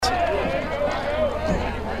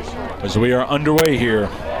as we are underway here.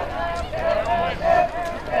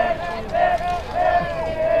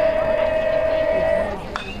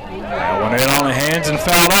 That one in on the hands and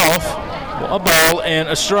fouled off. A ball and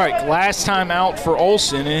a strike. Last time out for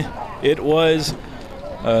Olson, it was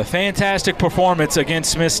a fantastic performance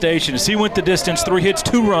against Smith Station as he went the distance, 3 hits,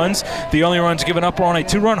 2 runs. The only runs given up were on a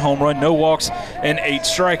 2-run home run, no walks, and 8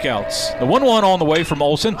 strikeouts. The 1-1 on the way from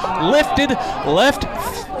Olson, lifted left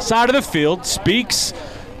side of the field. Speaks,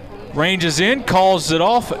 ranges in, calls it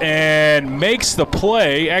off, and makes the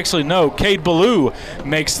play. Actually, no, Cade Ballou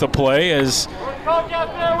makes the play as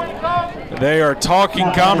they are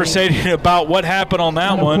conversating about what happened on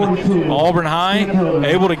that one. Auburn High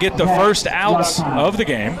able to get the first outs of the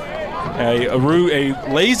game. A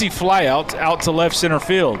lazy fly out to left center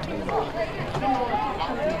field.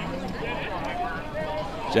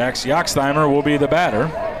 Jax Yoxtheimer will be the batter.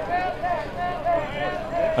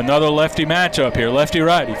 Another lefty matchup here,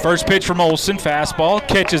 lefty-righty. First pitch from Olson, fastball,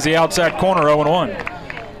 catches the outside corner, 0-1.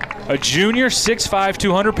 A junior, 6'5",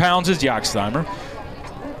 200 pounds is Yoxtheimer.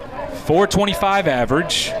 425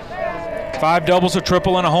 average, 5 doubles, a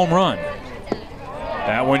triple, and a home run.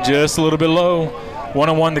 That one just a little bit low.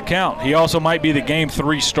 1-1 the count. He also might be the Game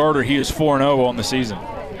 3 starter. He is 4-0 on the season.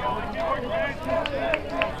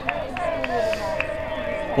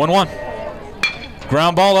 1-1.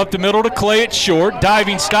 Ground ball up the middle to Clay at short.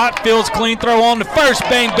 Diving stop, fields clean, throw on to first,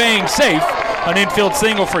 bang, bang, safe. An infield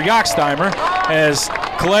single for Yoxtheimer as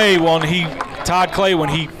Todd Clay, when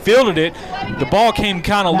he fielded it, the ball came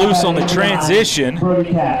kind of loose on the transition.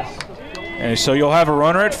 And so you'll have a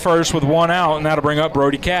runner at first with 1 out, and that'll bring up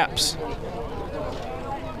Brody Capps.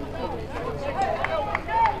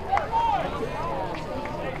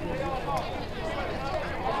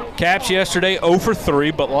 Capps yesterday 0 for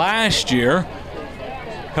 3, but last year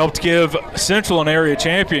helped give Central an area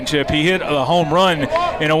championship. He hit a home run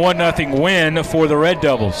in a 1-0 win for the Red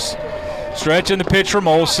Devils. Stretching the pitch from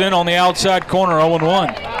Olson on the outside corner,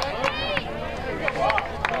 0-1.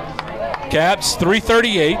 Capps,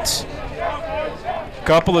 338.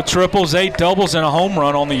 Couple of triples, 8 doubles, and a home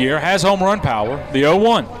run on the year. Has home run power. The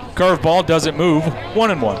 0-1. Curveball doesn't move,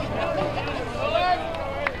 1-1.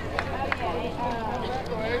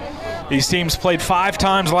 These teams played 5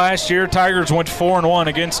 times last year. Tigers went 4-1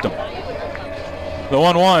 against them. The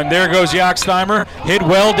 1-1, there goes Yoxtheimer, hit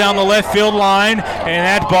well down the left field line, and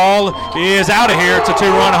that ball is out of here. It's a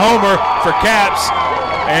 2-run homer for Capps.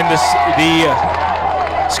 And the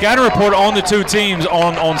scouting report on the 2 teams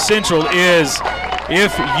on Central is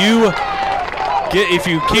if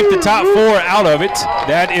you keep the top 4 out of it,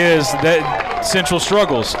 that Central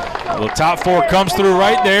struggles. The top 4 comes through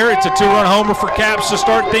right there. It's a 2-run homer for Capps to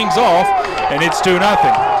start things off, and it's 2-0.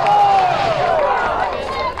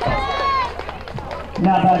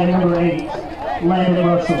 Now batting number 8, Landon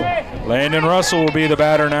Russell. Landon Russell will be the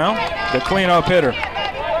batter now, the cleanup hitter.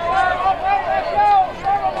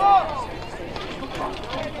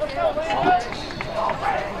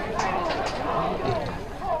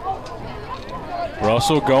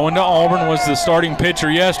 Russell going to Auburn, was the starting pitcher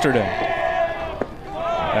yesterday.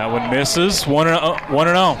 That one misses,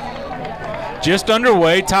 1-0. Just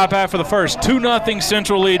underway, top half of the first. 2-0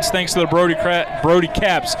 Central leads thanks to the Brody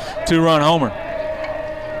Capps 2-run homer.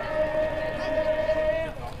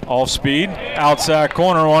 Off speed, outside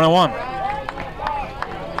corner, 1-1.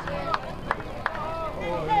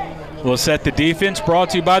 We'll set the defense, brought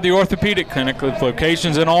to you by the Orthopedic Clinic with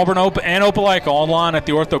locations in Auburn and Opelika, online at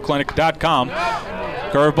theorthoclinic.com.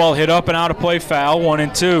 Curveball hit up and out of play, foul,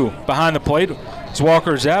 1-2. Behind the plate, it's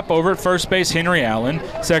Walker Zapp. Over at first base, Henry Allen.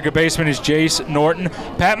 Second baseman is Jace Norton.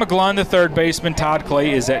 Pat McGlon, the third baseman. Todd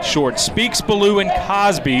Clay is at short. Speaks, Ballou, and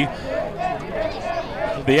Cosby,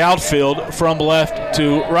 the outfield from left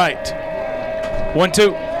to right.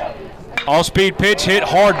 1-2. All-speed pitch hit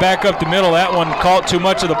hard back up the middle. That one caught too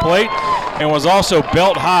much of the plate and was also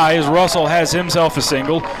belt high as Russell has himself a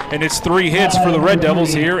single. And it's 3 hits for the Red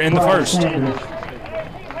Devils here in the first.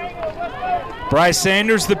 Bryce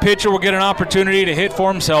Sanders, the pitcher, will get an opportunity to hit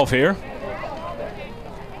for himself here.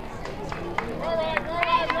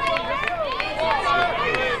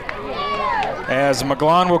 As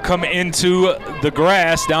McGlon will come into the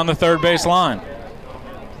grass down the third base line.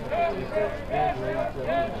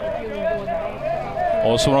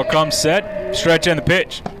 Olson will come set, stretch in the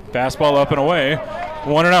pitch. Fastball up and away,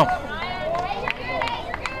 1-0.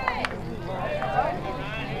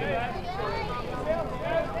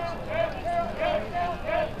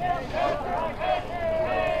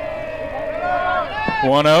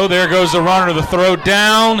 There goes the runner. The throw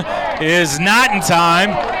down is not in time.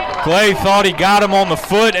 Clay thought he got him on the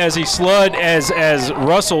foot as he slid, as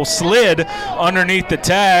Russell slid underneath the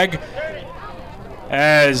tag,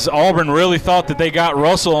 as Auburn really thought that they got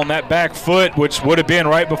Russell on that back foot, which would have been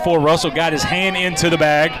right before Russell got his hand into the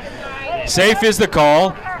bag. Safe is the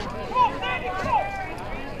call.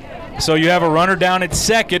 So you have a runner down at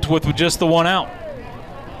second with just the one out.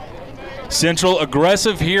 Central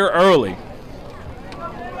aggressive here early.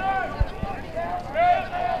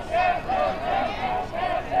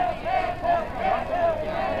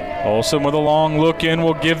 Olsen with a long look in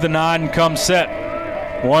will give the nod and come set.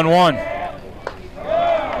 1-1.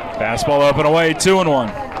 Fastball up and away, 2-1.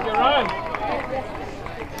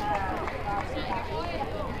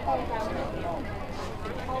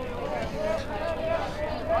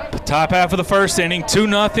 Top half of the first inning,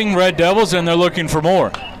 2-0 Red Devils, and they're looking for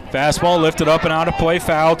more. Fastball lifted up and out of play,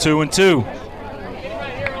 foul, 2-2.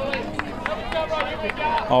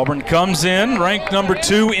 Auburn comes in, ranked number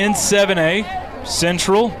 2 in 7A.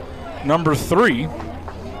 Central, number 3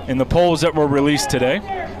 in the polls that were released today.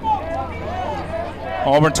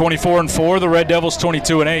 Auburn 24-4, the Red Devils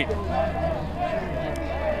 22-8.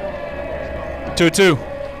 2-2.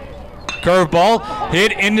 Curveball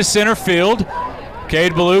hit into center field.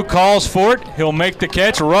 Cade Ballou calls for it. He'll make the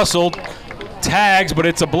catch. Russell tags, but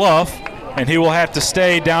it's a bluff, and he will have to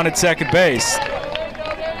stay down at second base.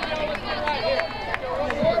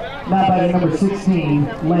 Now batting number 16,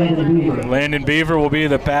 Landon Beaver. Landon Beaver will be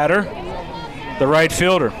the batter, the right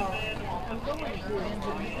fielder.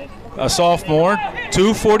 A sophomore,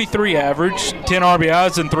 243 average, 10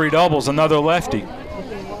 RBIs and 3 doubles, another lefty.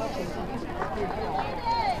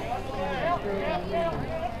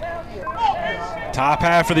 Top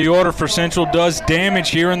half of the order for Central does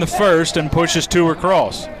damage here in the first and pushes 2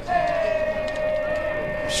 across.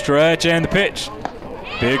 Stretch and the pitch.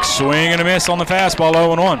 Big swing and a miss on the fastball,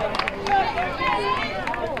 0-1.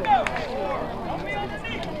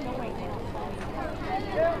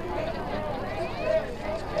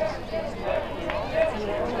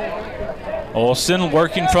 Olsen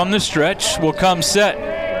working from the stretch will come set.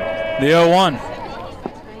 The 0-1.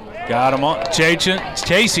 Got him on, chasing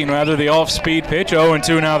the off-speed pitch.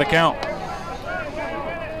 0-2 now the count.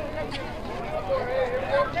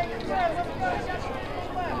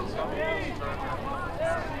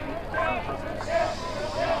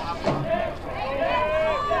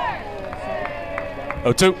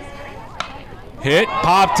 Oh, 2. Hit,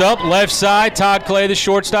 popped up, left side. Todd Clay, the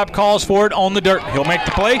shortstop, calls for it on the dirt. He'll make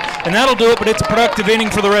the play, and that'll do it, but it's a productive inning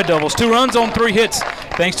for the Red Devils. 2 runs on 3 hits,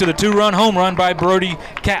 thanks to the 2-run home run by Brody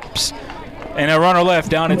Capps. And a runner left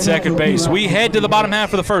down at second base. We head to the bottom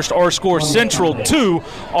half of the first. Our score, Central 2,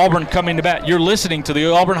 Auburn coming to bat. You're listening to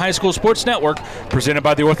the Auburn High School Sports Network, presented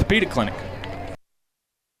by the Orthopedic Clinic.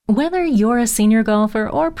 Whether you're a senior golfer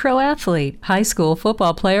or pro athlete, high school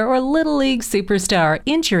football player or little league superstar,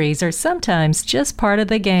 injuries are sometimes just part of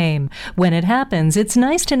the game. When it happens, it's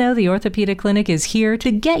nice to know the Orthopedic Clinic is here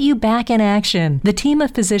to get you back in action. The team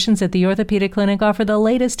of physicians at the Orthopedic Clinic offer the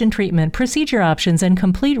latest in treatment, procedure options, and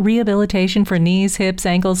complete rehabilitation for knees, hips,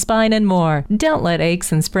 ankles, spine, and more. Don't let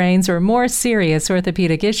aches and sprains or more serious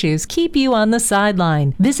orthopedic issues keep you on the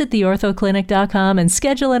sideline. Visit theorthoclinic.com and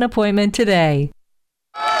schedule an appointment today.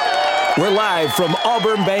 We're live from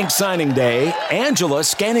Auburn Bank Signing Day. Angela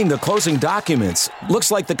scanning the closing documents.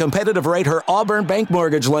 Looks like the competitive rate her Auburn Bank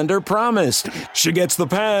mortgage lender promised. She gets the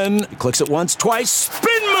pen, clicks it once, twice,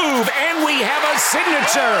 spin move, and we have a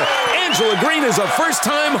signature. Angela Green is a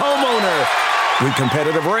first-time homeowner. With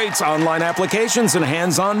competitive rates, online applications, and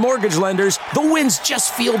hands-on mortgage lenders, the wins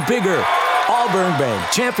just feel bigger. Auburn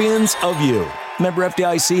Bank, champions of you. Member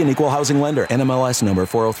FDIC and equal housing lender. NMLS number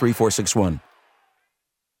 403461.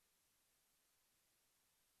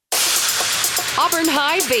 Auburn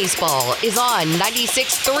High Baseball is on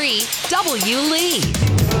 96.3 W. Lee.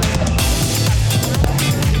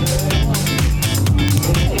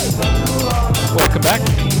 Welcome back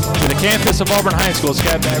to the campus of Auburn High School.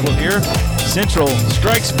 Scott Bagwell here. Central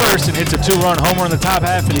strikes first and hits a 2-run homer in the top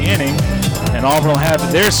half of the inning. And Auburn will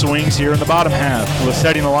have their swings here in the bottom half. We're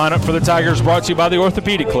setting the lineup for the Tigers, brought to you by the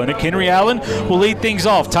Orthopedic Clinic. Henry Allen will lead things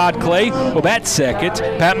off. Todd Clay will bat second.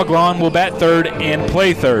 Pat McGlon will bat third and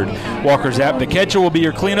play third. Walker Zapp, the catcher, will be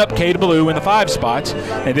your cleanup. Cade Ballou in the 5 spots.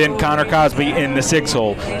 And then Connor Cosby in the 6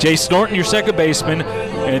 hole. Jace Norton, your second baseman.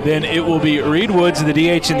 And then it will be Reed Woods in the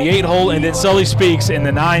DH in the 8 hole. And then Sully Speaks in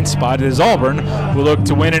the 9 spot, as Auburn will look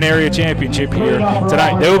to win an area championship here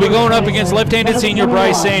tonight. They will be going up against left-handed senior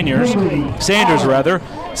Bryce Sanders.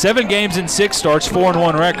 7 games and 6 starts,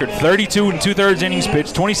 4-1 record, 32 2/3 innings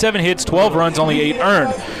pitched, 27 hits, 12 runs, only 8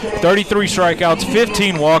 earned, 33 strikeouts,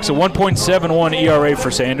 15 walks, a 1.71 ERA for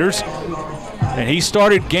Sanders. And he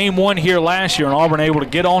started game one here last year, and Auburn able to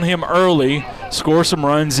get on him early, score some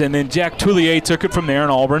runs, and then Jack Toulier took it from there,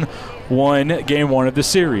 and Auburn won game one of the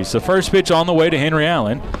series. The first pitch on the way to Henry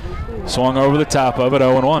Allen. Swung over the top of it,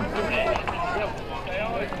 0-1.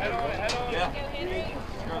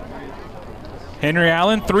 Henry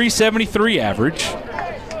Allen, .373 average.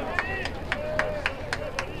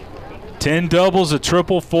 10 doubles, a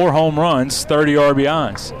triple, 4 home runs, 30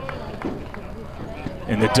 RBIs.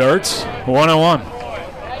 In the dirt, 1-1.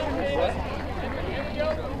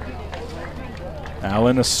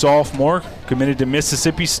 Allen, a sophomore, committed to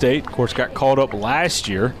Mississippi State. Of course, got called up last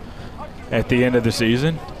year at the end of the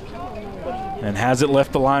season and hasn't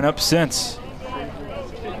left the lineup since.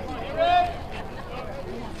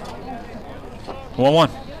 1-1.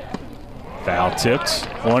 Foul tipped,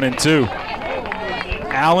 1-2.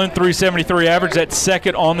 Allen, .373 average, that's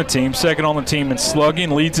second on the team in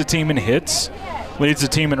slugging, leads the team in hits, leads the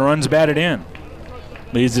team in runs batted in,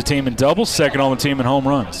 leads the team in doubles, second on the team in home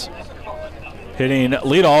runs. Hitting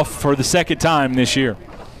leadoff for the second time this year.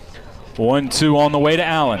 1-2 on the way to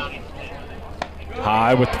Allen.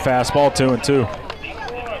 High with the fastball, 2-2.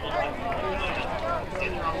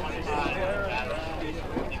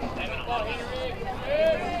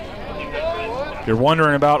 You're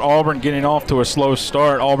wondering about Auburn getting off to a slow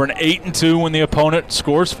start. Auburn 8-2 when the opponent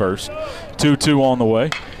scores first. 2-2 on the way.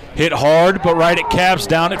 Hit hard, but right at Capps,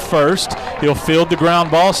 down at first. He'll field the ground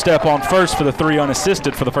ball, step on first for the 3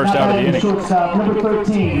 unassisted for the first out of the inning. Shortstop, number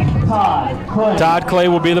 13, Todd Clay. Todd Clay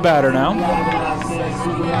will be the batter now.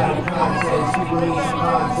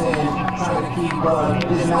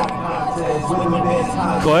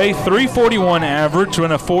 Clay, .341 average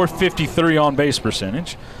and a .453 on base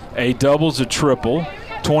percentage. A doubles, a triple,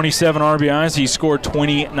 27 RBIs. He scored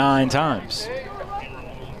 29 times.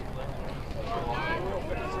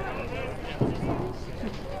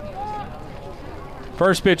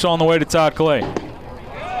 First pitch on the way to Todd Clay.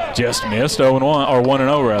 Just missed, 0-1, or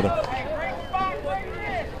 1-0 rather.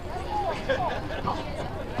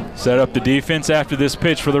 Set up the defense after this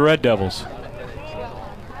pitch for the Red Devils.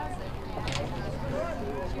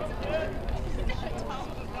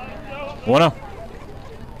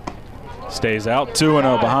 Stays out,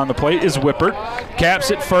 2-0. Behind the plate is Whippert. Capps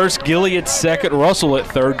at first, Gilly at second, Russell at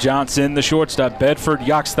third, Johnson the shortstop, Bedford,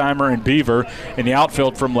 Yoxtheimer, and Beaver in the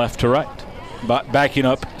outfield from left to right, backing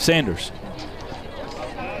up Sanders.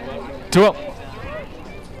 2-0.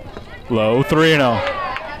 Low, 3-0.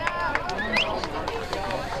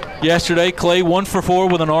 Yesterday, Clay 1 for 4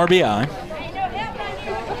 with an RBI.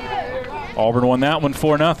 Auburn won that one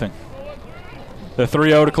 4-0. The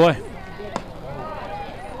 3-0 to Clay.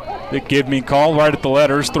 The give me call right at the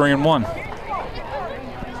letters, 3-1.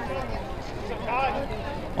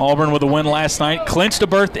 Auburn with a win last night, clinched a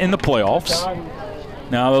berth in the playoffs.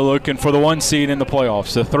 Now they're looking for the 1 seed in the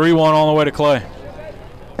playoffs. The 3-1 on the way to Clay.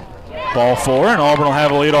 Ball 4, and Auburn will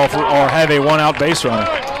have a leadoff or have a 1-out base runner.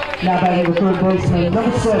 Now batting the third baseman,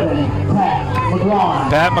 number 7, Pat McGlon.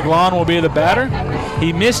 Pat McGlon will be the batter.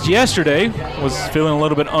 He missed yesterday, was feeling a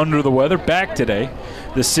little bit under the weather, back today.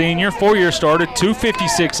 The senior, 4-year starter,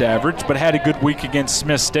 .256 average, but had a good week against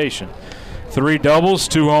Smith Station. 3 doubles,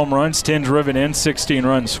 2 home runs, 10 driven in, 16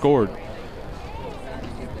 runs scored.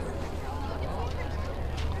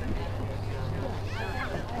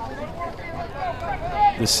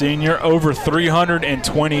 The senior over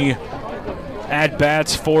 320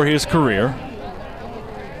 at-bats for his career.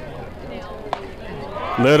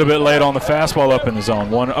 A little bit late on the fastball up in the zone,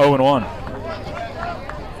 0-1.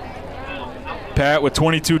 Pat with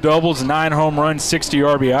 22 doubles, 9 home runs, 60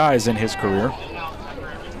 RBIs in his career.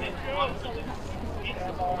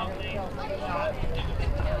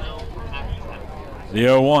 The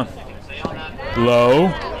 0-1. Low,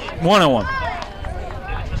 1-1.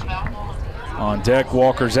 On deck,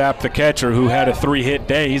 Walker Zapp, the catcher, who had a 3-hit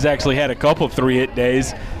day. He's actually had a couple of 3-hit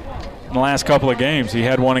days in the last couple of games. He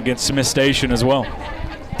had one against Smith Station as well.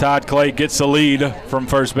 Todd Clay gets the lead from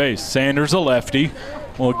first base. Sanders, a lefty,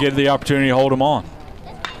 will get the opportunity to hold him on.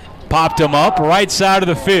 Popped him up, right side of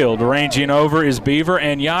the field. Ranging over is Beaver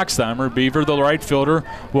and Yoxtheimer. Beaver, the right fielder,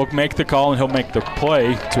 will make the call, and he'll make the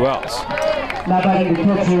play. 2 outs. Now batting the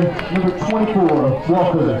catcher, number 24,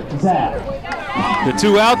 Walker Zapp. The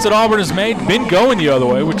 2 outs that Auburn has made been going the other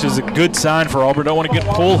way, which is a good sign for Auburn. Don't want to get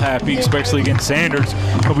pull happy, especially against Sanders.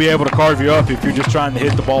 He'll be able to carve you up if you're just trying to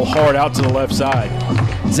hit the ball hard out to the left side.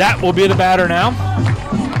 Zapp will be the batter now.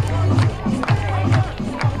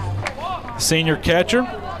 Senior catcher,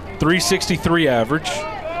 .363 average,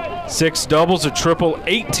 6 doubles, a triple,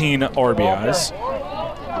 18 RBIs,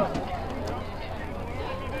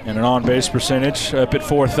 and an on-base percentage up at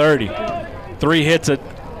 .430. 3 hits, a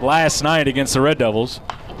last night against the Red Devils.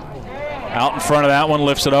 Out in front of that one,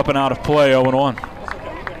 lifts it up and out of play, 0-1.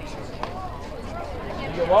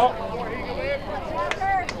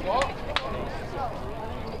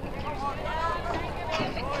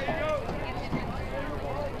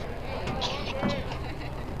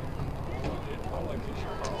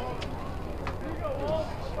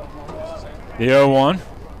 The 0-1.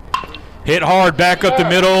 Hit hard, back up the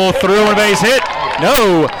middle, through and a base hit.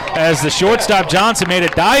 No, as the shortstop Johnson made a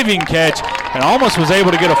diving catch and almost was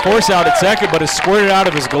able to get a force out at second, but it squirted out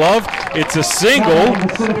of his glove. It's a single,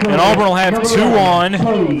 and Auburn will have 2 on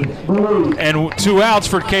and 2 outs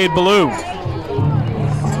for Cade Ballou.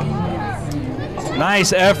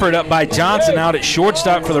 Nice effort up by Johnson out at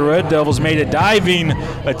shortstop for the Red Devils. Made a diving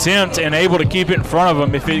attempt and able to keep it in front of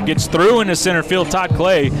him. If it gets through into center field, Todd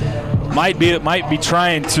Clay might be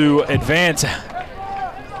trying to advance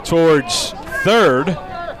towards third.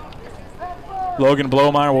 Logan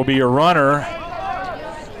Blomeyer will be your runner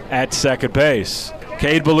at second base.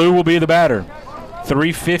 Cade Ballou will be the batter.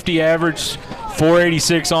 .350 average,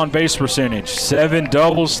 .486 on base percentage, 7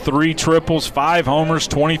 doubles, 3 triples, 5 homers,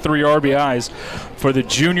 23 RBIs for the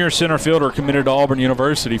junior center fielder committed to Auburn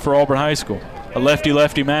University for Auburn High School. A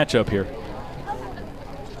lefty-lefty matchup here.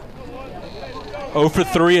 0 for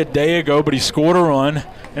 3 a day ago, but he scored a run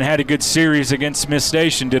and had a good series against Smith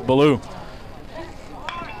Station, did Ballou.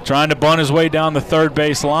 Trying to bunt his way down the third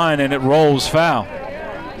base line, and it rolls foul.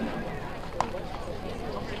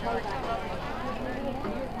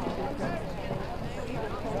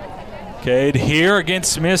 Cade here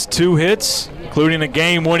against Smith, 2 hits, including a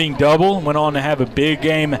game-winning double. Went on to have a big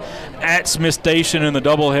game at Smith Station in the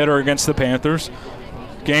doubleheader against the Panthers.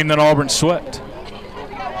 Game that Auburn swept.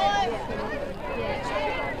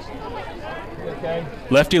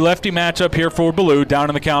 Lefty-lefty matchup here for Ballou, down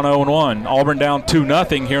in the count 0-1. Auburn down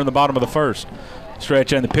 2-0 here in the bottom of the first.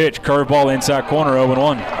 Stretch and the pitch, curveball inside corner,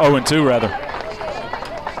 0-1, 0-2 rather.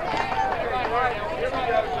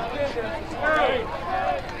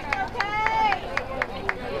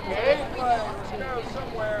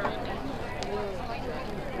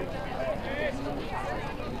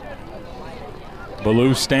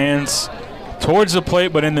 Ballou stands towards the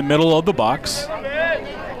plate, but in the middle of the box.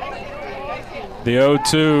 The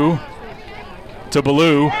 0-2 to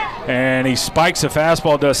Ballou, and he spikes a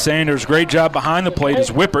fastball, does Sanders. Great job behind the plate is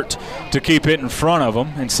Whippert to keep it in front of him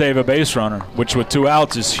and save a base runner, which with 2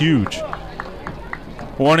 outs is huge.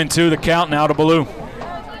 1-2 the count now to Ballou.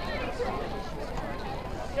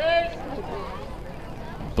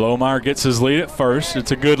 Blomeyer gets his lead at first.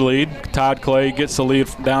 It's a good lead. Todd Clay gets the lead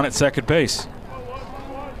down at second base.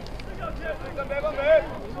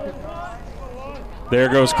 There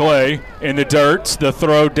goes Clay in the dirt. The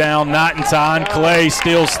throw down, not in time. Clay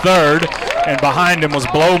steals third, and behind him was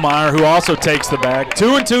Blomeyer, who also takes the bag.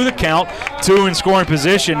 2-2 the count. 2 in scoring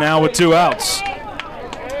position now with 2 outs.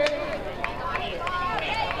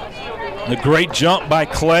 The great jump by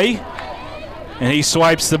Clay, and he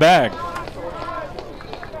swipes the bag.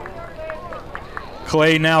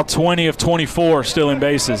 Clay now 20 of 24 still in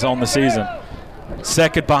bases on the season.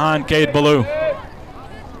 Second behind Cade Ballou.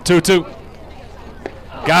 2-2.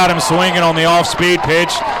 Got him swinging on the off-speed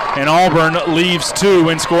pitch, and Auburn leaves 2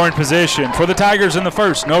 in scoring position. For the Tigers in the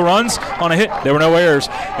first, no runs on a hit. There were no errors,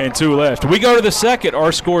 and 2 left. We go to the second.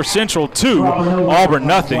 Our score, Central 2, Auburn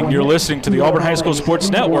nothing. You're listening to the Auburn High School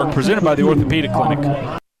Sports Network, presented by the Orthopedic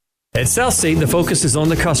Clinic. At Southstate, the focus is on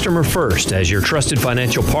the customer first. As your trusted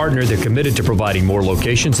financial partner, they're committed to providing more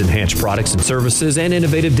locations, enhanced products and services, and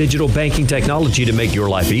innovative digital banking technology to make your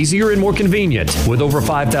life easier and more convenient. With over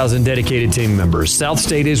 5,000 dedicated team members,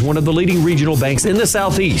 Southstate is one of the leading regional banks in the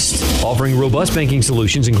Southeast, offering robust banking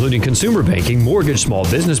solutions including consumer banking, mortgage, small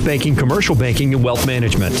business banking, commercial banking, and wealth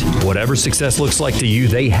management. Whatever success looks like to you,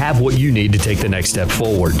 they have what you need to take the next step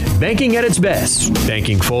forward. Banking at its best.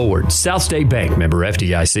 Banking forward. Southstate Bank, member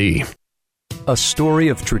FDIC. A story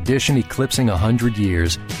of tradition eclipsing 100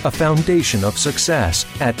 years, a foundation of success.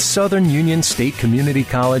 At Southern Union State Community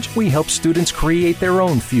College, we help students create their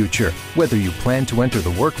own future. Whether you plan to enter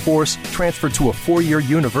the workforce, transfer to a 4-year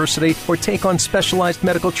university, or take on specialized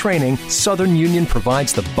medical training, Southern Union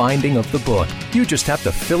provides the binding of the book. You just have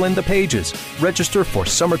to fill in the pages. Register for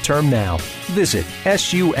summer term now. Visit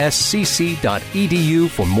suscc.edu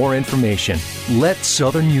for more information. Let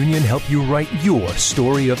Southern Union help you write your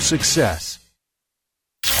story of success.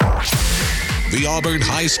 The Auburn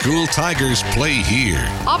High School Tigers play here.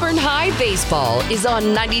 Auburn High Baseball is on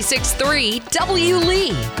 96.3 W.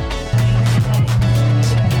 Lee.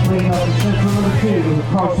 Playing out the Central number 2,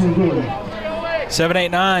 Carson Gilly.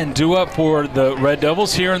 7-8-9 due up for the Red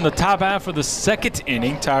Devils here in the top half of the second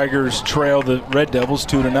inning. Tigers trail the Red Devils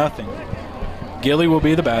 2-0. Gilly will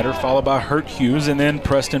be the batter, followed by Hurt Hughes and then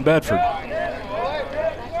Preston Bedford.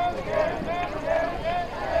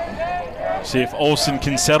 See if Olsen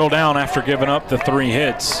can settle down after giving up the 3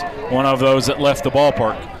 hits. One of those that left the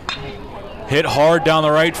ballpark. Hit hard down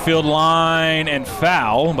the right field line and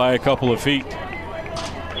foul by a couple of feet.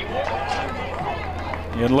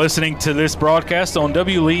 You're listening to this broadcast on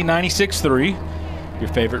WLE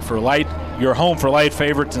 96.3, your home for light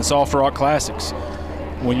favorites and soft rock classics.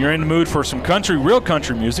 When you're in the mood for some country, real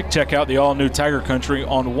country music, check out the all-new Tiger Country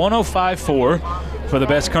on 105.4 for the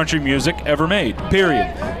best country music ever made,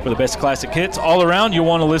 period. For the best classic hits all around, you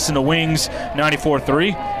want to listen to Wings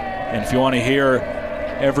 94.3. And if you want to hear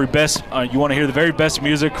you want to hear the very best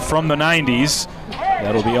music from the 90s,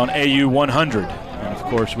 that'll be on AU 100. And of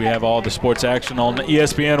course, we have all the sports action on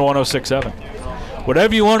ESPN 106.7.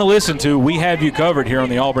 Whatever you want to listen to, we have you covered here on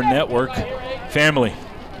the Auburn Network. Family,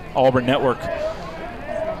 Auburn Network.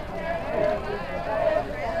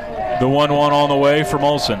 The 1-1 on the way from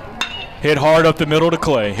Olsen. Hit hard up the middle to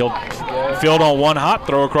Clay. He'll field on one hop,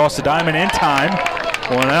 throw across the diamond in time.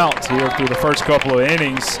 1 out here through the first couple of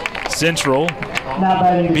innings. Central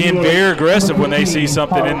being very aggressive when they see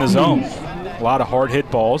something in the zone. A lot of hard hit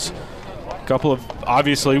balls. A couple of,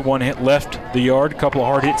 obviously, one hit left the yard, a couple of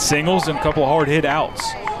hard hit singles, and a couple of hard hit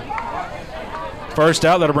outs. First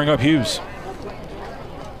out, that'll bring up Hughes.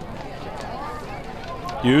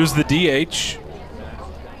 Hughes, the DH.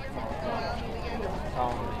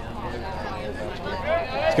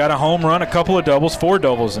 He's got a home run, a couple of doubles, 4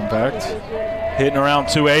 doubles, in fact. Hitting around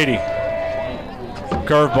 280.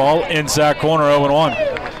 Curveball, inside corner, 0-1.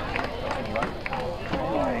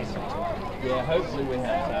 Yeah, hopefully we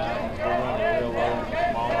have time. We're running real low,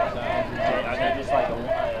 smaller time. I know just like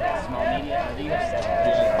a small medium. Do you have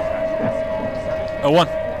 7?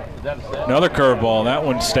 0-1. Another curveball. That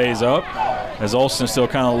one stays up as Olsen's still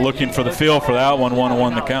kind of looking for the feel for that one.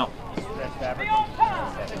 1-1 the count.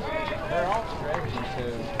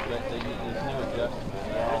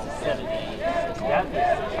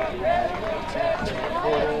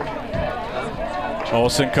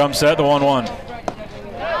 Olsen comes set, the 1-1.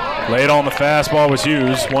 Late on the fastball was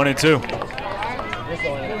Hughes, 1-2.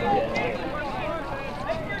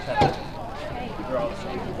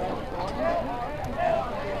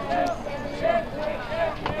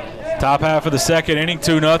 Top half of the second inning,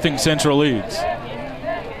 2-0 Central leads.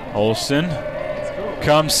 Olsen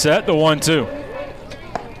comes set, the 1-2.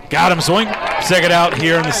 Got him, swing. Second out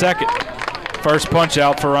here in the second. First punch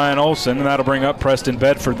out for Ryan Olsen, and that'll bring up Preston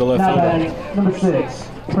Bedford, the left fielder. Number 6,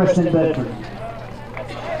 Preston Bedford.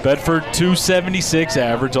 Bedford, 276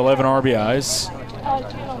 average, 11 RBIs.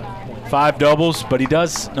 5 doubles, but he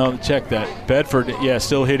does, no, check that. Bedford,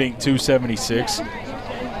 still hitting 276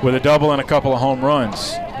 with a double and a couple of home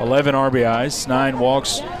runs. 11 RBIs, 9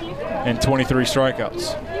 walks, and 23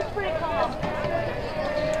 strikeouts.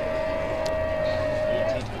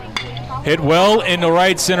 Hit well into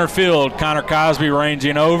right center field. Connor Cosby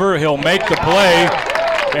ranging over. He'll make the play,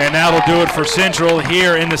 and that'll do it for Central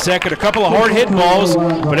here in the second. A couple of hard hit balls,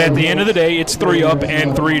 but at the end of the day, it's 3 up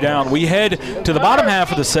and 3 down. We head to the bottom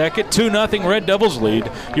half of the second. 2-0 Red Devils lead.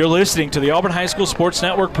 You're listening to the Auburn High School Sports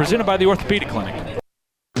Network presented by the Orthopedic Clinic.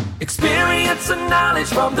 Experience and knowledge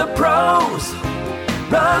from the pros.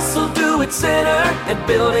 Russell Do-It Center and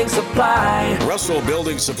Building Supply. Russell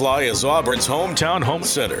Building Supply is Auburn's hometown home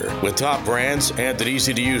center. With top brands and an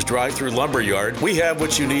easy-to-use drive-through lumber yard, we have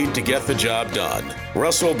what you need to get the job done.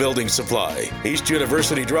 Russell Building Supply, East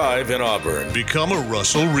University Drive in Auburn. Become a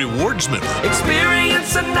Russell Rewards member.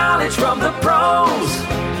 Experience and knowledge from the pros.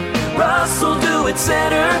 Russell Do-It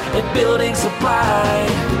Center and Building Supply.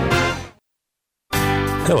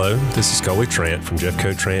 Hello, this is Coley Trant from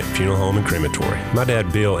Jeffco Trant Funeral Home and Crematory. My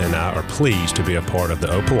dad Bill and I are pleased to be a part of the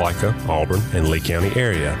Opelika, Auburn, and Lee County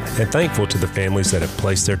area, and thankful to the families that have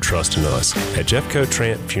placed their trust in us. At Jeffco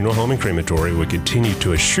Trant Funeral Home and Crematory, we continue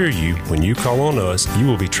to assure you when you call on us, you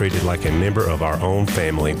will be treated like a member of our own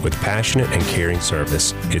family with passionate and caring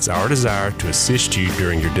service. It's our desire to assist you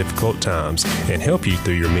during your difficult times and help you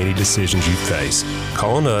through your many decisions you face.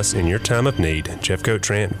 Call on us in your time of need. Jeffco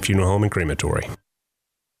Trant Funeral Home and Crematory.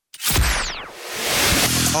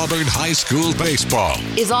 Auburn High School baseball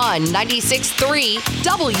is on 96.3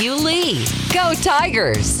 WLE. Go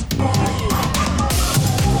Tigers!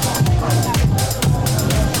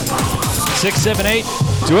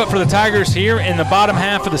 6-7-8, 2 up for the Tigers here in the bottom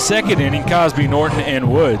half of the second inning. Cosby, Norton,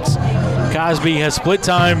 and Woods. Cosby has split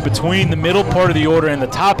time between the middle part of the order and the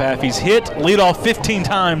top half. He's hit leadoff 15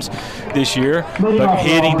 times this year, but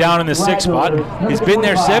hitting down in the 6th spot. He's been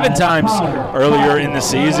there 7 times earlier in the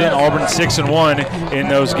season. Auburn 6-1 in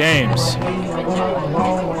those games.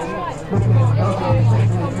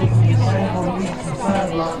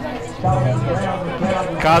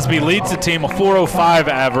 Cosby leads the team, a .405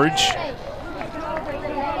 average.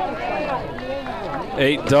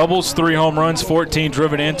 8 doubles, 3 home runs, 14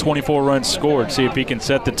 driven in, 24 runs scored. See if he can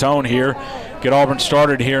set the tone here. Get Auburn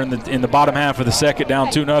started here in the bottom half of the second, down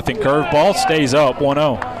 2-0. Curveball stays up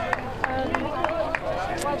 1-0.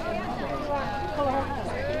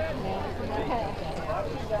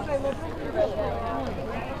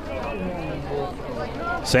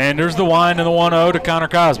 Sanders the wind and the 1-0 to Connor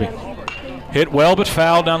Cosby. Hit well but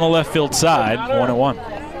foul down the left field side, 1-1.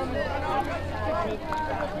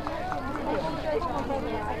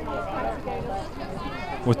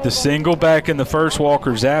 With the single back in the first,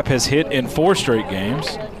 Walker Zapp has hit in 4 straight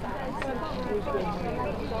games.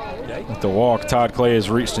 With the walk, Todd Clay has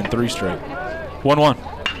reached in 3 straight. 1-1.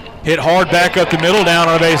 Hit hard back up the middle, down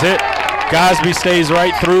on a base hit. Cosby stays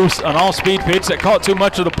right through an all-speed pitch that caught too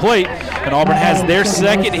much of the plate, and Auburn has their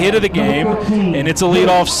second hit of the game, and it's a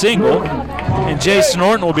leadoff single, and Jace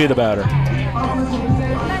Norton will be the batter.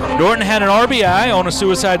 Norton had an RBI on a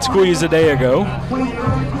suicide squeeze a day ago.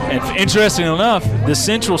 And interestingly enough, the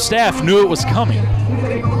Central staff knew it was coming.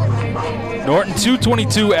 Norton,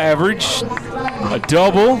 .222 average, a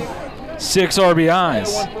double, 6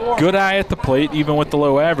 RBIs. Good eye at the plate, even with the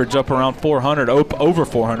low average, up around 400, over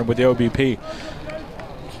 400 with the OBP.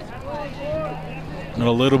 And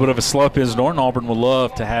a little bit of a slump is Norton. Auburn would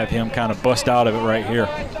love to have him kind of bust out of it right here.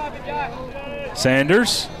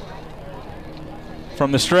 Sanders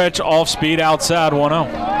from the stretch, off speed, outside,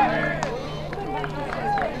 1-0.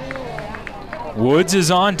 Woods is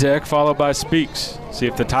on deck, followed by Speaks. See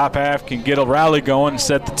if the top half can get a rally going and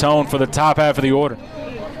set the tone for the top half of the order.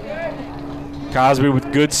 Cosby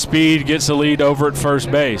with good speed gets the lead over at first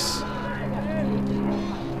base.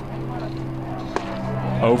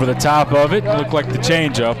 Over the top of it, looked like the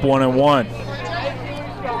changeup, 1-1.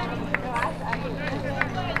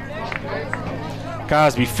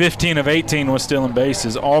 Cosby 15 of 18 was stealing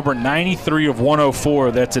bases. Auburn 93 of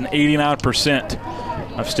 104, that's an 89%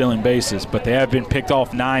 of stealing bases, but they have been picked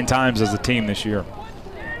off 9 times as a team this year.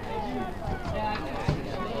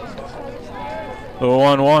 The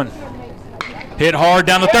 1-1. Hit hard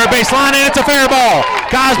down the third base line, and it's a fair ball.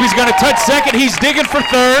 Cosby's going to touch second. He's digging for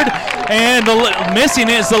third, and missing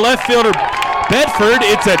is the left fielder, Bedford.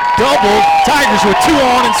 It's a double. Tigers with 2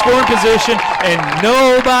 on in scoring position, and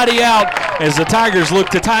nobody out as the Tigers look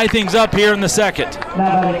to tie things up here in the second.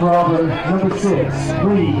 Number 6,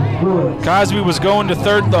 Reed Woods. Cosby was going to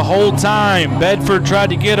third the whole time. Bedford tried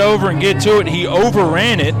to get over and get to it. He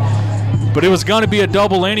overran it, but it was going to be a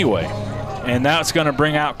double anyway. And that's going to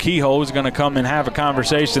bring out Kehoe, who's going to come and have a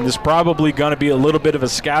conversation. This is probably going to be a little bit of a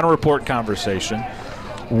scouting report conversation.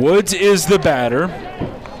 Woods is the batter,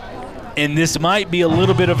 and this might be a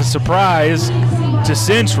little bit of a surprise to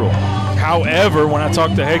Central. However, when I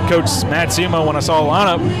talked to head coach Matt Semo when I saw the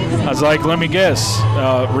lineup, I was like, let me guess.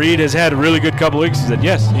 Reed has had a really good couple of weeks. He said,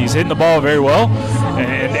 yes, he's hitting the ball very well,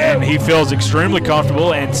 and he feels extremely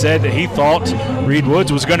comfortable, and said that he thought Reed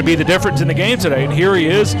Woods was going to be the difference in the game today. And here he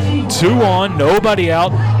is, 2 on, nobody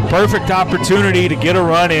out. Perfect opportunity to get a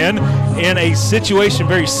run in a situation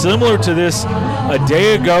very similar to this a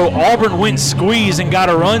day ago. Auburn went squeeze and got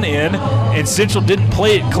a run in, and Central didn't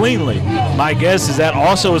play it cleanly. My guess is that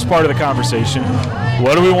also is part of the conversation.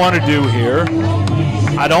 What do we want to do here?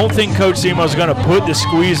 I don't think Coach Semo is going to put the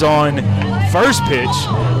squeeze on first pitch,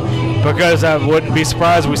 because I wouldn't be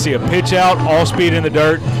surprised if we see a pitch out, all speed in the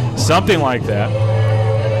dirt, something like that.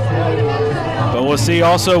 But we'll see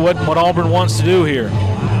also what Auburn wants to do here.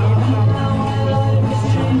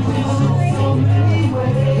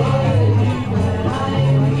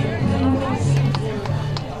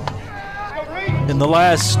 In the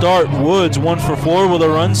last start, Woods 1 for 4 with a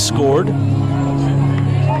run scored.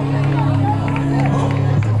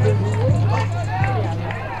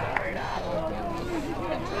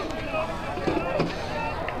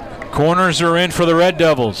 Corners are in for the Red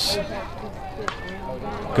Devils.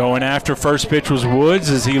 Going after first pitch was Woods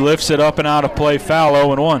as he lifts it up and out of play, foul,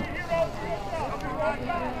 0-1.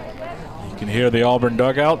 You can hear the Auburn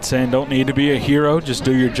dugout saying don't need to be a hero, just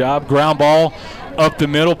do your job. Ground ball up the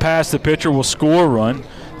middle past the pitcher will score a run.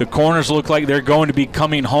 The corners look like they're going to be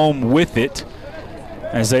coming home with it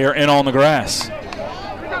as they are in on the grass.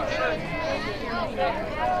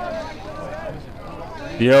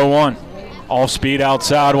 The 0-1. Off speed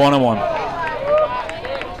outside, 1-1.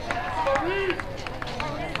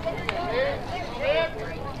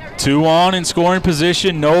 2 on in scoring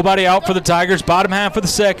position. Nobody out for the Tigers. Bottom half of the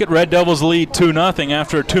second. Red Devils lead 2-0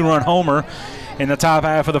 after a 2-run homer in the top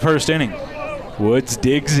half of the first inning. Woods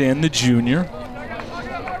digs in, the junior.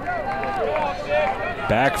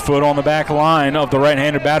 Back foot on the back line of the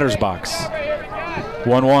right-handed batter's box.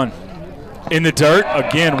 1-1. In the dirt.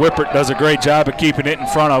 Again, Whippert does a great job of keeping it in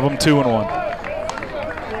front of him. 2-1.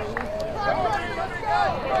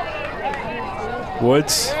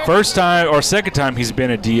 Woods, first time or second time he's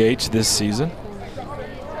been a DH this season.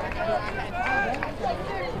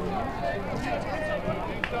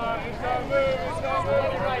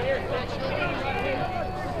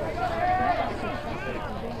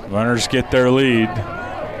 Runners get their lead.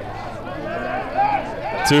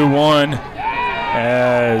 2-1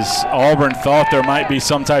 as Auburn thought there might be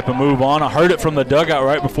some type of move on. I heard it from the dugout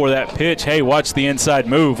right before that pitch. Hey, watch the inside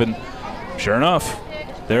move. And sure enough,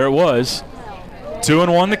 there it was.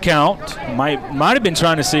 2-1 the count. Might have been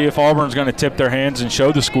trying to see if Auburn's going to tip their hands and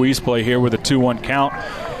show the squeeze play here with a 2-1 count.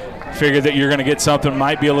 Figure that you're going to get something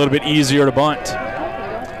might be a little bit easier to bunt.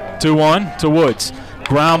 2-1 to Woods.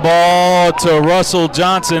 Ground ball to Russell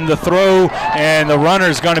Johnson. The throw, and the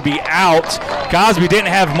runner's going to be out. Cosby didn't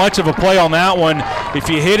have much of a play on that one. If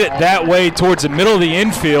you hit it that way towards the middle of the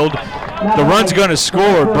infield, the run's going to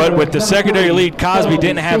score, but with the secondary lead, Cosby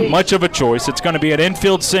didn't have much of a choice. It's going to be an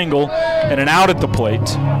infield single and an out at the plate.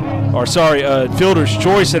 Fielder's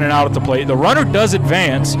choice and an out at the plate. The runner does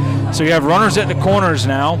advance, so you have runners at the corners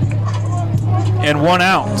now and 1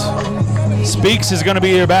 out. Speaks is going to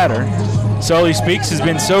be your batter. Sully Speaks has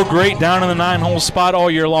been so great down in the 9-hole spot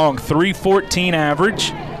all year long. .314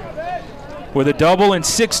 average. With a double and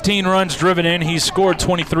 16 runs driven in, he's scored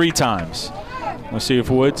 23 times. Let's see if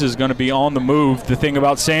Woods is going to be on the move. The thing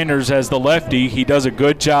about Sanders as the lefty, he does a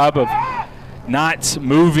good job of not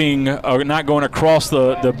moving or not going across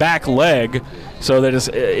the back leg, so that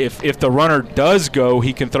if the runner does go,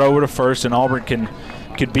 he can throw it to first, and Auburn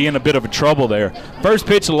could be in a bit of a trouble there. First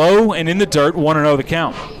pitch low and in the dirt, 1-0 the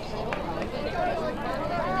count.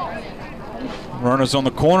 Runners on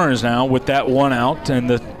the corners now with that 1 out, and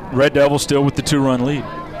the Red Devils still with the 2-run lead.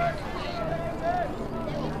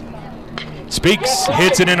 Speaks,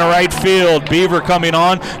 hits it into right field. Beaver coming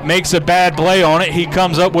on, makes a bad play on it. He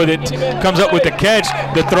comes up with the catch.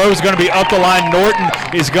 The throw is going to be up the line. Norton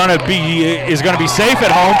is going to be safe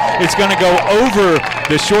at home. It's going to go over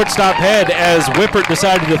the shortstop head as Whippert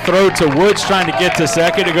decided to throw to Woods trying to get to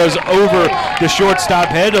second. It goes over the shortstop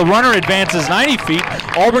head. The runner advances 90 feet.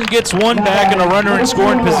 Auburn gets 1 back and a runner in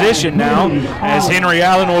scoring position now as Henry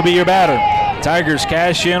Allen will be your batter. Tigers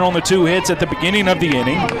cash in on the 2 hits at the beginning of the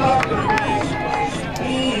inning.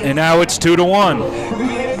 And now it's 2-1.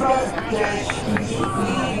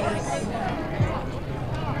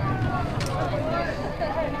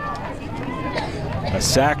 A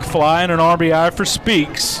sac fly and an RBI for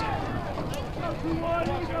Speaks.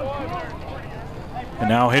 And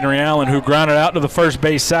now Henry Allen, who grounded out to the first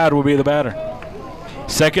base side, will be the batter.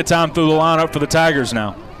 Second time through the lineup for the Tigers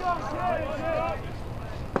now.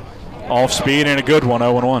 Off speed and a good one,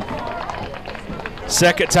 0-1.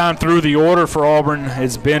 Second time through the order for Auburn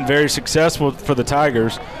has been very successful for the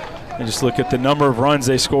Tigers. And just look at the number of runs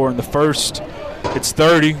they score in the first. It's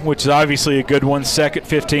 30, which is obviously a good one. Second,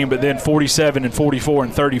 15, but then 47 and 44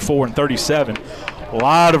 and 34 and 37. A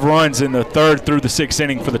lot of runs in the third through the 6th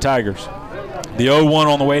inning for the Tigers. The 0-1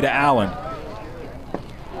 on the way to Allen.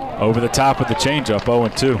 Over the top of the changeup,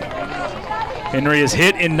 0-2. Henry has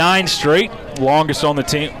hit in 9 straight, longest on the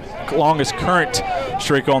team, longest current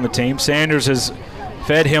streak on the team. Sanders has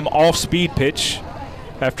fed him off-speed pitch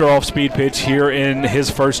after off-speed pitch here in his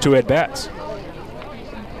first 2 at-bats.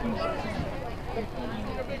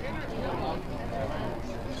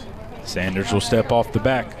 Sanders will step off the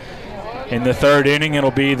back. In the 3rd inning, it'll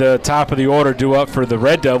be the top of the order due up for the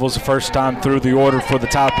Red Devils. The first time through the order for the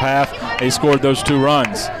top half. They scored those 2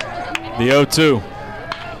 runs. The 0-2.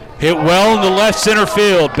 Hit well in the left center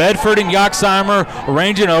field. Bedford and Yoxheimer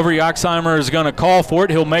ranging over. Yoxheimer is going to call for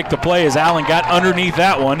it. He'll make the play as Allen got underneath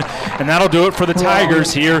that one. And that'll do it for the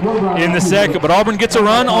Tigers here in the second. But Auburn gets a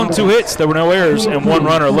run on 2 hits. There were no errors and 1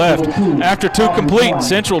 runner left. After 2 complete,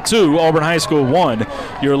 Central 2, Auburn High School 1.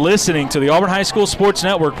 You're listening to the Auburn High School Sports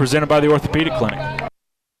Network presented by the Orthopedic Clinic.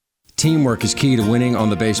 Teamwork is key to winning on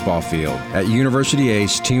the baseball field. At University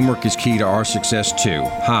Ace, teamwork is key to our success too.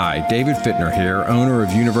 Hi, David Fittner here, owner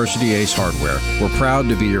of University Ace Hardware. We're proud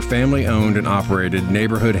to be your family-owned and operated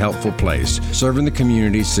neighborhood helpful place, serving the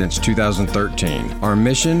community since 2013. Our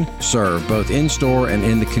mission, serve both in-store and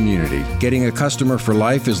in the community. Getting a customer for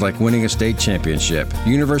life is like winning a state championship.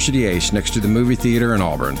 University Ace, next to the movie theater in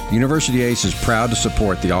Auburn. University Ace is proud to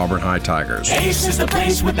support the Auburn High Tigers. Ace is the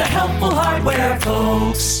place with the helpful hardware,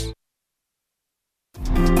 folks.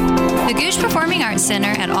 The Gooch Performing Arts Center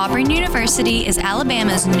at Auburn University is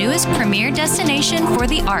Alabama's newest premier destination for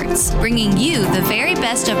the arts, bringing you the very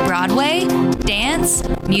best of Broadway, dance,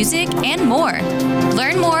 music, and more.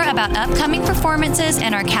 Learn more about upcoming performances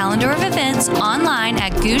and our calendar of events online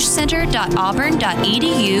at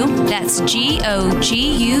goochcenter.auburn.edu. That's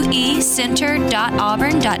GOGUE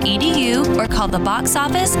center.auburn.edu, or call the box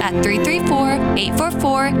office at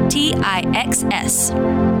 334-844-TIXS.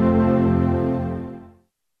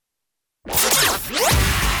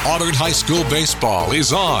 Auburn High School baseball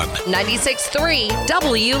is on 96.3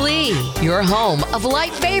 W. Lee, your home of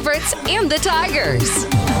light favorites and the Tigers.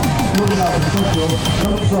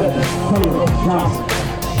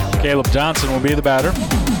 Caleb Johnson will be the batter,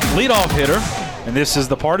 leadoff hitter, and this is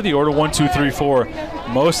the part of the order 1, 2, 3, 4.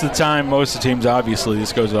 Most of the time, most of the teams, obviously,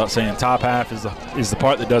 this goes without saying, top half is the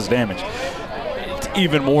part that does damage. It's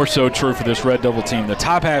even more so true for this Red Devil team. The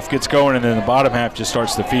top half gets going, and then the bottom half just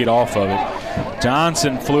starts to feed off of it.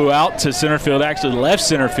 Johnson flew out to center field, actually left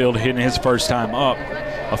center field, hitting his first time up.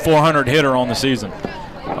 A 400 hitter on the season.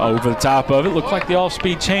 Over the top of it, looked like the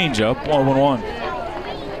off-speed changeup, 1-1-1.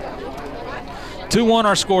 2-1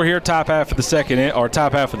 our score here, top half of the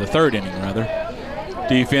third inning, rather.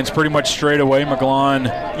 Defense pretty much straight away. McGlon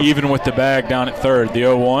even with the bag down at third. The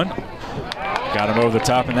 0-1. Got him over the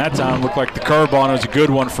top, and that time looked like the curveball, and it was a good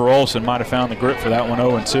one for Olsen. Might have found the grip for that one,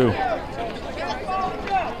 0-2.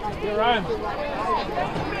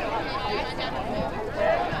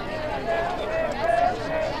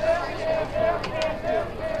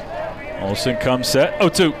 Olsen comes set,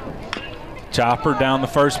 0-2. Chopper down the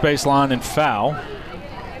first base line and foul.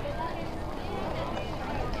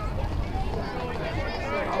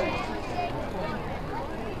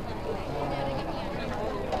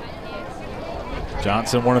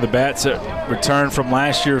 Johnson, one of the bats that returned from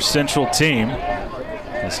last year's Central team,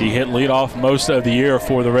 as he hit leadoff most of the year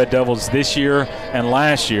for the Red Devils this year and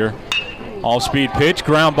last year. All-speed pitch,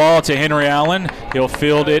 ground ball to Henry Allen. He'll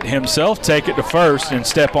field it himself, take it to first, and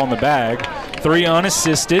step on the bag. 3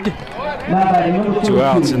 unassisted, 2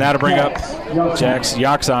 outs, and that'll bring up Jax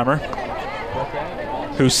Yoxheimer,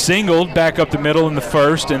 who singled back up the middle in the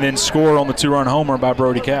first and then scored on the 2-run homer by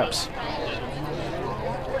Brody Capps.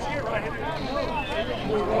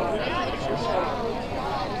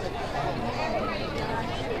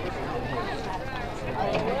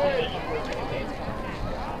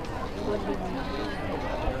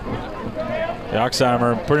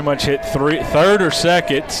 Yoxheimer pretty much hit third or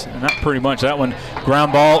second, not pretty much, that one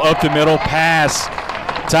ground ball up the middle past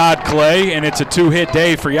Todd Clay, and it's a 2-hit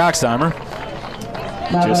day for Yoxheimer.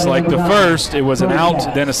 Just like the first, it was an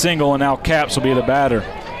out, then a single, and now Capps will be the batter.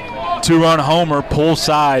 2-run homer, pull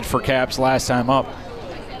side for Capps last time up.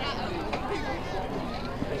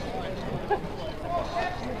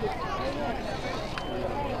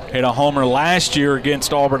 Hit a homer last year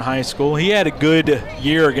against Auburn High School. He had a good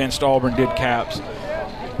year against Auburn, did Capps.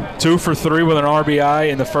 2 for 3 with an RBI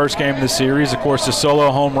in the first game of the series. Of course, a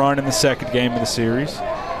solo home run in the second game of the series.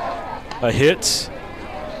 A hit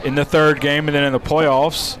in the third game, and then in the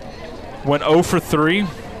playoffs, went 0 for 3,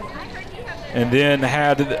 and then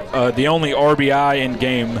had the only RBI in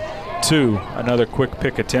game 2. Another quick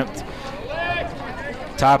pick attempt.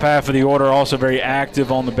 Top half of the order also very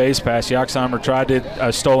active on the base pass. Yoxheimer tried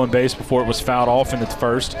a stolen base before it was fouled off in the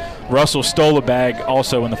first. Russell stole a bag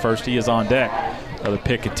also in the first. He is on deck. Another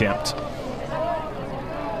pick attempt.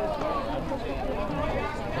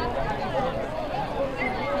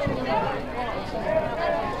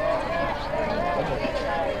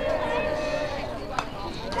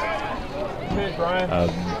 A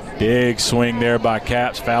big swing there by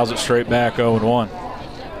Capps. Fouls it straight back, 0-1.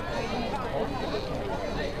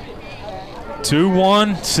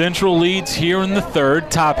 2-1, Central leads here in the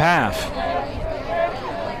third, top half.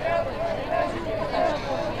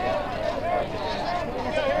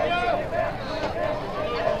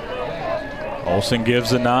 Olsen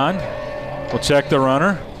gives a nod. We'll check the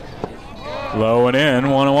runner. Low and in,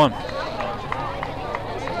 1-1.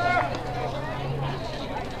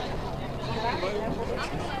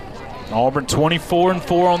 Auburn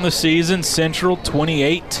 24-4 on the season. Central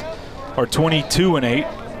 22-8.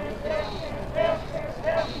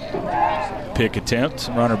 pick attempt.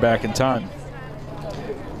 Runner back in time.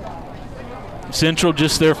 Central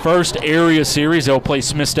just their first area series. They'll play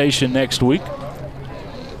Smith Station next week.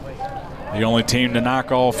 The only team to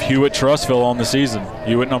knock off Hewitt-Trussville on the season.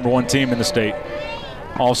 Hewitt, number 1 team in the state.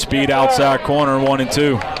 Off speed outside corner, 1 and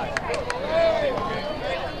 2.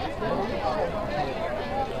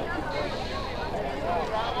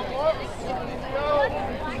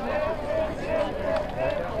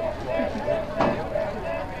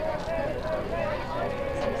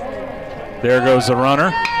 There goes the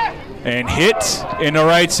runner. And hit in the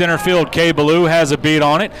right center field. Kay Ballou has a beat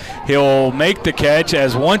on it. He'll make the catch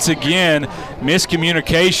as once again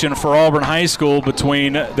miscommunication for Auburn High School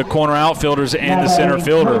between the corner outfielders and the center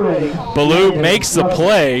fielder. Ballou makes the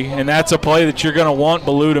play, and that's a play that you're going to want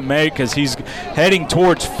Ballou to make because he's heading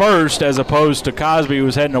towards first as opposed to Cosby,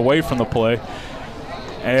 who's heading away from the play.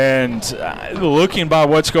 And looking by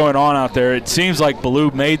what's going on out there, it seems like Ballou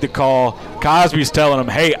made the call. Cosby's telling him,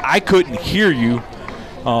 hey, I couldn't hear you.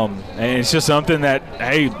 And it's just something that,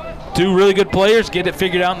 hey, 2 really good players, get it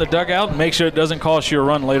figured out in the dugout and make sure it doesn't cost you a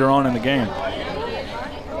run later on in the game.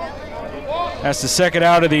 That's the second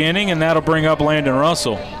out of the inning, and that'll bring up Landon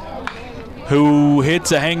Russell, who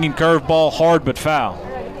hits a hanging curveball hard but foul.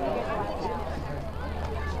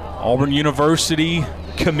 Auburn University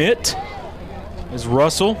commit is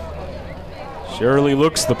Russell. Surely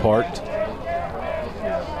looks the part.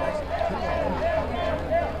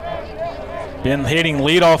 Been hitting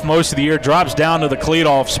leadoff most of the year, drops down to the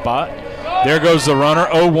cleadoff spot. There goes the runner,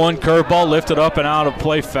 0-1 curveball, lifted up and out of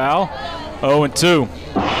play, foul, 0-2.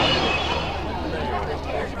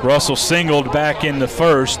 Russell singled back in the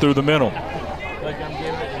first through the middle.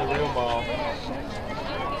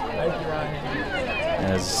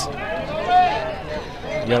 As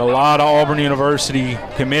you got a lot of Auburn University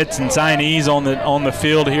commits and signees on the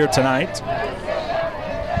field here tonight.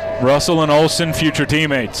 Russell and Olsen, future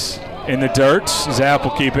teammates. In the dirt, Zapp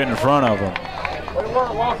will keep it in front of him.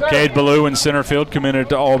 Cade Ballou in center field, committed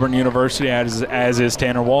to Auburn University, as is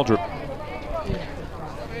Tanner Waldrop.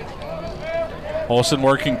 Olsen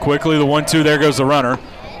working quickly, the 1-2, there goes the runner.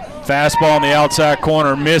 Fastball on the outside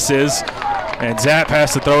corner, misses, and Zapp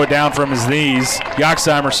has to throw it down from his knees.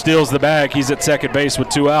 Yoxheimer steals the bag. He's at second base with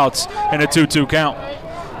 2 outs and a 2-2 count.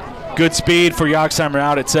 Good speed for Yoxheimer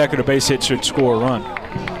out at second. A base hit should score a run.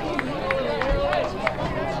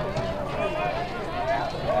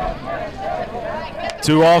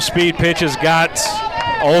 2 off-speed pitches got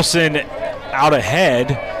Olsen out ahead.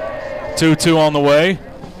 2-2 on the way.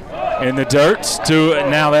 In the dirt. 2.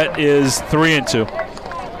 Now that is 3-2.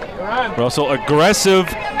 Russell aggressive,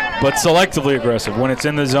 but selectively aggressive. When it's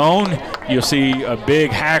in the zone, you'll see a big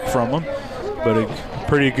hack from him, but a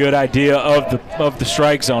pretty good idea of the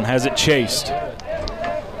strike zone. Has it chased.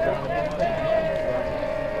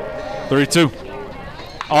 3-2.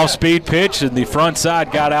 Off-speed pitch, and the front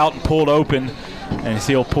side got out and pulled open. And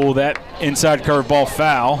he'll pull that inside curveball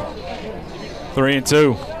foul.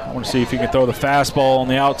 3-2. I want to see if he can throw the fastball on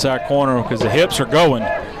the outside corner because the hips are going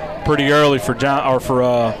pretty early for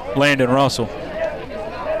Landon Russell.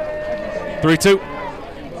 3-2.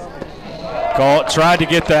 Call it. Tried to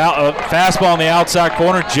get the fastball on the outside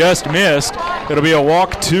corner, just missed. It'll be a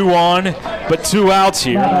walk, 2 on, but 2 outs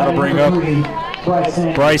here. That'll bring up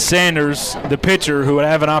Bryce Sanders, the pitcher, who would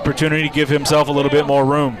have an opportunity to give himself a little bit more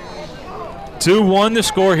room. 2-1 the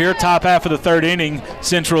score here, top half of the third inning.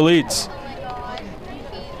 Central leads.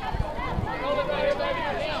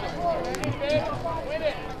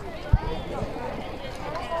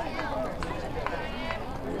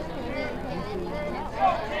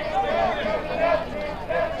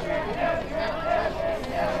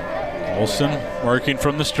 Olsen working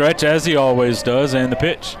from the stretch as he always does, and the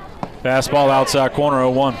pitch. Fastball outside corner,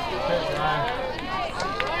 0-1.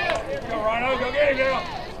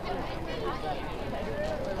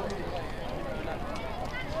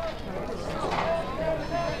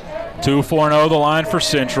 2-4-0 the line for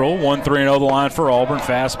Central. 1-3-0 the line for Auburn.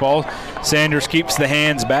 Fastball. Sanders keeps the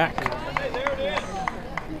hands back.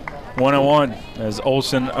 1-1 as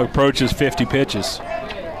Olsen approaches 50 pitches.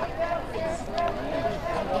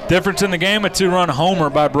 Difference in the game, a 2-run homer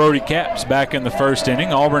by Brody Capps back in the first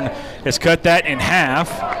inning. Auburn has cut that in half,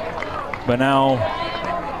 but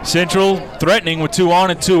now Central threatening with 2 on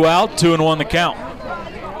and 2 out, 2-1 the count.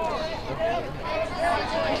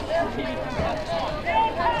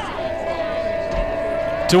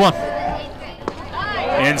 Two-1.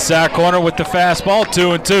 Inside corner with the fastball,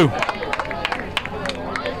 2-2.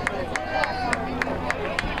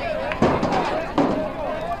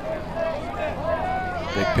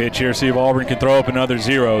 Big pitch here, see if Auburn can throw up another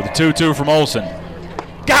 0. The 2-2 from Olsen.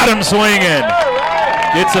 Got him swinging.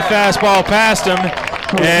 Gets the fastball past him,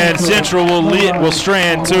 and Central will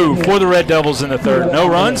strand 2 for the Red Devils in the third. No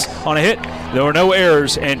runs on a hit. There were no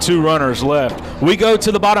errors and 2 runners left. We go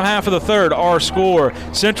to the bottom half of the third. Our score,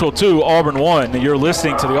 Central 2, Auburn 1. You're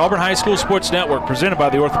listening to the Auburn High School Sports Network, presented by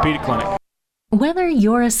the Orthopedic Clinic. Whether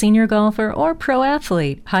you're a senior golfer or pro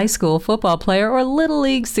athlete, high school football player or little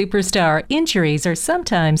league superstar, injuries are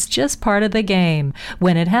sometimes just part of the game.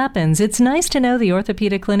 When it happens, it's nice to know the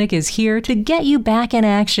Orthopedic Clinic is here to get you back in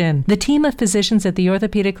action. The team of physicians at the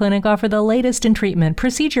Orthopedic Clinic offer the latest in treatment,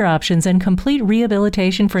 procedure options, and complete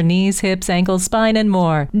rehabilitation for knees, hips, ankles, spine, and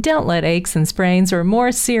more. Don't let aches and sprains or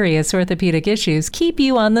more serious orthopedic issues keep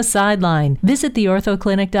you on the sideline. Visit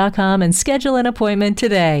theorthoclinic.com and schedule an appointment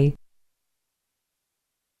today.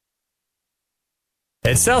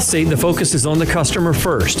 At Southstate, the focus is on the customer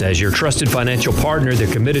first. As your trusted financial partner,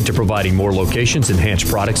 they're committed to providing more locations, enhanced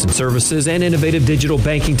products and services, and innovative digital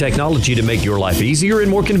banking technology to make your life easier and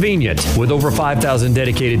more convenient. With over 5,000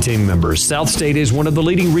 dedicated team members, Southstate is one of the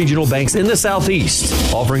leading regional banks in the Southeast,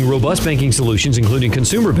 offering robust banking solutions including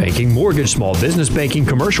consumer banking, mortgage, small business banking,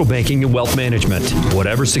 commercial banking, and wealth management.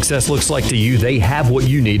 Whatever success looks like to you, they have what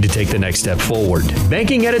you need to take the next step forward.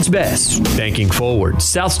 Banking at its best. Banking forward.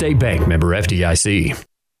 Southstate Bank, member FDIC.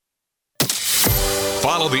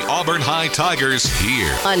 Follow the Auburn High Tigers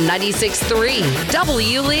here on 96.3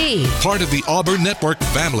 W. Lee. Part of the Auburn Network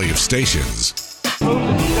family of stations.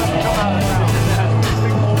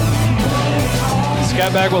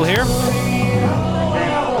 Scott Bagwell here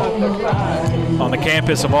on the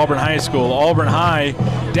campus of Auburn High School. Auburn High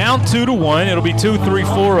down 2-1. It'll be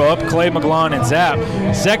 2-3-4 up. Clay McGlon and Zapp.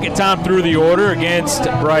 Second time through the order against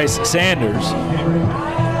Bryce Sanders.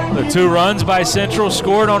 The 2 runs by Central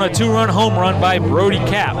scored on a 2-run home run by Brody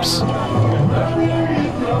Capps.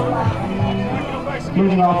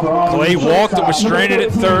 Clay walked and was stranded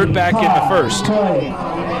at third back in the first.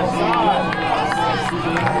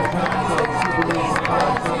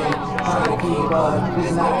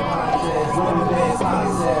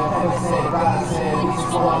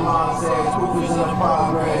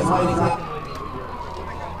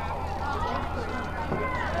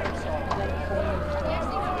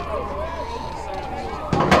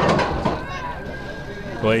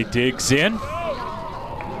 Clay digs in.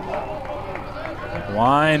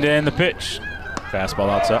 Wind and the pitch. Fastball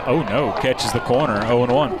outside. Oh no, catches the corner.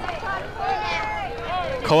 0-1.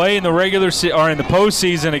 Clay in the in the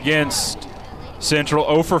postseason against Central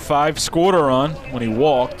 0-for-5, scored a run when he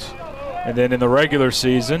walked, and then in the regular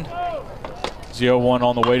season, 0-1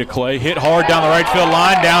 on the way to Clay. Hit hard down the right field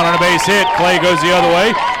line, down on a base hit. Clay goes the other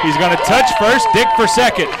way. He's going to touch first, Dick for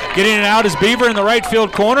second. Getting it out is Beaver in the right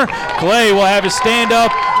field corner. Clay will have his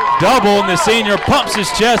stand-up double, and the senior pumps his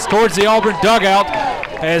chest towards the Auburn dugout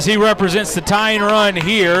as he represents the tying run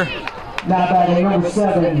here in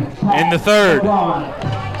the third.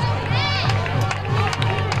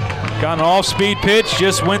 Got an off-speed pitch,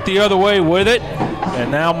 just went the other way with it, and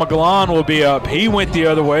now McGlon will be up. He went the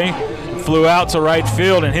other way, flew out to right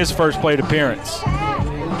field in his first plate appearance.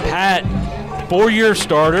 Pat, 4-year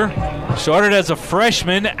starter, started as a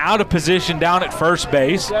freshman, out of position down at first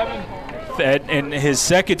base. In his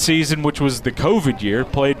second season, which was the COVID year,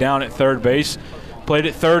 played down at third base. Played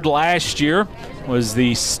at third last year, was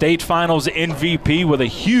the state finals MVP with a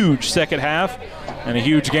huge second half and a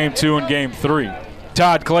huge game 2 and game 3.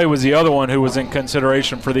 Todd Clay was the other one who was in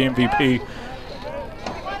consideration for the MVP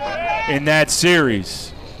in that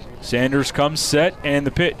series. Sanders comes set and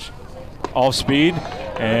the pitch. Off speed,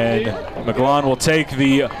 and McGlon will take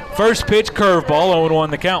the first pitch curveball,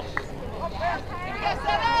 0-1 the count.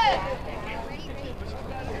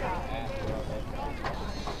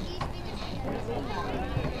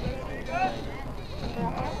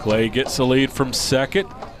 Clay gets the lead from second.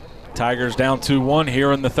 Tigers down 2-1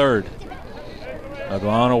 here in the third.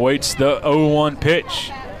 McGlon awaits the 0-1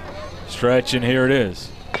 pitch. Stretch, and here it is.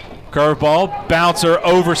 Curveball, bouncer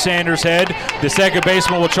over Sanders' head. The second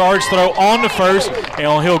baseman will charge throw on to first,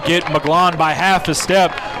 and he'll get McGlon by half a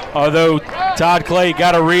step. Although Todd Clay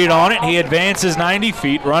got a read on it, he advances 90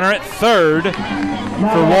 feet. Runner at third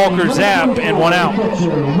for Walker Zapp, and 1 out.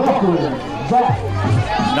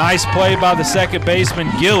 Nice play by the second baseman,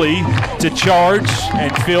 Gilly, to charge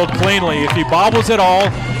and field cleanly. If he bobbles at all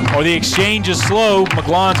or the exchange is slow,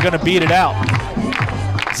 McGlon's going to beat it out.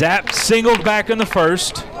 Zapp singled back in the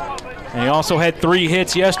first, and he also had 3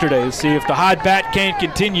 hits yesterday. Let's see if the hot bat can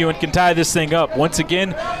continue and can tie this thing up. Once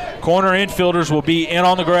again, corner infielders will be in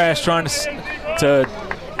on the grass trying to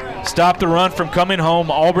stop the run from coming home.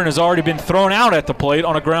 Auburn has already been thrown out at the plate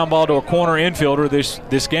on a ground ball to a corner infielder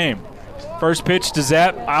this game. First pitch to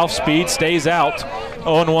Zapp, off speed, stays out.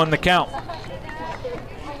 0-1 the count.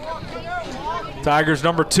 Tigers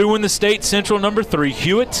number 2 in the state, Central number 3,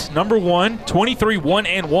 Hewitt number 1,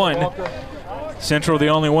 23-1-1. Central the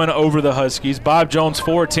only win over the Huskies. Bob Jones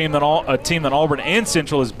 4, a team that Auburn and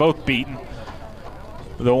Central has both beaten.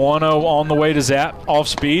 The 1-0 on the way to Zapp, off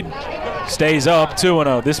speed, stays up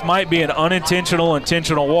 2-0. This might be an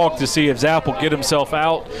intentional walk to see if Zapp will get himself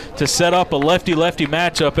out to set up a lefty-lefty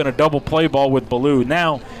matchup in a double play ball with Ballou.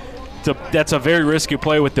 Now, that's a very risky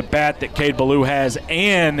play with the bat that Cade Ballou has,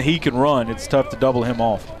 and he can run. It's tough to double him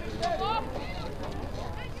off.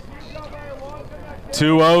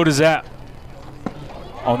 2-0 to Zapp.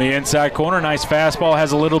 On the inside corner, nice fastball,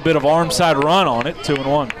 has a little bit of arm side run on it,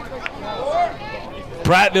 2-1.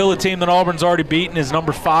 Prattville, a team that Auburn's already beaten, is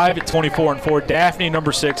number 5 at 24-4. Daphne,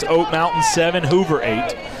 number 6. Oak Mountain, 7. Hoover,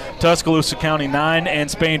 8. Tuscaloosa County, 9. And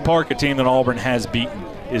Spain Park, a team that Auburn has beaten,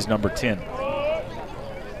 is number 10.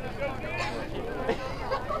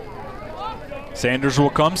 Sanders will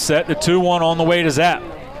come set. The 2-1 on the way to Zapp.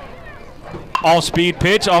 All-speed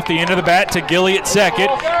pitch off the end of the bat to Gilly at second.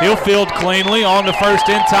 He'll field cleanly on to first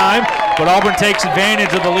in time, but Auburn takes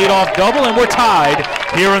advantage of the leadoff double, and we're tied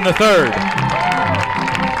here in the third.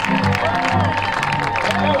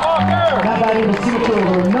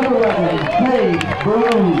 Number 11, Cade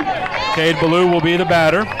Ballou. Cade Ballou will be the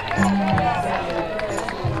batter.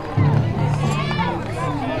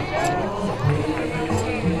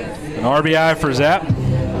 An RBI for Zapp.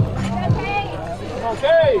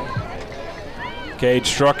 Cade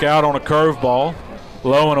struck out on a curveball,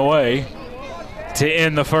 low and away to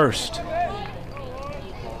end the first.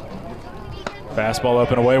 Fastball up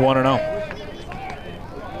and away, 1-0.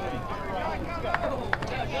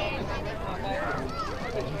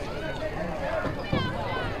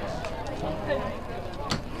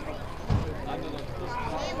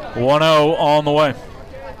 On the way.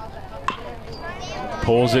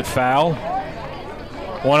 Pulls it foul.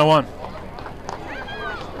 1-1.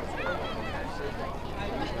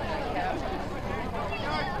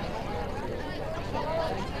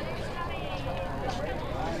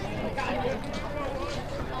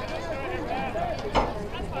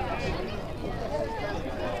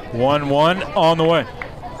 On the way.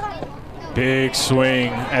 Big swing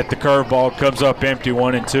at the curveball, comes up empty,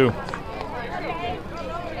 1-2.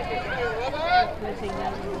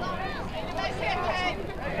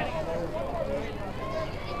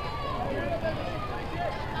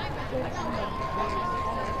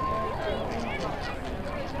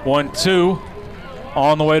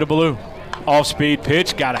 On the way to Ballou. Off-speed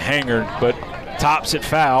pitch, got a hanger, but tops it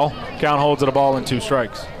foul. Count holds it a ball and 2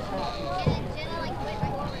 strikes.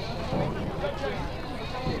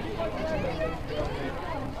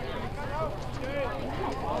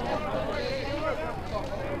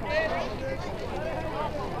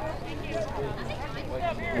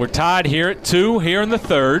 We're tied here at 2 here in the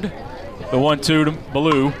third. The 1-2 to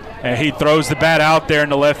Ballou. And he throws the bat out there in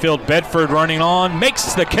the left field. Bedford running on,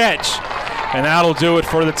 makes the catch. And that'll do it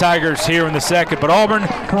for the Tigers here in the second. But Auburn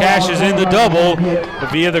cashes in the double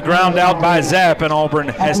via the ground out by Zapp, and Auburn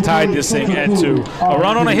has tied this thing at 2. A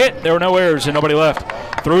run on a hit. There were no errors and nobody left.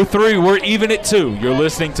 Through 3, we're even at 2. You're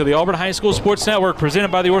listening to the Auburn High School Sports Network,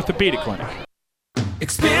 presented by the Orthopedic Clinic.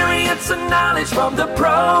 Experience and knowledge from the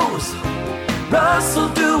pros. Russell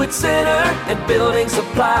Do-It Center and Building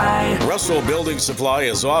Supply. Russell Building Supply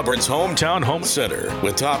is Auburn's hometown home center.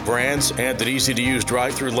 With top brands and an easy-to-use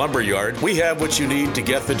drive-through lumberyard, we have what you need to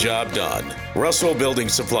get the job done. Russell Building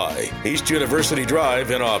Supply, East University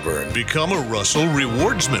Drive in Auburn. Become a Russell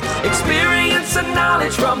Rewards member. Experience and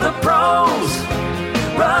knowledge from the pros.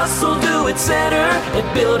 Russell Do-It Center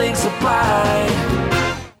and Building Supply.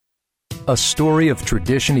 A story of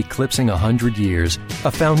tradition eclipsing 100 years,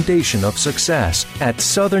 a foundation of success. At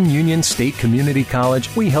Southern Union State Community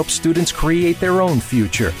College, we help students create their own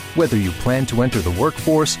future. Whether you plan to enter the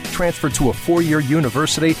workforce, transfer to a 4-year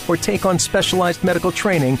university, or take on specialized medical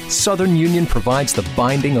training, Southern Union provides the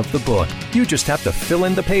binding of the book. You just have to fill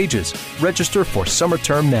in the pages. Register for summer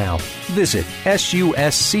term now. Visit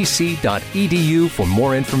suscc.edu for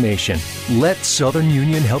more information. Let Southern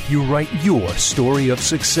Union help you write your story of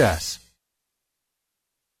success.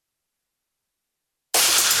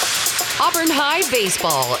 Auburn High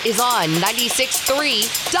Baseball is on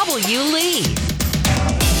 96.3 W. Lee.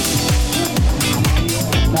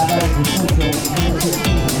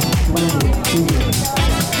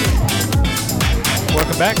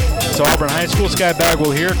 Welcome back to Auburn High School. Sky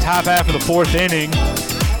Bagwell here. Top half of the 4th inning.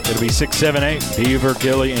 It'll be 6-7-8. Beaver,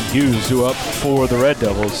 Gilly, and Hughes who up for the Red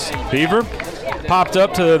Devils. Beaver popped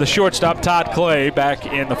up to the shortstop, Todd Clay, back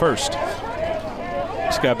in the first.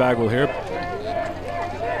 Sky Bagwell here.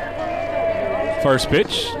 First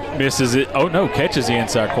pitch, misses it. Oh, no, catches the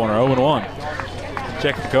inside corner, 0-1.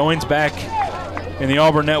 Jacob Goins back in the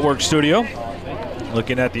Auburn Network studio.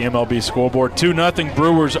 Looking at the MLB scoreboard, 2-0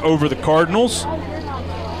 Brewers over the Cardinals.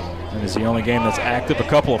 It is the only game that's active. A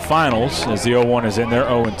couple of finals as the 0-1 is in there,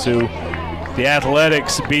 0-2. The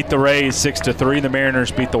Athletics beat the Rays 6-3. The Mariners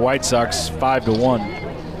beat the White Sox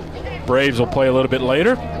 5-1. Braves will play a little bit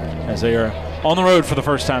later as they are on the road for the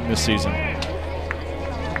first time this season.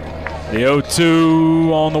 The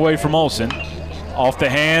 0-2 on the way from Olsen. Off the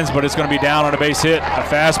hands, but it's going to be down on a base hit. A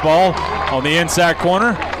fastball on the inside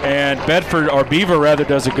corner, and Beaver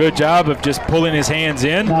does a good job of just pulling his hands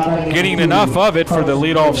in, getting enough of it for the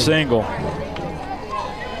leadoff single.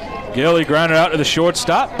 Gilly grounded out to the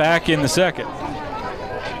shortstop, back in the second.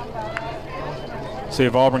 See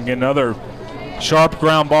if Auburn get another sharp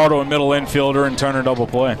ground ball to a middle infielder and turn a double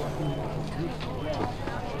play.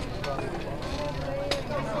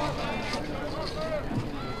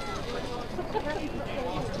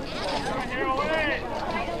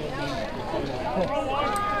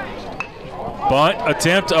 Bunt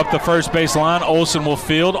attempt up the first base line. Olsen will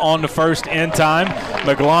field on the first in time.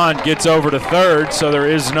 McGlon gets over to third, so there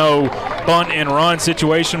is no bunt and run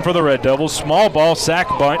situation for the Red Devils. Small ball sack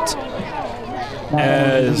bunt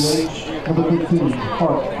as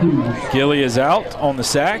Gilly is out on the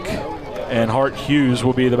sack, and Hart Hughes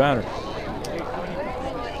will be the batter.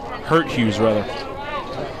 Hurt Hughes, rather.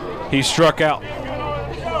 He struck out.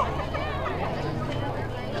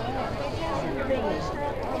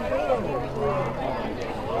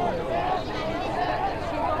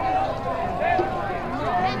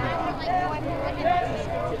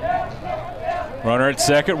 Runner at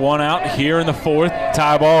second, one out here in the fourth,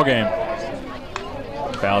 tie ball game.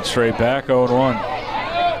 Fouled straight back, 0-1.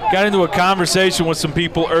 Got into a conversation with some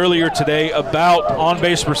people earlier today about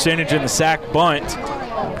on-base percentage and the sack bunt,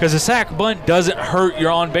 because a sack bunt doesn't hurt your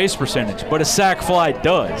on-base percentage, but a sack fly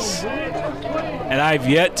does. And I've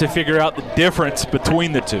yet to figure out the difference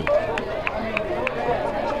between the two.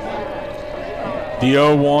 The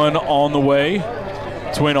 0-1 on the way,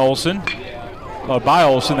 Twin Olsen. By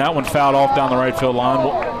Olsen, that one fouled off down the right field line,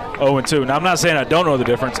 0-2. Now, I'm not saying I don't know the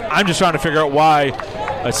difference. I'm just trying to figure out why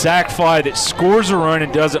a sack fly that scores a run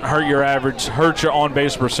and doesn't hurt your average hurts your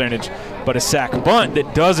on-base percentage, but a sack bunt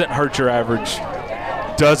that doesn't hurt your average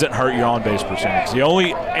doesn't hurt your on-base percentage. The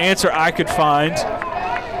only answer I could find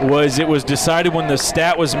was it was decided when the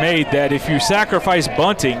stat was made that if you sacrifice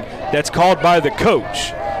bunting, that's called by the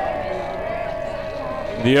coach.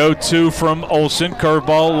 The 0-2 from Olsen,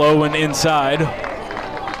 curveball low and inside.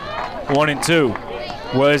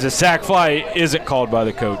 1-2. Was a sack fly isn't called by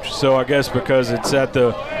the coach. So I guess because it's at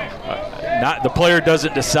the the player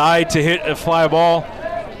doesn't decide to hit a fly ball,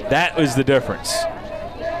 that is the difference.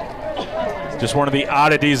 Just one of the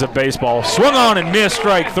oddities of baseball. Swung on and missed,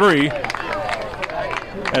 strike three.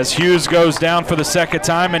 As Hughes goes down for the second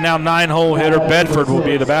time, and now 9-hole hitter Bedford will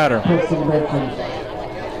be the batter.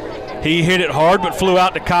 He hit it hard, but flew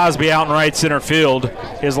out to Cosby out in right center field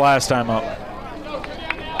his last time up.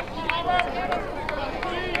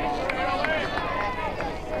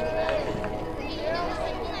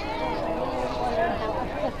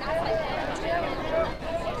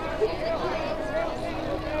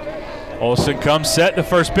 Olsen comes set, the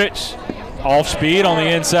first pitch. Off speed on the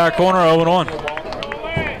inside corner, 0-1.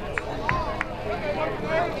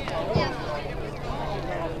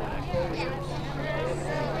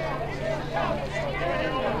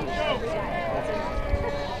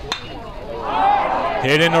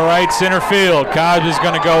 Hit in the right center field. Cosby's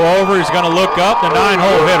going to go over. He's going to look up. The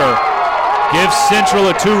 9-hole hitter gives Central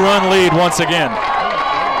a 2-run lead once again.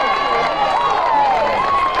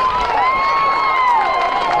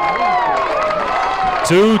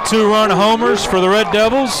 Two 2-run homers for the Red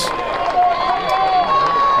Devils.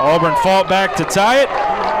 Auburn fought back to tie it,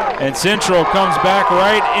 and Central comes back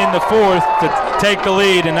right in the fourth to take the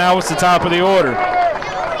lead, and now it's the top of the order.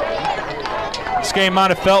 This game might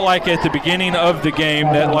have felt like at the beginning of the game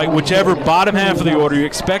that like whichever bottom half of the order, you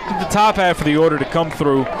expected the top half of the order to come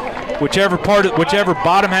through. Whichever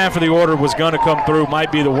bottom half of the order was going to come through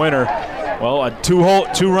might be the winner. Well, a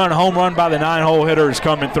two-run home run by the 9-hole hitter is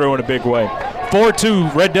coming through in a big way.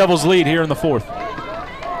 4-2 Red Devils lead here in the fourth.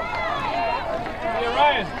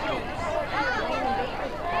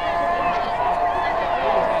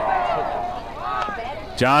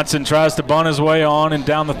 Johnson tries to bunt his way on and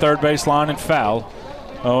down the third base line and foul.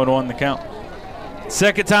 0-1 the count.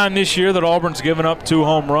 Second time this year that Auburn's given up 2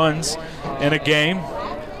 home runs in a game.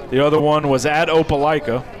 The other one was at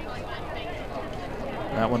Opelika.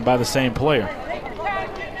 That one by the same player.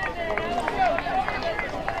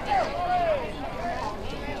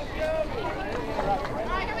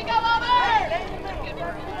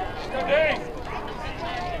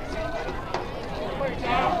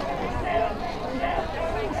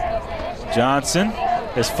 Johnson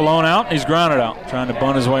has flown out. He's grounded out, trying to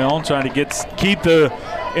bunt his way on, trying to keep the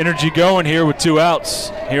energy going here with 2 outs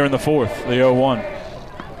here in the 4th. The 0-1.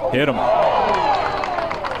 Hit him.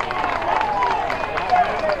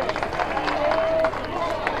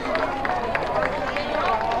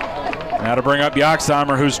 Now to bring up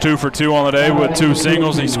Yoxheimer, who's 2 for 2 on the day with 2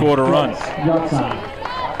 singles. He scored a run.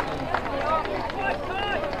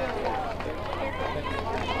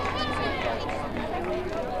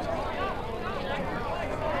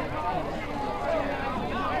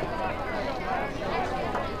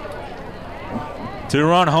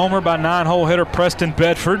 Two-run homer by 9-hole hitter Preston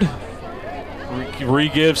Bedford.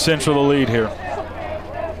 Re-gives Central the lead here.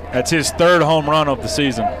 That's his 3rd home run of the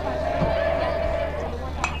season.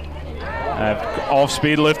 Off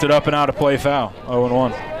speed, lifted up and out of play, foul.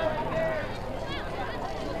 0-1.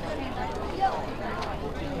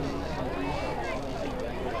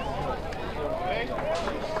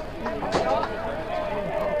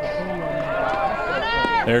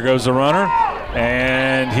 There goes the runner,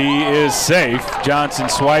 and he is safe. Johnson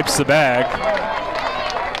swipes the bag.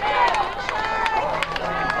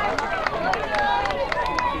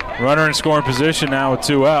 Runner in scoring position now with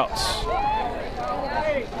 2 outs.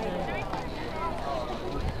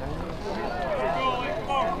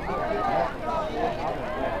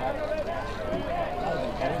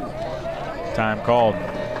 Time called.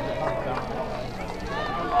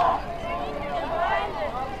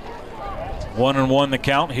 One and one the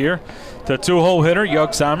count here. The 2-hole hitter,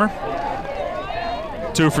 Yoxheimer.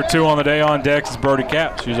 2 for 2 on the day. On deck is Brody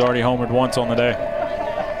Capps, who's already homered once on the day.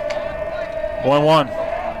 1-1.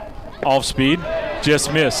 Off speed,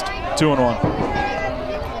 just missed. 2-1.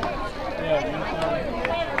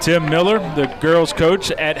 Tim Miller, the girls'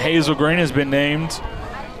 coach at Hazel Green, has been named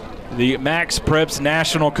the Max Preps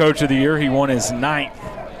National Coach of the Year. He won his 9th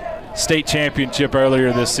state championship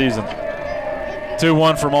earlier this season.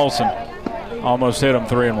 2-1 from Olson. Almost hit him.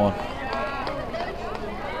 3-1.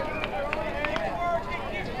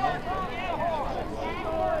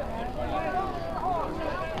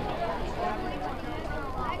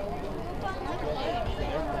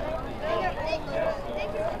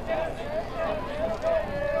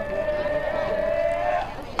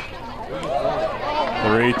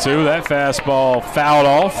 That fastball fouled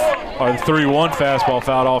off, or the 3-1 fastball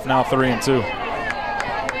fouled off, now 3-2.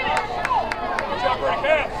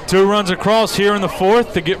 2 runs across here in the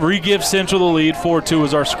 4th to re-give Central the lead. 4-2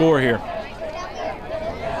 is our score here.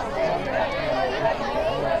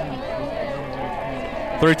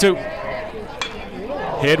 Three-2.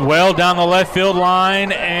 Hit well down the left field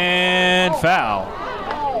line and foul.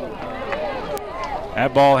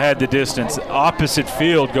 That ball had the distance. Opposite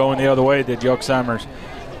field going the other way that Yoxheimer's.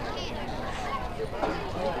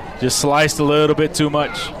 Just sliced a little bit too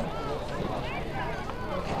much.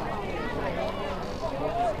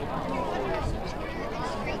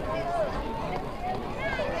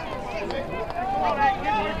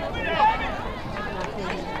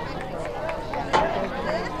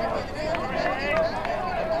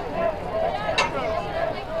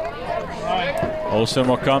 Olsen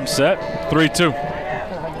will come set. 3-2.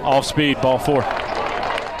 Off speed, ball 4.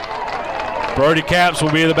 Brody Capps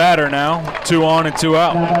will be the batter now. 2 on and 2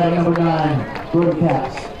 out. Number 9, Brody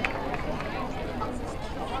Capps.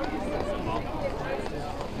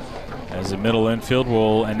 As the middle infield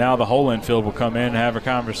and now the whole infield will come in and have a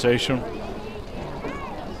conversation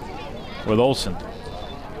with Olsen.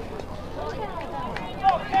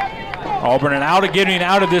 Auburn getting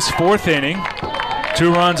out of this 4th inning.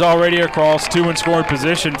 2 runs already across, 2 in scoring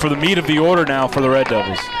position for the meat of the order now for the Red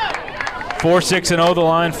Devils. 4-6-0 the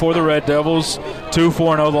line for the Red Devils.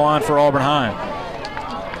 2-4-0 the line for Auburn High.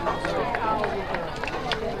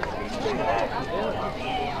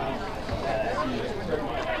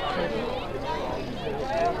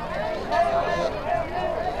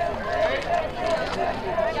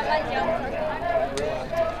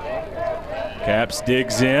 Capps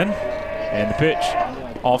digs in, and the pitch.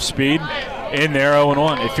 Off speed, in there,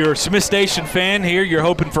 0-1. If you're a Smith Station fan here, you're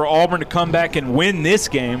hoping for Auburn to come back and win this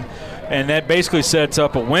game. And that basically sets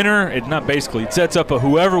up a winner. It sets up a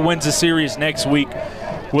whoever wins the series next week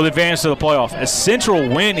will advance to the playoff. A Central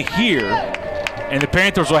win here, and the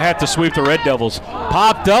Panthers will have to sweep the Red Devils.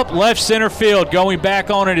 Popped up left center field, going back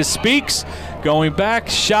on it as Speaks, going back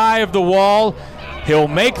shy of the wall. He'll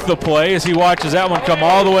make the play as he watches that one come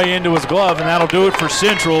all the way into his glove, and that'll do it for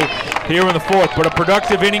Central here in the 4th. But a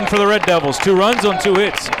productive inning for the Red Devils. 2 runs on 2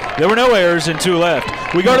 hits. There were no errors and 2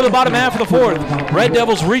 left. We go to the bottom half of the 4th. Red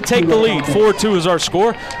Devils retake the lead. 4-2 is our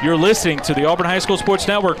score. You're listening to the Auburn High School Sports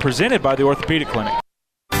Network, presented by the Orthopedic Clinic.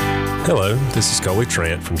 Hello, this is Scully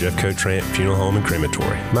Trant from Jeffco Trant Funeral Home and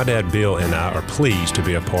Crematory. My dad Bill and I are pleased to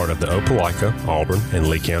be a part of the Opelika, Auburn, and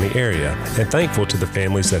Lee County area, and thankful to the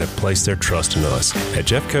families that have placed their trust in us. At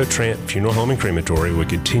Jeffco Trant Funeral Home and Crematory, we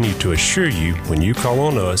continue to assure you when you call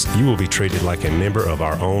on us, you will be treated like a member of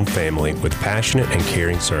our own family with passionate and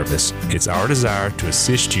caring service. It's our desire to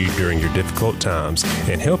assist you during your difficult times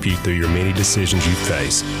and help you through your many decisions you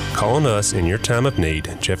face. Call on us in your time of need.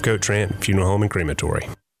 Jeffco Trant Funeral Home and Crematory.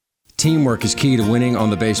 Teamwork is key to winning on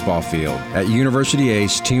the baseball field. At University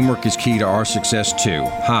Ace, teamwork is key to our success too.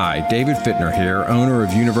 Hi, David Fittner here, owner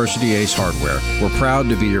of University Ace Hardware. We're proud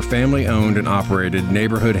to be your family-owned and operated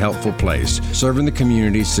neighborhood helpful place, serving the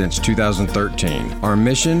community since 2013. Our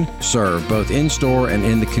mission, serve both in-store and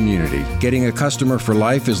in the community. Getting a customer for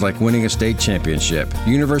life is like winning a state championship.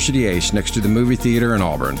 University Ace, next to the movie theater in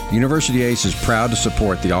Auburn. University Ace is proud to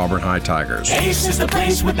support the Auburn High Tigers. Ace is the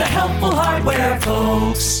place with the helpful hardware,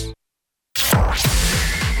 folks.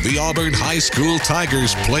 The Auburn High School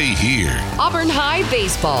Tigers play here. Auburn High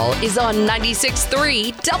Baseball is on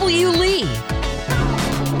 96.3 W. Lee.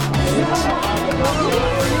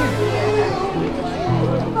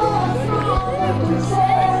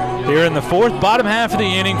 Here in the fourth, bottom half of the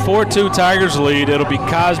inning, 4-2 Tigers lead. It'll be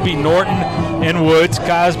Cosby, Norton, and Woods.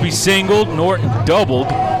 Cosby singled, Norton doubled.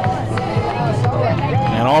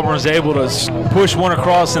 And Auburn was able to push one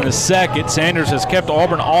across in the second. Sanders has kept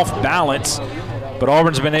Auburn off balance, but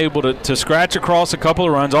Auburn's been able to scratch across a couple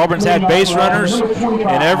of runs. Auburn's had base runners in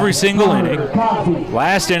every single inning.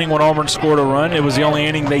 Last inning when Auburn scored a run, it was the only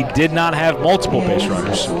inning they did not have multiple base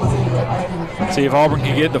runners. Let's see if Auburn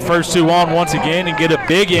can get the first two on once again and get a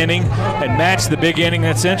big inning and match the big inning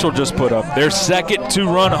that Central just put up. Their second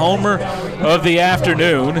two-run homer of the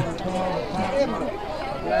afternoon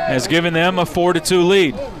has given them a 4-2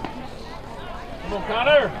 lead. Come on,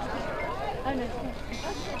 Connor.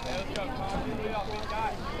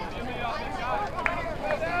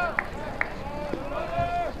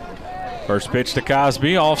 First pitch to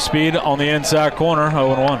Cosby, off speed on the inside corner,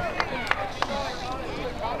 0-1.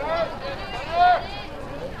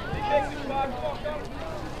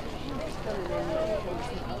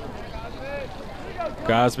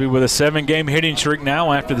 Cosby with a 7-game hitting streak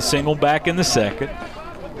now after the single back in the second.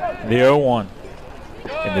 The 0-1.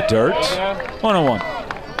 In the dirt, 1-1.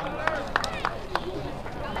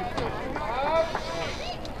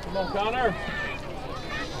 Come on, Connor.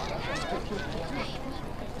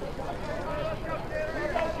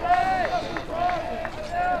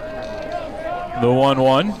 The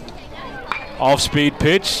 1-1. Off-speed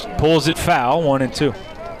pitch, pulls it foul, 1-2.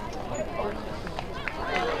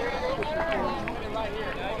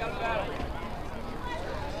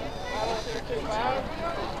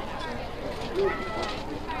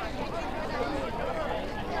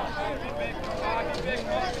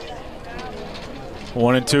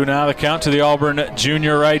 One and two now, the count to the Auburn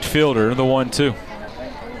junior right fielder, the 1-2.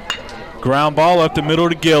 Ground ball up the middle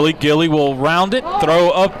to Gilly. Gilly will round it, throw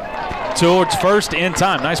up towards first in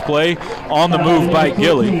time. Nice play on the move by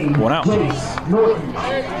Gilly. One out.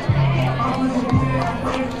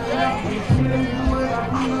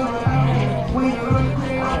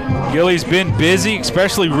 Gilly's been busy,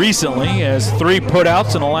 especially recently, as 3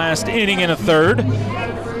 putouts in the last inning and a third.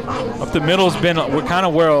 Up the middle has been kind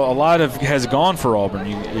of where a lot of has gone for Auburn.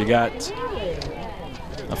 You got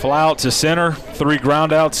a fly out to center, 3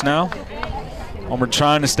 ground outs now. Auburn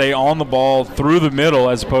trying to stay on the ball through the middle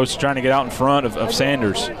as opposed to trying to get out in front of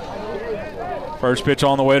Sanders. First pitch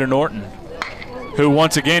on the way to Norton, who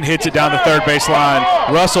once again hits it down the third base line.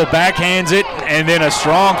 Russell backhands it, and then a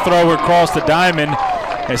strong throw across the diamond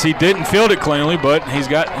as he didn't field it cleanly, but he's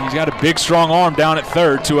got a big, strong arm down at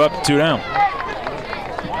third, 2 up, 2 down.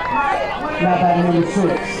 Number 6,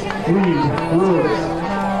 Woods.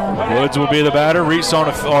 Woods will be the batter. Reached on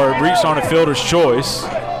a fielder's choice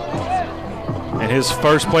in his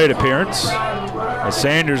first plate appearance. As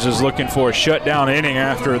Sanders is looking for a shutdown inning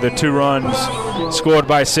after the 2 runs scored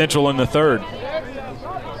by Central in the third.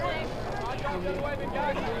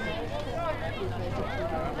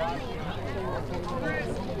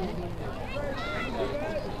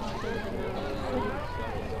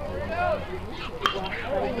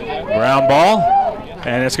 Ground ball,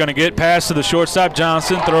 and it's going to get past to the shortstop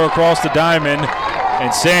Johnson, throw across the diamond,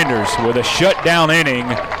 and Sanders with a shutdown inning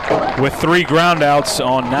with 3 groundouts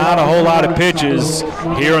on not a whole lot of pitches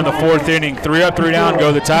here in the 4th inning. 3 up, 3 down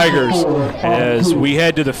go the Tigers as we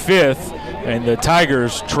head to the 5th, and the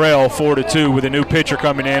Tigers trail 4-2 with a new pitcher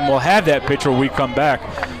coming in. We'll have that pitcher when we come back.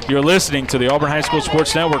 You're listening to the Auburn High School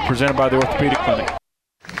Sports Network presented by the Orthopedic Clinic.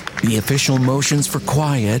 The official motions for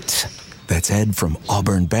quiet. That's Ed from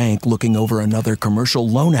Auburn Bank looking over another commercial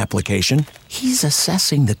loan application. He's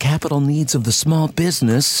assessing the capital needs of the small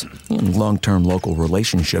business, and long-term local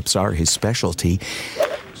relationships are his specialty.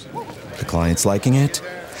 The client's liking it.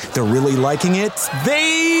 They're really liking it.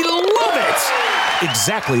 They love it!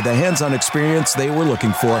 Exactly the hands-on experience they were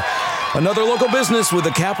looking for. Another local business with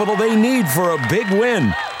the capital they need for a big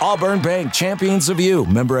win. Auburn Bank, champions of you.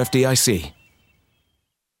 Member FDIC.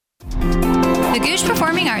 The Gooch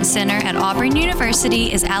Performing Arts Center at Auburn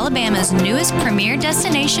University is Alabama's newest premier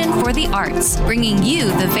destination for the arts, bringing you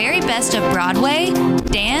the very best of Broadway,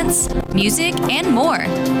 dance, music, and more.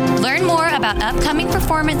 Learn more about upcoming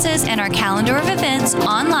performances and our calendar of events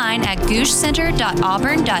online at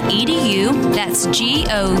goochcenter.auburn.edu. That's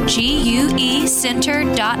GOGUE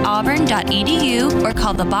center.auburn.edu, or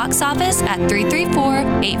call the box office at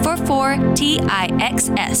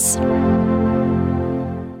 334-844-TIXS.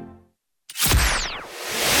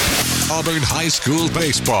 Auburn High School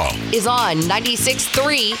baseball is on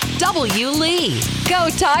 96.3 W. Lee. Go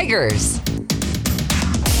Tigers!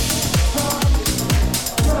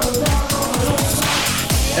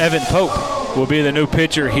 Evan Pope will be the new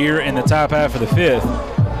pitcher here in the top half of the fifth.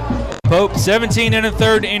 Pope, 17 and a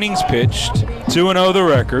third innings pitched, 2-0 the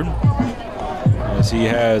record, as he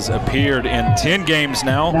has appeared in 10 games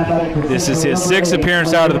now. This is his sixth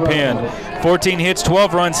appearance out of the pen. 14 hits,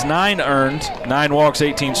 12 runs, 9 earned, 9 walks,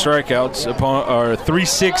 18 strikeouts,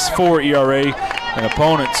 3.64 ERA, and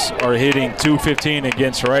opponents are hitting .215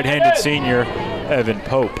 against right-handed senior Evan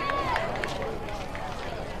Pope.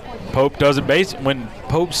 Pope doesn't when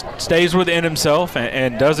Pope stays within himself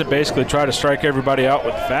and doesn't basically try to strike everybody out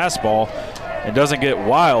with the fastball and doesn't get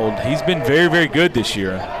wild, he's been very, very good this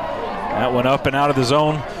year. That went up and out of the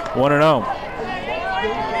zone, 1-0.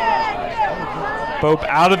 Pope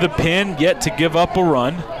out of the pen, yet to give up a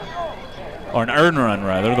run, or an earned run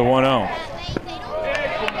rather, the 1-0.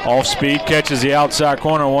 Off speed, catches the outside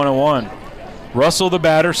corner, 1-1. Russell, the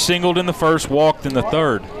batter, singled in the first, walked in the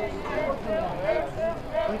third.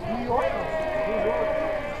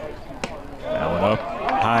 That one up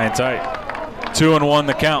high and tight. 2-1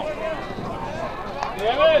 the count.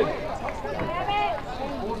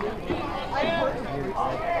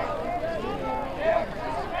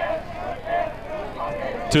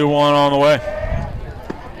 Two-one on the way.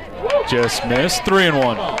 Just missed.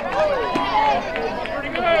 3-1.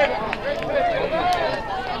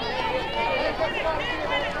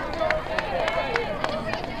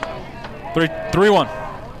 Three, 3-1.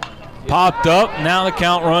 Popped up. Now the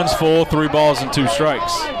count runs full. 3 balls and 2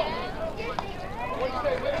 strikes.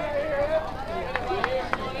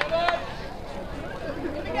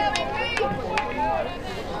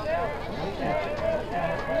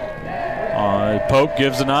 Pope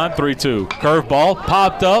gives a nod, 3-2. Curveball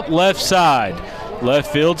popped up, left side.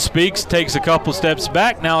 Left field, Speaks takes a couple steps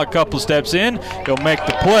back, now a couple steps in. He'll make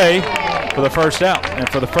the play for the first out. And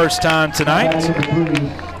for the first time tonight,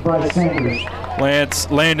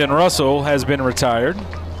 Landon Russell has been retired.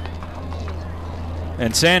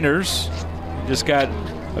 And Sanders just got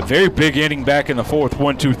a very big inning back in the fourth.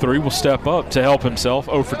 1-2-3 will step up to help himself.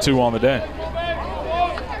 0 for 2 on the day.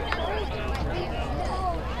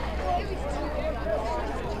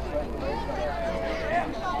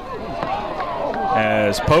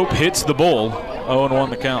 As Pope hits the bull, 0-1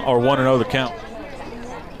 the count, or 1-0 the count.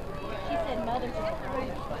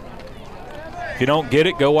 If you don't get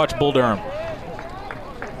it, go watch Bull Durham.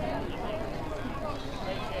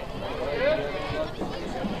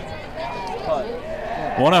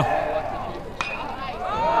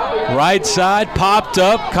 Right side, popped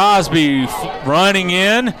up. Cosby running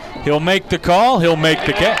in. He'll make the call. He'll make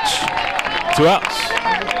the catch. 2 outs.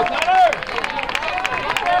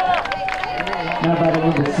 Now batting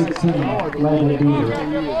number 16, Landon Beaver.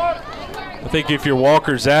 I think if you're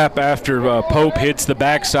Walker Zapp after Pope hits the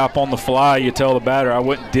backstop on the fly, you tell the batter, I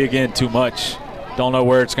wouldn't dig in too much. Don't know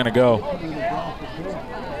where it's going to go.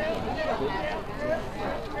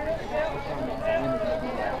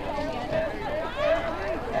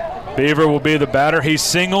 Beaver will be the batter. He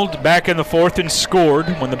singled back in the fourth and scored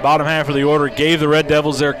when the bottom half of the order gave the Red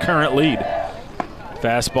Devils their current lead.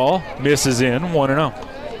 Fastball misses in, 1-0.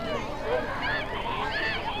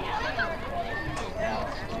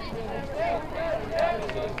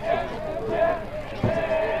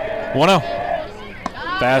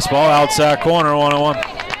 Fastball outside corner, 1-1.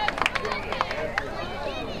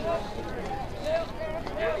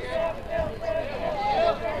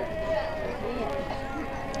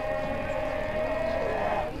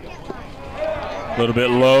 A little bit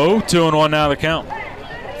low, 2-1 now the count.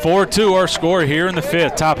 4-2 our score here in the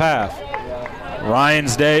fifth, top half.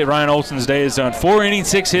 Ryan Olson's day is done. 4 innings,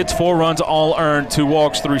 6 hits, 4 runs, all earned, 2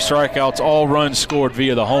 walks, 3 strikeouts, all runs scored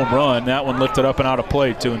via the home run. That one lifted up and out of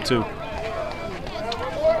play, 2-2.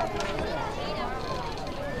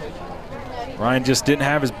 Ryan just didn't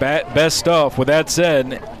have his best stuff. With that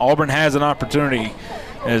said, Auburn has an opportunity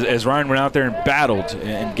as Ryan went out there and battled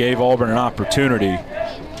and gave Auburn an opportunity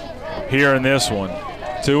here in this one.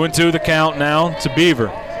 2-2 the count now to Beaver.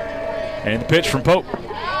 And the pitch from Pope.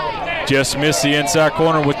 Just missed the inside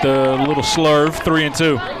corner with the little slurve,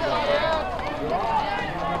 3-2.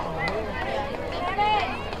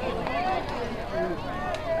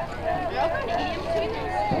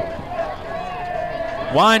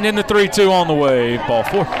 Wind in the 3-2 on the way, ball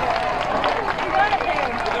 4.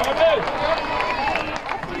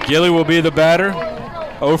 Gilly will be the batter.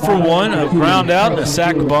 0 for 1, a ground out and a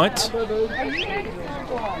sac bunt.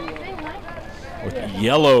 With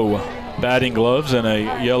yellow batting gloves and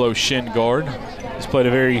a yellow shin guard. He's played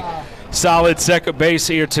a very solid second base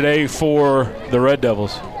here today for the Red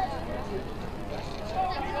Devils.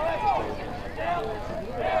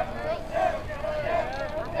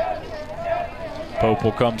 Pope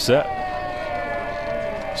will come set.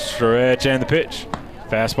 Stretch and the pitch.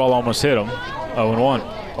 Fastball almost hit him. 0-1,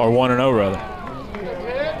 or 1-0 rather.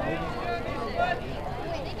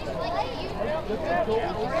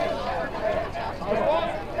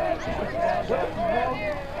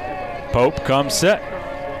 Pope comes set.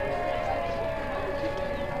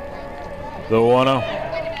 The 1-0.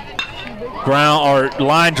 Ground or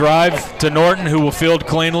line drive to Norton, who will field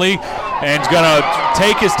cleanly and is going to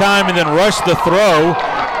take his time and then rush the throw,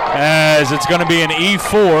 as it's going to be an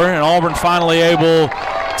E4, and Auburn finally able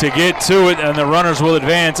to get to it, and the runners will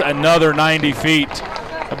advance another 90 feet.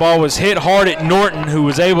 The ball was hit hard at Norton, who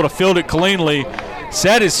was able to field it cleanly,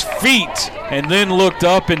 set his feet, and then looked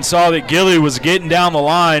up and saw that Gilly was getting down the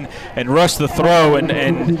line and rushed the throw, and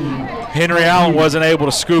Henry Allen wasn't able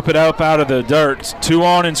to scoop it up out of the dirt. 2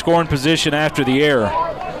 on in scoring position after the error.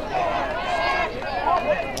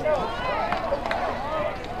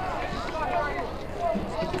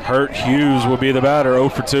 Hurt Hughes will be the batter, 0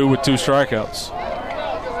 for 2 with 2 strikeouts.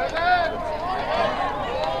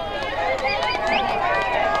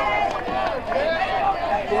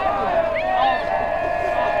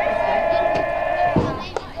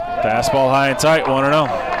 Fastball high and tight, 1-0.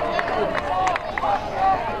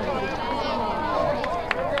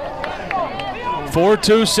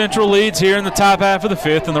 Four-2 Central leads here in the top half of the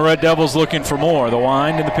 5th, and the Red Devils looking for more. The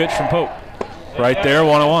wind and the pitch from Pope. Right there,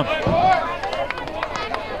 1-1.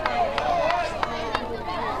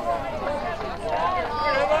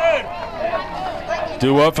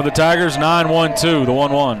 Due up for the Tigers, 9-1-2, the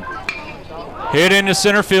 1-1. Hit into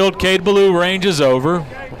center field, Cade Ballou ranges over.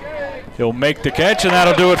 He'll make the catch, and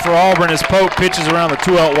that'll do it for Auburn as Pope pitches around the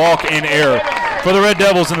 2-out walk in error. For the Red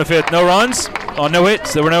Devils in the 5th, no runs, no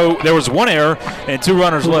hits. There was 1 error and 2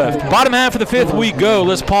 runners left. Bottom half of the 5th we go.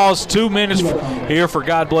 Let's pause 2 minutes here for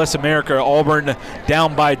God Bless America. Auburn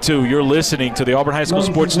down by 2. You're listening to the Auburn High School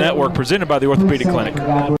Sports Network, presented by the Orthopedic Clinic.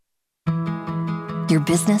 Your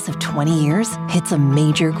business of 20 years hits a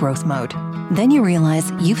major growth mode. Then you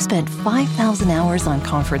realize you've spent 5,000 hours on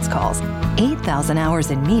conference calls, 8,000 hours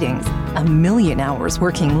in meetings, 1,000,000 hours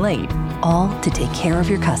working late, all to take care of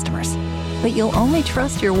your customers. But you'll only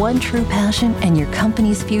trust your one true passion and your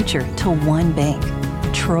company's future to one bank,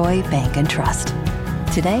 Troy Bank and Trust.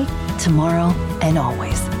 Today, tomorrow, and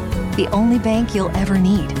always. The only bank you'll ever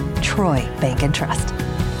need, Troy Bank and Trust.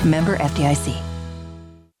 Member FDIC.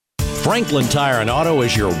 Franklin Tire and Auto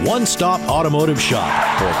is your one-stop automotive shop.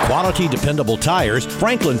 For quality, dependable tires,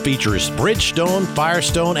 Franklin features Bridgestone,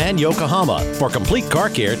 Firestone, and Yokohama. For complete car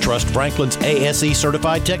care, trust Franklin's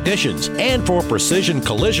ASE-certified technicians. And for precision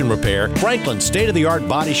collision repair, Franklin's state-of-the-art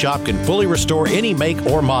body shop can fully restore any make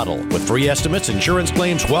or model. With free estimates, insurance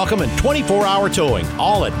claims welcome, and 24-hour towing,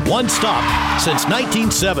 all at one stop. Since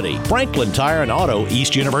 1970, Franklin Tire and Auto,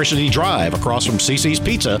 East University Drive, across from CC's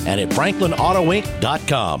Pizza, and at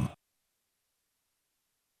FranklinAutoInc.com.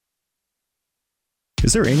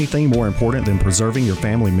 Is there anything more important than preserving your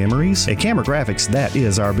family memories? At Camera Graphics, that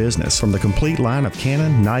is our business. From the complete line of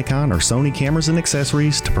Canon, Nikon, or Sony cameras and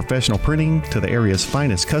accessories to professional printing to the area's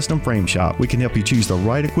finest custom frame shop, we can help you choose the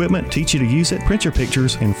right equipment, teach you to use it, print your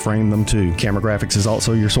pictures, and frame them too. Camera Graphics is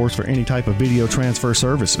also your source for any type of video transfer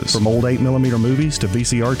services. From old 8mm movies to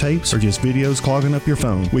VCR tapes or just videos clogging up your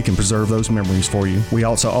phone, we can preserve those memories for you. We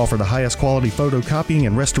also offer the highest quality photocopying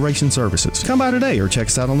and restoration services. Come by today or check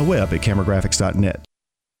us out on the web at cameragraphics.net.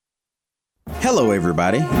 Hello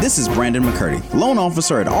everybody, this is Brandon McCurdy, loan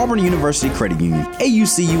officer at Auburn University Credit Union.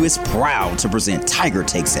 AUCU is proud to present Tiger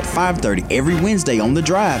Takes at 5:30 every Wednesday on The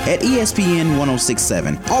Drive at ESPN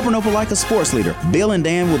 1067. Auburn Opelika sports leader Bill and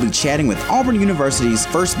Dan will be chatting with Auburn University's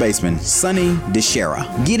first baseman Sonny DeShera,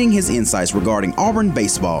 getting his insights regarding Auburn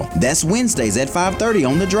baseball. That's Wednesdays at 5:30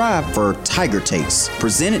 on The Drive for Tiger Takes,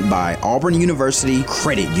 presented by Auburn University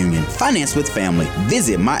Credit Union. Finance with family.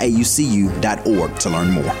 Visit myaucu.org to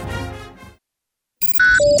learn more.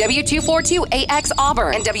 W242AX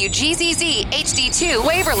Auburn and WGZZ HD2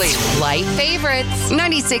 Waverly. Light Favorites.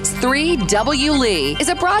 96.3 W Lee is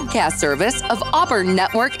a broadcast service of Auburn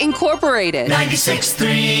Network Incorporated.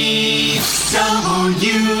 96.3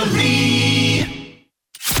 W Lee.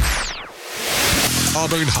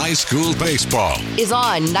 Auburn High School baseball Is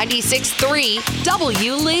on 96.3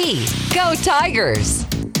 W Lee. Go Tigers.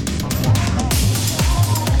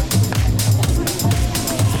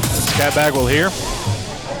 Scott Bagwell here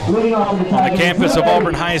on the campus of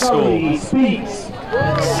Auburn High School. Jacob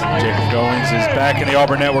Goins is back in the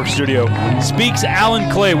Auburn Network studio. Speaks Alan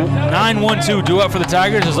Clay. 9-1-2 due up for the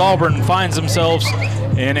Tigers as Auburn finds themselves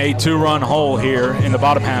in a 2-run hole here in the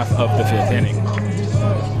bottom half of the 5th inning.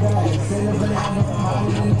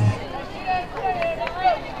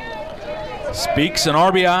 Speaks an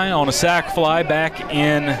RBI on a sac fly back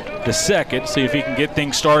in the second. See if he can get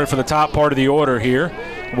things started for the top part of the order here.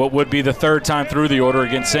 What would be the third time through the order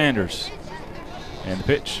against Sanders. And the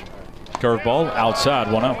pitch. Curveball outside,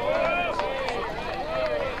 1-0.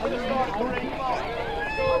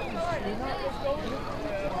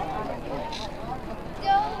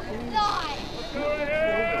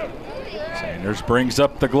 Sanders brings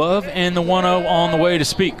up the glove and the 1-0 on the way to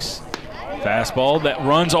Speaks. Fastball that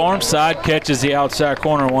runs arm side, catches the outside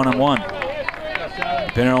corner, 1-1.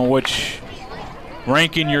 Depending on which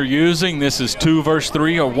ranking you're using, this is 2 versus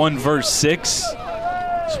 3 or 1 versus 6.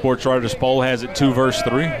 Sports Writers Poll has it 2 versus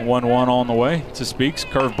 3, 1-1 on the way to Speaks.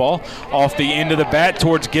 Curveball off the end of the bat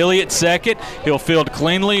towards Gilly at second. He'll field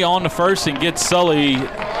cleanly on the first and get Sully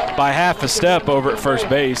by half a step over at first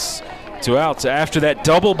base. 2 outs. After that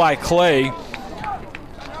double by Clay,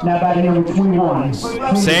 now batting number 21.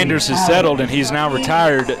 Sanders has settled and he's now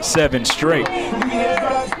retired 7 straight.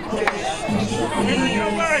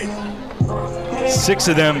 6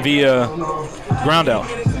 of them via ground out.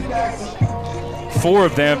 4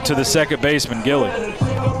 of them to the second baseman, Gilly.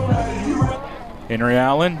 Henry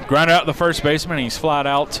Allen grounded out the first baseman. He's flied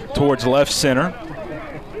out towards left center.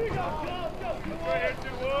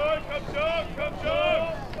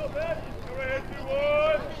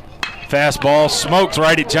 Fastball smoked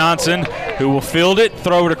right at Johnson, who will field it,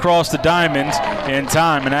 throw it across the diamonds in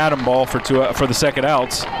time, an Adam ball for the second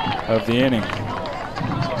outs of the inning.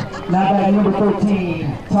 Now batting number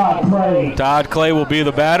 13, Todd Clay. Todd Clay will be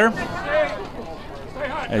the batter,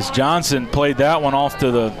 as Johnson played that one off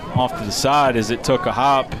to the side as it took a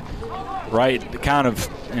hop right, kind of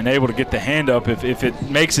and able to get the hand up. If it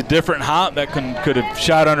makes a different hop, that could have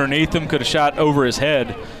shot underneath him, could have shot over his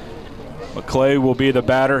head. But Clay will be the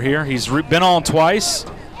batter here. He's been on twice,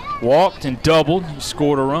 walked and doubled, he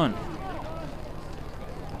scored a run.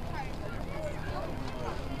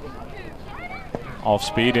 Off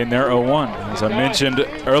speed in there, 0-1. As I mentioned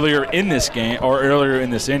earlier in this game, or earlier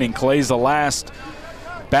in this inning, Clay's the last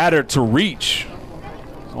batter to reach.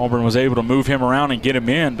 Auburn was able to move him around and get him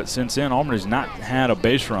in, but since then, Auburn has not had a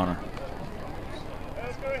base runner.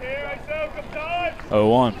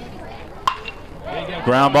 0-1.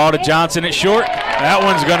 Ground ball to Johnson at short. That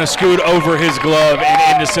one's going to scoot over his glove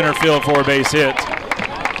and into center field for a base hit.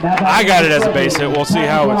 I got it as a base hit. We'll see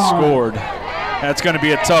how it's scored. That's going to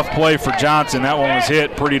be a tough play for Johnson. That one was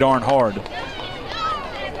hit pretty darn hard.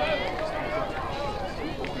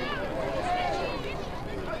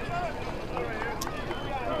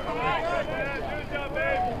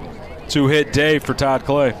 Two-hit day for Todd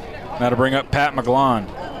Clay. Now to bring up Pat McGlon.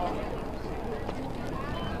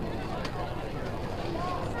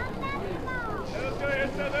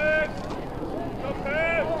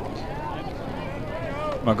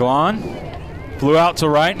 McGlon flew out to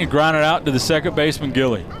right and he grounded out to the second baseman,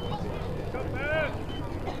 Gilly.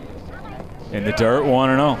 In the dirt,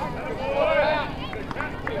 1-0.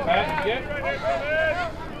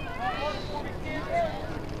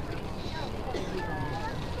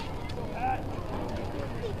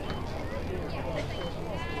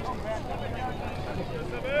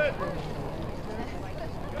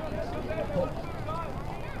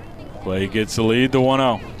 Clay gets the lead, the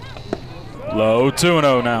 1-0. Low,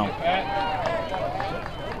 2-0 now.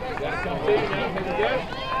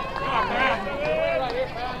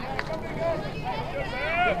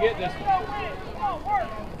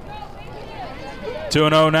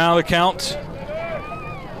 2-0 now the count.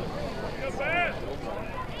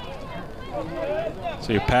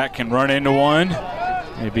 See if Pat can run into one.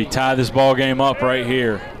 Maybe tie this ball game up right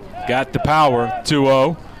here. Got the power,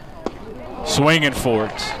 2-0. Swinging for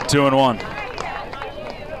it, 2-1.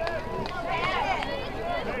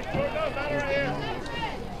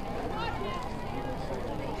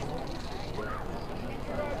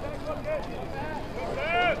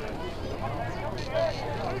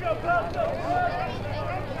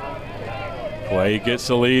 Clay gets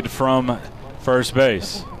the lead from first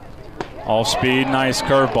base. All speed, nice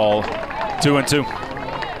curveball, 2-2.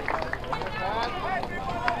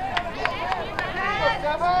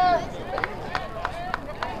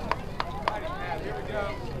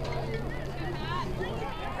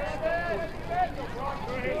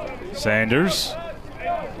 Sanders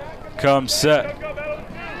comes set.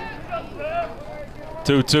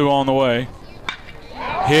 2-2 on the way.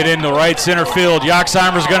 Hit into right center field.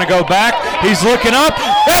 Yoxheimer's going to go back. He's looking up.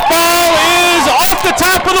 That ball is off the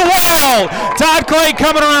top of the wall. Todd Clay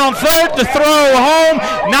coming around third to throw home.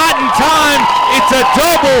 Not in time. It's a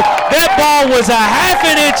double. That ball was a half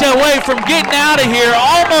an inch away from getting out of here.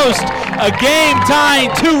 Almost a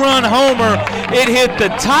game-tying 2-run homer. It hit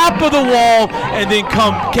the top of the wall and then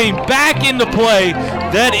came back into play.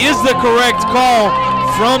 That is the correct call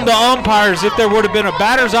from the umpires. If there would have been a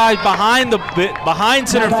batter's eye behind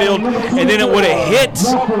center field and then it would have hit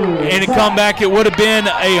and it come back, it would have been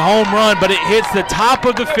a home run, but it hits the top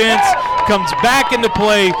of the fence, comes back into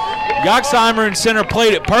play. Yoxheimer in center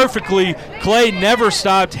played it perfectly. Clay never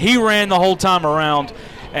stopped. He ran the whole time around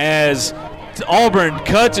as Auburn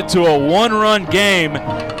cuts it to a one-run game,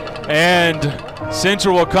 and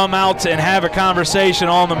Central will come out and have a conversation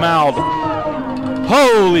on the mound.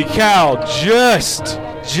 Holy cow,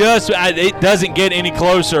 it doesn't get any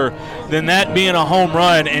closer than that being a home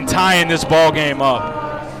run and tying this ball game up.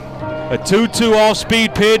 A 2-2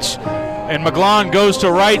 off-speed pitch, and McGlon goes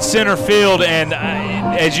to right center field, and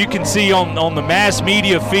as you can see on the mass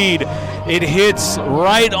media feed, it hits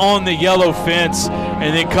right on the yellow fence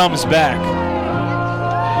and then comes back.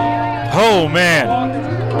 Oh, man.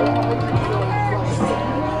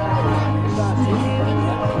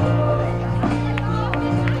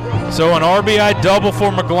 So an RBI double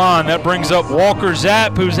for McGlon. That brings up Walker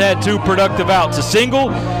Zapp, who's had 2 productive outs, a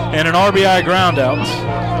single and an RBI ground out.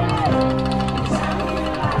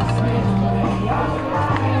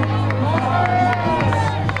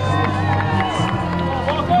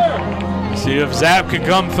 See if Zapp can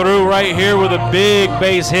come through right here with a big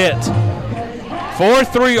base hit.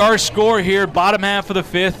 4-3 our score here, bottom half of the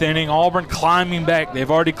 5th inning. Auburn climbing back. They've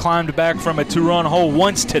already climbed back from a 2-run hole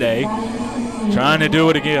once today. Trying to do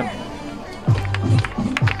it again.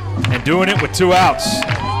 And doing it with 2 outs.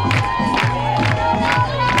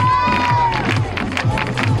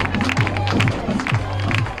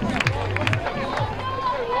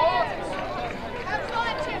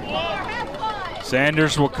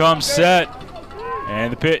 Sanders will come set.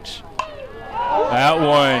 And the pitch. That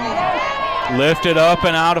one lifted up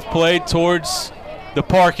and out of play towards the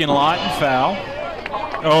parking lot and foul.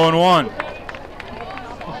 0-1.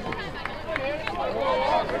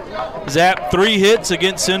 Zapp 3 hits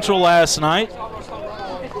against Central last night.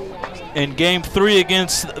 In game 3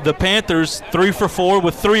 against the Panthers, 3 for 4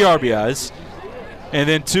 with 3 RBIs and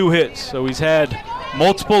then 2 hits. So he's had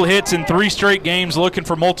multiple hits in 3 straight games, looking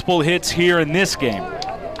for multiple hits here in this game.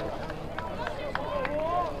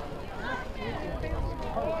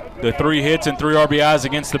 The 3 hits and 3 RBIs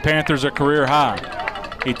against the Panthers are career high.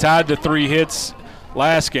 He tied the 3 hits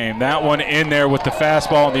last game. That one in there with the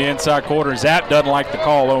fastball in the inside corner. Zapp doesn't like the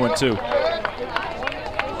call, 0-2.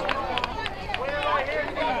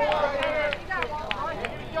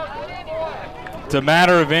 It's a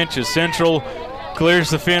matter of inches. Central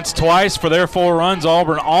clears the fence twice for their 4 runs.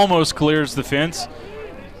 Auburn almost clears the fence.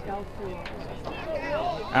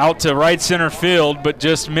 Out to right center field, but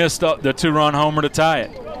just missed up the 2-run homer to tie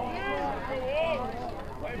it.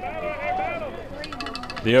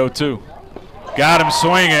 The 0-2. Got him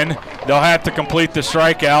swinging. They'll have to complete the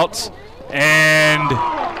strikeouts. And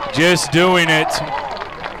just doing it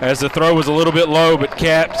as the throw was a little bit low, but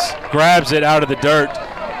Capps grabs it out of the dirt.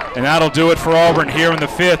 And that'll do it for Auburn here in the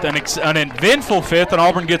 5th. An eventful 5th, and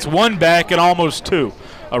Auburn gets 1 back and almost 2.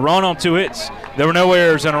 A run on 2 hits. There were no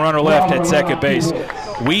errors and a runner left at second base.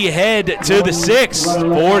 We head to the 6th.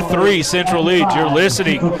 4-3 Central leads. You're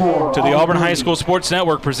listening to the Auburn High School Sports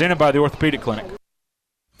Network presented by the Orthopedic Clinic.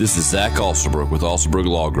 This is Zach Alsterbrook with Alsterbrook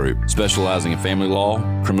Law Group, specializing in family law,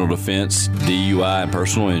 criminal defense, DUI, and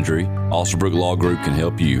personal injury. Alsterbrook Law Group can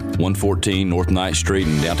help you. 114 North 9th Street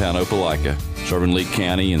in downtown Opelika, serving Lee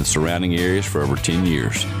County and the surrounding areas for over 10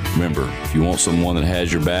 years. Remember, if you want someone that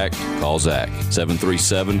has your back, call Zach,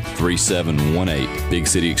 737-3718. Big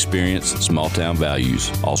city experience, small town values.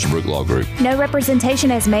 Alsterbrook Law Group. No representation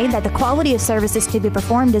is made that the quality of services to be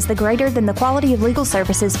performed is the greater than the quality of legal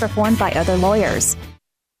services performed by other lawyers.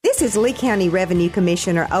 This is Lee County Revenue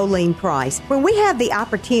Commissioner Olene Price. When we have the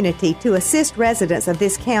opportunity to assist residents of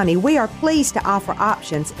this county, we are pleased to offer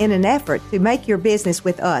options in an effort to make your business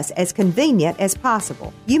with us as convenient as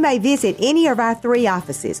possible. You may visit any of our 3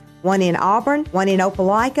 offices, one in Auburn, one in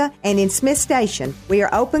Opelika, and in Smith Station. We are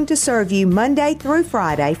open to serve you Monday through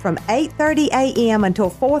Friday from 8:30 a.m. until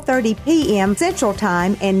 4:30 p.m. Central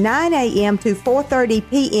Time and 9 a.m. to 4:30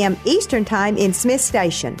 p.m. Eastern Time in Smith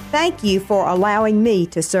Station. Thank you for allowing me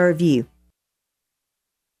to serve you.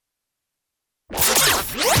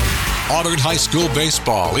 Auburn High School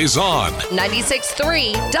baseball is on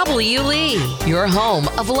 96.3 W. Lee, your home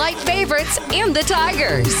of light favorites and the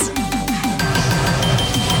Tigers.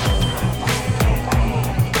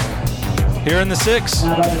 Here in the 6th,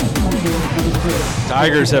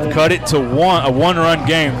 Tigers have cut it to a one-run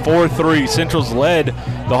game, 4-3. Central's led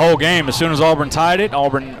the whole game. As soon as Auburn tied it,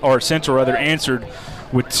 Central answered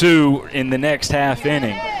with 2 in the next half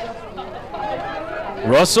inning.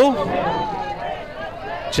 Russell,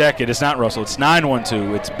 check it. It's not Russell. It's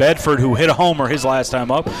 9-1-2. It's Bedford who hit a homer his last time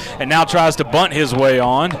up and now tries to bunt his way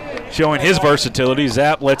on, showing his versatility.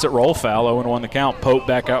 Zapp lets it roll foul. 0-1 the count. Pope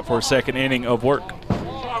back out for a second inning of work.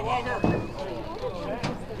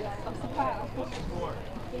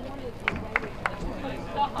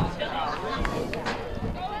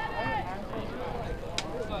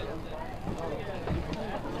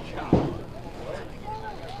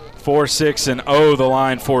 Four, 6-0 the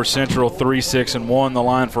line for Central. 3-6-1 the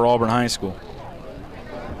line for Auburn High School.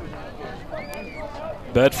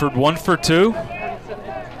 Bedford 1 for 2.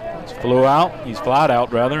 He's flat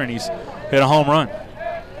out, and he's hit a home run.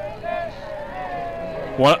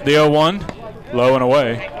 The 0-1, low and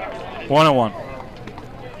away. 1-1.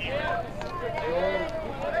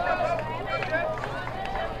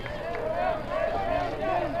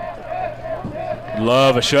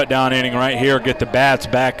 Love a shutdown inning right here. Get the bats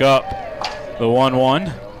back up. The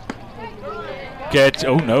 1-1. Catch.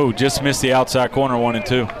 Oh no, just missed the outside corner.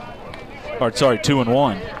 1-2. Or sorry,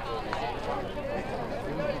 2-1.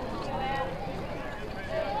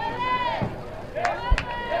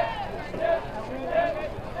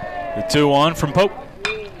 The 2-1 from Pope.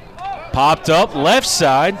 Popped up left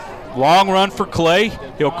side. Long run for Clay.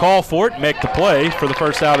 He'll call for it, make the play for the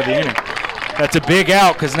first out of the inning. That's a big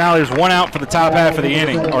out because now there's 1 out for the top half of the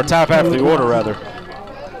inning, or top half of the order, rather.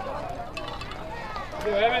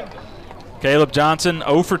 Caleb Johnson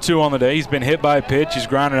 0 for 2 on the day. He's been hit by a pitch. He's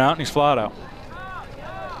grounded out, and he's flat out.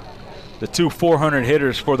 The 2 400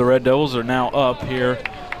 hitters for the Red Devils are now up here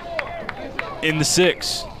in the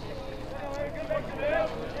 6th.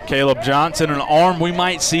 Caleb Johnson, an arm we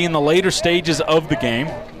might see in the later stages of the game.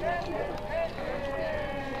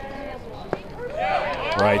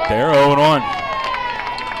 Right there, 0-1.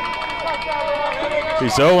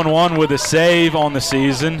 He's 0-1 with a save on the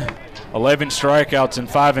season. 11 strikeouts in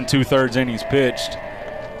 5 2/3 innings pitched.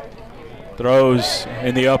 Throws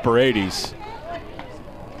in the upper 80s.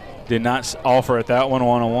 Did not offer at that one,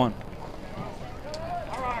 1-1.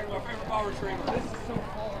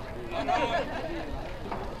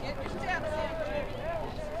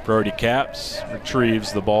 Brody Capps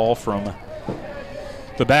retrieves the ball from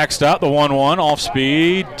the backstop, the 1-1, off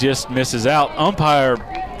speed, just misses out. Umpire,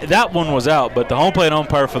 that one was out, but the home plate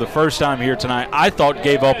umpire for the first time here tonight, I thought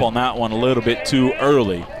gave up on that one a little bit too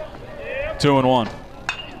early. 2-1.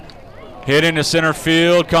 Hit into center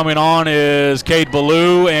field, coming on is Cade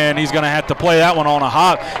Ballou, and he's going to have to play that one on a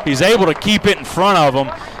hop. He's able to keep it in front of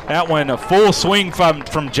him. That one, a full swing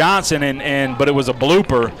from Johnson, but it was a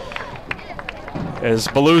blooper. As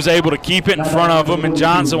Ballou's able to keep it in front of him, and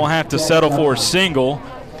Johnson will have to settle for a single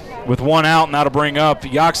with 1 out, and that'll bring up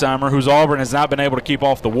Yoxheimer, whose Auburn has not been able to keep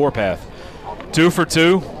off the warpath. 2 for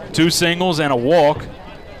 2, 2 singles and a walk,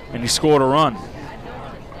 and he scored a run.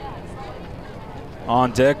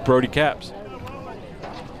 On deck, Brody Capps.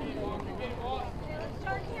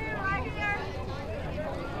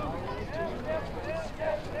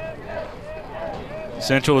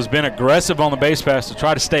 Central has been aggressive on the base pass to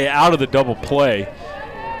try to stay out of the double play.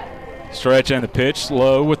 Stretch and the pitch,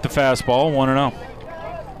 low with the fastball, 1-0.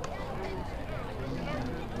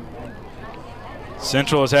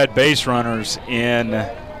 Central has had base runners in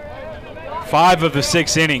 5 of the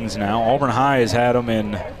 6 innings now. Auburn High has had them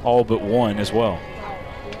in all but 1 as well.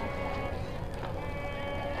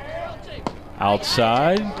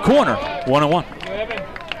 Outside corner, 1-1.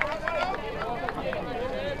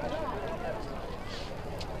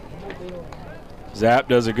 Zapp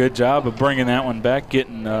does a good job of bringing that one back,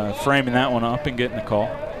 getting framing that one up and getting the call.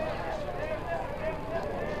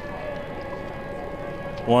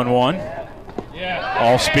 1-1.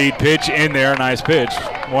 Off-speed pitch in there, nice pitch.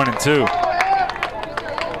 1-2.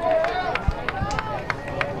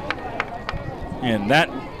 And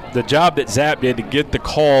the job that Zapp did to get the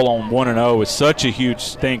call on 1-0 is such a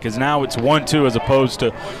huge thing, because now it's 1-2 as opposed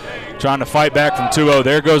to trying to fight back from 2-0.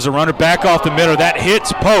 There goes the runner back off the middle. That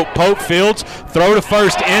hits Pope. Pope fields, throw to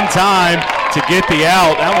first in time to get the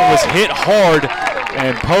out. That one was hit hard,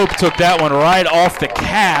 and Pope took that one right off the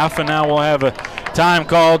calf, and now we'll have a time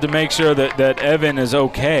called to make sure that Evan is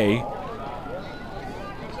okay.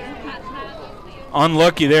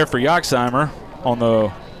 Unlucky there for Yoxheimer on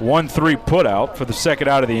the 1-3 put out for the second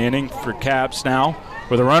out of the inning for Caps now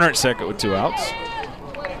with a runner at second with 2 outs.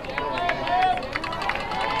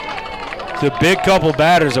 The big couple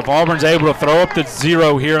batters, if Auburn's able to throw up the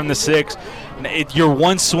 0 here in the 6th, you're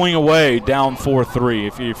one swing away down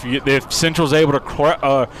 4-3. If Central's able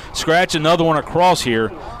to scratch another one across here,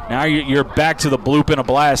 now you're back to the bloop and a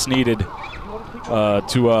blast needed to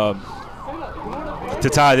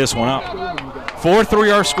tie this one up.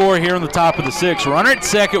 4-3 our score here in the top of the 6th. Runner at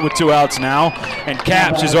second with 2 outs now, and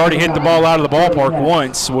Caps has already hit the ball out of the ballpark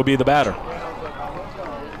once, will be the batter.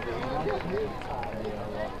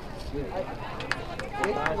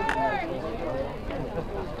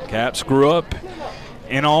 Caps grew up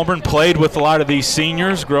in Auburn, played with a lot of these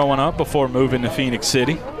seniors growing up before moving to Phoenix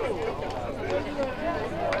City.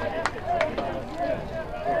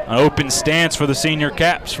 An open stance for the senior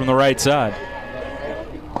Caps from the right side.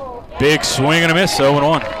 Big swing and a miss,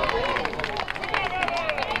 0-1.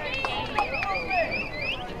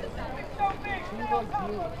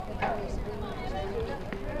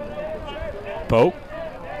 Pope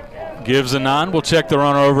gives a 9. We'll check the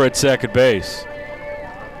runner over at second base.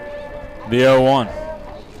 The 0-1.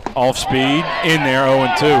 Off speed, in there,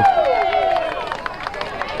 0-2.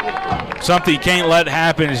 Something you can't let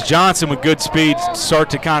happen is Johnson with good speed start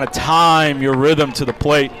to kind of time your rhythm to the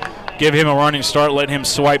plate. Give him a running start, let him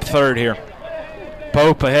swipe third here.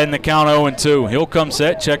 Pope ahead in the count, 0-2. He'll come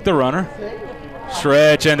set, check the runner.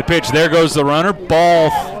 Stretch and the pitch. There goes the runner. Ball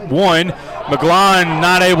 1. McGlon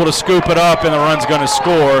not able to scoop it up, and the run's going to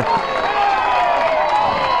score.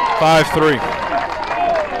 5-3.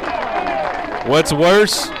 What's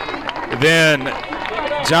worse than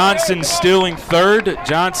Johnson stealing third,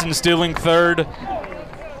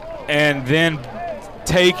 and then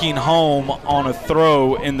taking home on a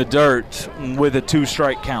throw in the dirt with a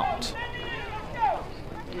 2-strike count?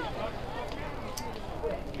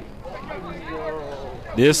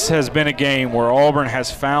 This has been a game where Auburn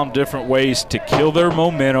has found different ways to kill their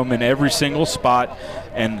momentum in every single spot,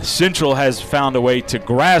 and Central has found a way to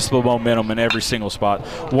grasp the momentum in every single spot.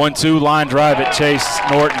 1-2 line drive at Chase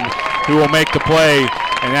Norton, who will make the play,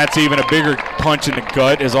 and that's even a bigger punch in the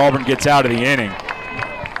gut as Auburn gets out of the inning.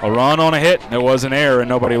 A run on a hit, there was an error and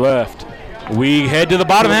nobody left. We head to the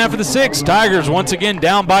bottom half of the 6th. Tigers once again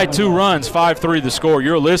down by 2 runs, 5-3 the score.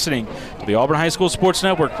 You're listening to the Auburn High School Sports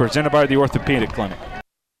Network, presented by the Orthopedic Clinic.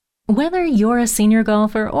 Whether you're a senior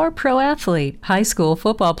golfer or pro athlete, high school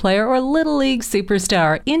football player or little league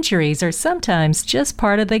superstar, injuries are sometimes just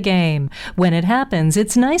part of the game. When it happens,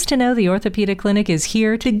 it's nice to know the Orthopedic Clinic is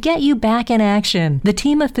here to get you back in action. The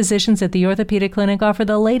team of physicians at the Orthopedic Clinic offer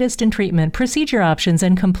the latest in treatment, procedure options,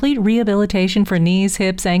 and complete rehabilitation for knees,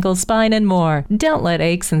 hips, ankles, spine, and more. Don't let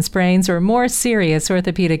aches and sprains or more serious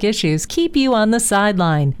orthopedic issues keep you on the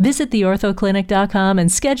sideline. Visit theorthoclinic.com and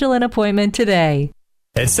schedule an appointment today.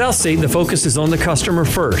 At Southstate, the focus is on the customer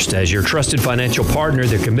first. As your trusted financial partner,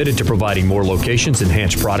 they're committed to providing more locations,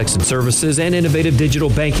 enhanced products and services, and innovative digital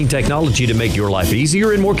banking technology to make your life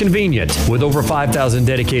easier and more convenient. With over 5,000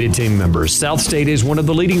 dedicated team members, Southstate is one of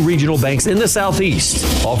the leading regional banks in the Southeast,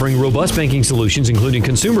 offering robust banking solutions including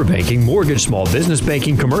consumer banking, mortgage, small business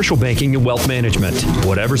banking, commercial banking, and wealth management.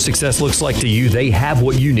 Whatever success looks like to you, they have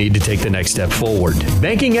what you need to take the next step forward.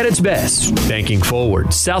 Banking at its best. Banking forward.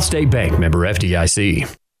 Southstate Bank, member FDIC.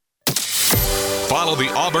 Follow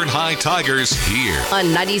the Auburn High Tigers here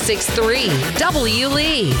on 96.3 W.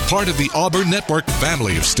 Lee. Part of the Auburn Network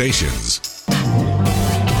family of stations.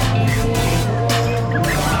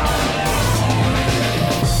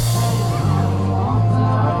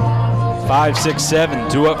 5, 6,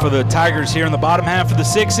 7, 2 up for the Tigers here in the bottom half of the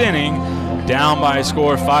 6th inning. down by a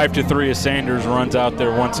score 5-3 as Sanders runs out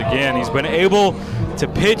there once again. He's been able to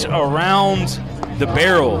pitch around the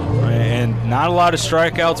barrel, and not a lot of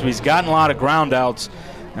strikeouts, but he's gotten a lot of ground outs.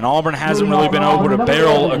 And Auburn hasn't really been able to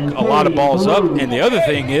barrel a lot of balls up. And the other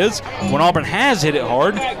thing is, when Auburn has hit it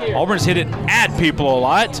hard, Auburn's hit it at people a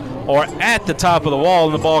lot or at the top of the wall,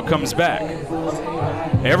 and the ball comes back.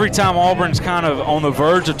 Every time Auburn's kind of on the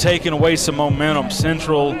verge of taking away some momentum,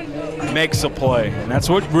 Central makes a play. And that's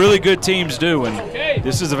what really good teams do. And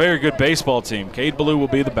this is a very good baseball team. Cade Ballou will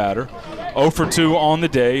be the batter. 0 for 2 on the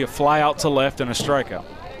day, a fly out to left and a strikeout.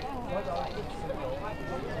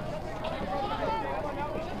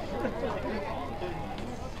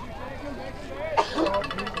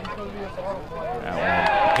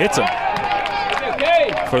 Hits him.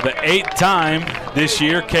 For the 8th time this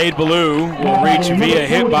year, Cade Ballou will reach via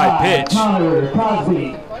hit by pitch.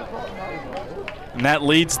 And that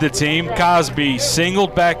leads the team. Cosby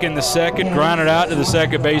singled back in the second, grounded out to the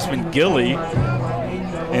second baseman Gilly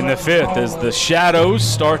in the 5th as the shadows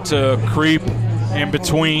start to creep in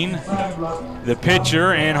between the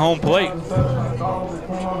pitcher and home plate.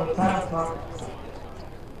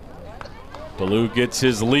 Ballou gets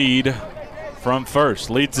his lead from first,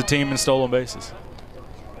 leads the team in stolen bases.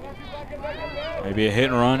 Maybe a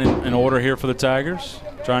hit and run in order here for the Tigers,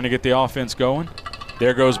 trying to get the offense going.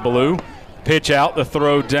 There goes Ballou. Pitch out, the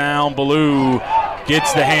throw down. Ballou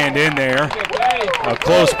gets the hand in there. A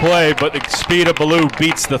close play, but the speed of Ballou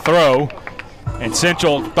beats the throw. And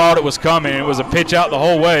Central thought it was coming. It was a pitch out the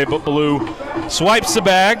whole way, but Ballou swipes the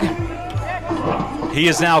bag. He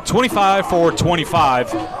is now 25 for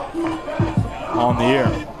 25 on the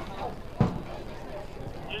year.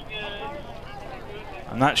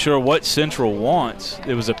 I'm not sure what Central wants.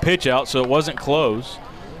 It was a pitch out, so it wasn't close.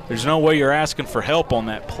 There's no way you're asking for help on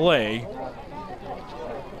that play.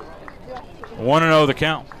 1-0 the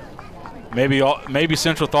count. Maybe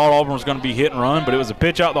Central thought Auburn was going to be hit and run, but it was a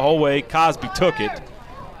pitch out the whole way. Cosby took it.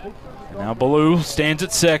 And now Ballou stands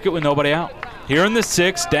at second with nobody out. Here in the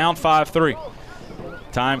 6th, down 5-3.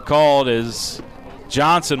 Time called as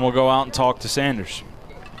Johnson will go out and talk to Sanders,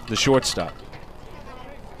 the shortstop.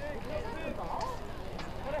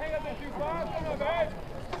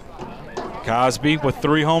 Cosby with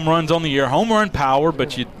 3 home runs on the year. Home run power,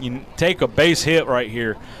 but you take a base hit right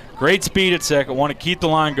here. Great speed at second. Want to keep the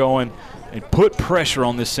line going and put pressure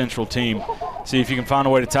on this Central team. See if you can find a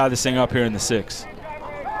way to tie this thing up here in the 6th.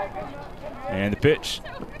 And the pitch.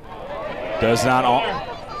 Does not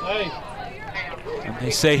and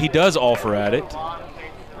they say he does offer at it.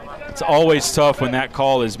 It's always tough when that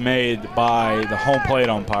call is made by the home plate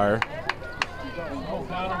umpire,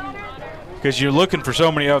 because you're looking for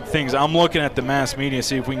so many other things. I'm looking at the mass media,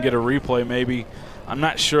 see if we can get a replay maybe. I'm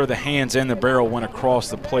not sure the hands and the barrel went across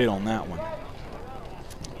the plate on that one.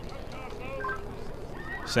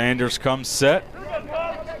 Sanders comes set.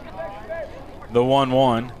 The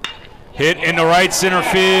 1-1. Hit in the right center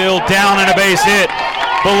field, down and a base hit.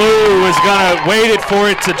 Ballou is going to wait it for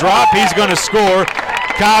it to drop. He's going to score.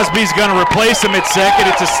 Cosby's going to replace him at second.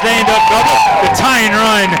 It's a stand-up double. The tying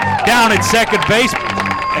run down at second base.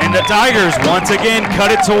 And the Tigers once again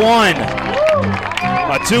cut it to 1.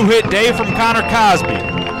 A 2-hit day from Connor Cosby.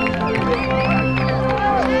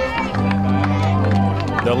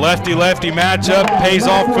 The lefty-lefty matchup pays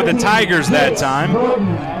off for the Tigers that time.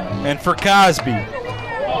 And for Cosby,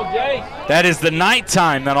 that is the 9th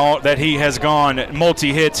time that he has gone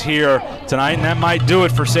multi-hits here tonight, and that might do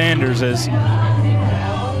it for Sanders as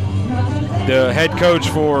the head coach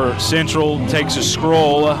for Central takes a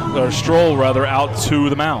stroll out to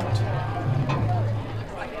the mound.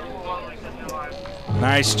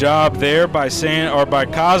 Nice job there by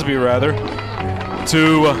Cosby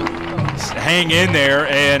to hang in there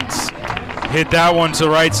and hit that one to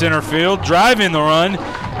right center field, drive in the run,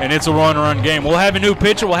 and it's a run-run game. We'll have a new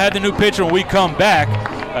pitcher. We'll have the new pitcher when we come back.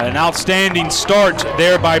 An outstanding start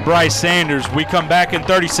there by Bryce Sanders. We come back in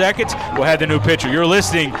 30 seconds. We'll have the new pitcher. You're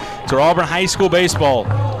listening to Auburn High School Baseball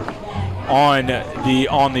on the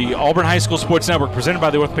Auburn High School Sports Network, presented by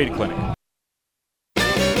the Orthopedic Clinic.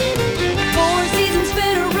 Four Seasons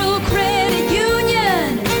Federal Credit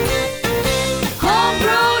Union.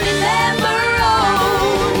 Homegrown and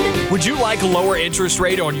member-owned. Would you like a lower interest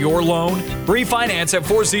rate on your loan? Refinance at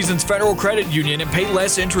Four Seasons Federal Credit Union and pay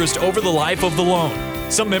less interest over the life of the loan.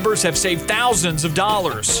 Some members have saved thousands of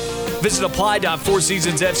dollars. Visit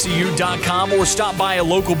apply.fourseasonsfcu.com or stop by a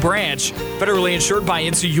local branch. Federally insured by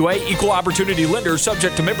NCUA, equal opportunity lender,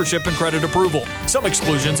 subject to membership and credit approval. Some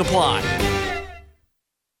exclusions apply.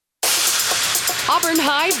 Auburn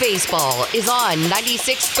High Baseball is on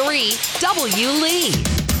 96.3 W. Lee.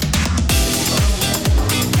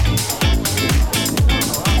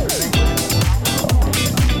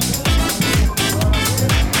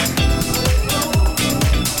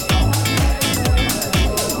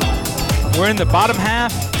 in the bottom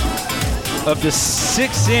half of the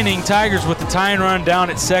 6th inning. Tigers with the tying run down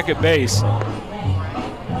at second base.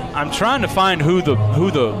 I'm trying to find who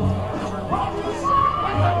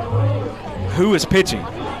is pitching,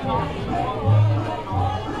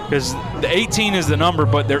 because the 18 is the number,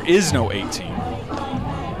 but there is no 18.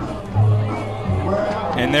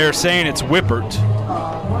 And they're saying it's Whippert,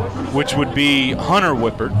 which would be Hunter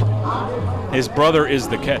Whippert. His brother is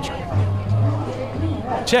the catcher.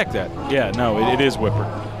 Check that. Yeah, no, it is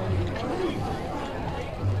Whippert.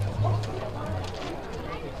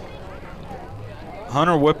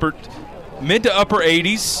 Hunter Whippert, mid to upper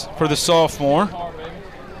 80s for the sophomore.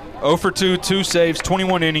 0 for 2, 2 saves,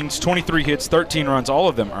 21 innings, 23 hits, 13 runs, all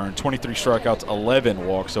of them earned, 23 strikeouts, 11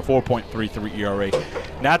 walks, a 4.33 ERA.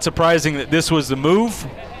 Not surprising that this was the move.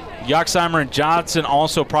 Yoxheimer and Johnson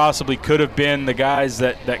also possibly could have been the guys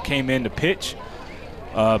that came in to pitch.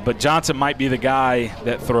 But Johnson might be the guy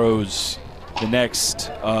that throws the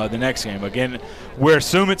next game. Again, we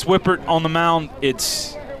assume it's Whippert on the mound.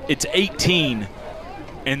 It's 18.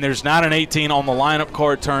 And there's not an 18 on the lineup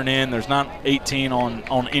card turn in. There's not 18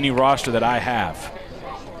 on any roster that I have.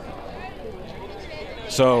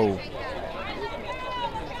 So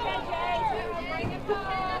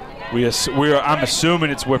I'm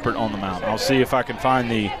assuming it's Whippert on the mound. I'll see if I can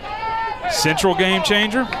find the Central game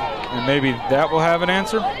changer, and maybe that will have an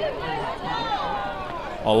answer.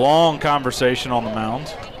 A long conversation on the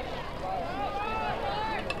mound.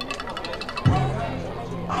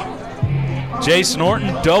 Jace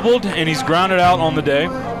Norton doubled, and he's grounded out on the day.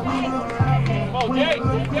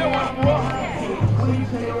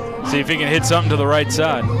 See if he can hit something to the right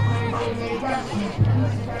side.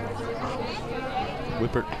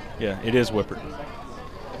 Whippert. Yeah, it is Whippert.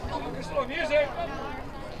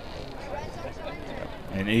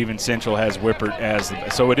 And even Central has Whippert as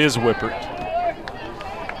so it is Whippert.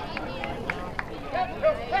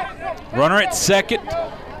 Runner at second.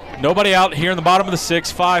 Nobody out here in the bottom of the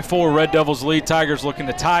 6th. 5-4 Red Devils lead. Tigers looking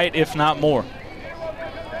to tie it, if not more.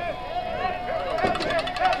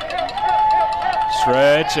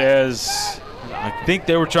 Stretch as I think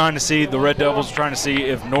they were trying to see, the Red Devils were trying to see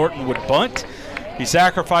if Norton would bunt. He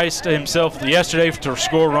sacrificed himself yesterday to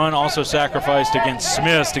score a run, also sacrificed against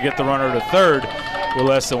Smiths to get the runner to third with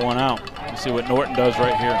less than one out. Let's see what Norton does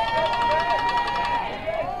right here.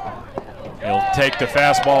 He'll take the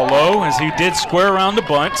fastball low, as he did square around the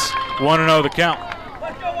bunts. 1-0 the count.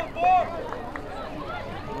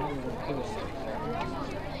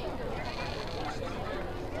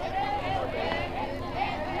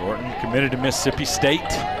 Norton committed to Mississippi State.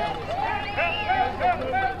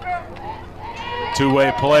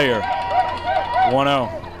 Two-way player. 1-0.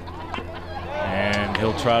 And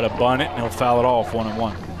he'll try to bunt it, and he'll foul it off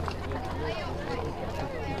 1-1.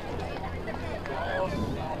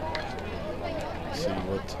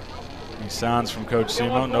 Signs from Coach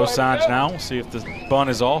Semo. No signs now. We'll see if the bunt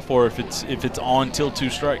is off or if it's on till 2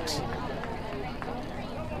 strikes.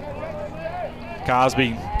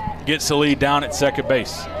 Cosby gets the lead down at second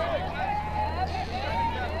base.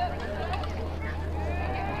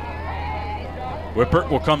 Whippert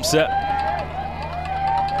will come set.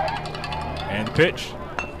 And the pitch.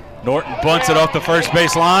 Norton bunts it off the first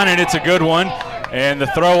base line, and it's a good one. And the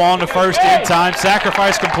throw on to first in time.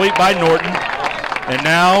 Sacrifice complete by Norton. And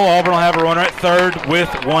now Auburn will have a runner at third with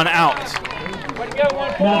 1 out.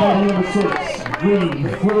 Now number 6,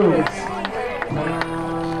 Reed Woods.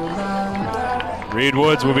 Reed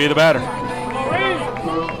Woods will be the batter.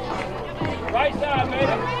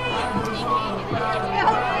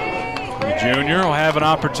 The junior will have an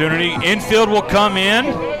opportunity. Infield will come in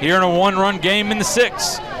here in a 1-run game in the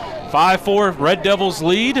 6th. 5-4 Red Devils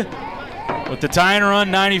lead with the tying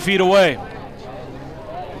run 90 feet away.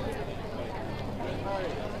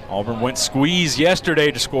 Auburn went squeeze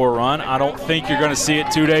yesterday to score a run. I don't think you're going to see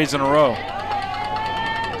it 2 days in a row.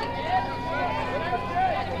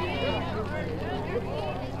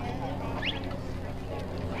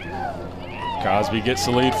 Cosby gets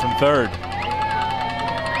the lead from third.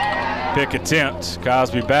 Pick attempt.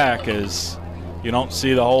 Cosby back, as you don't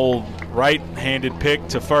see the whole right-handed pick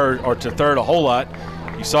to third a whole lot.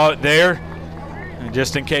 You saw it there, and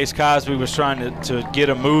just in case Cosby was trying to get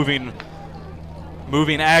a moving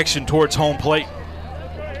action towards home plate.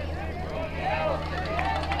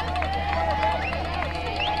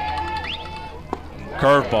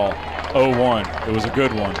 Curveball, 0-1. It was a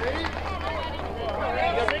good one.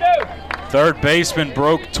 Third baseman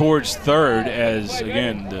broke towards third, as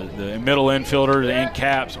again the middle infielders and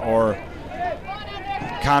caps are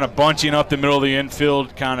kind of bunching up the middle of the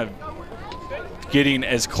infield, kind of getting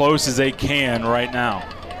as close as they can right now.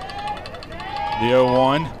 The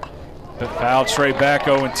 0-1. fouled straight back,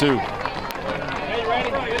 0-2.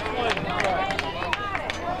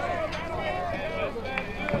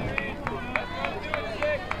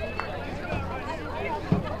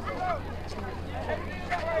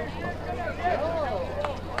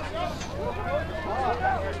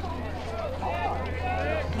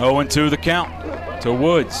 Oh, 0-2 the count to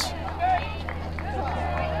Woods.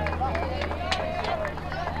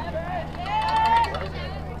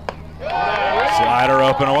 Slider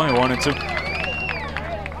up and away, 1-2.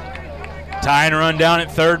 Tying run down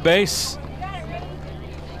at third base.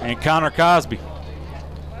 And Connor Cosby.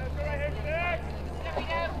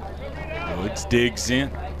 Woods digs in.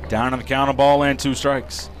 Down on the count, a ball and 2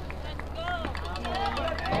 strikes.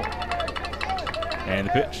 And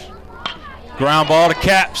the pitch. Ground ball to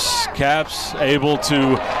Caps. Caps able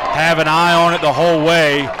to have an eye on it the whole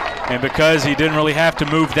way. And because he didn't really have to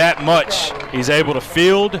move that much, he's able to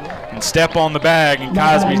field and step on the bag, and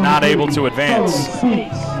Cosby's not able to advance.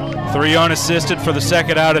 3 unassisted for the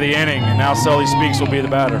second out of the inning, and now Sully Speaks will be the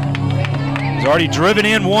batter. He's already driven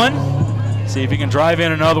in 1. See if he can drive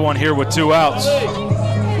in another one here with 2 outs.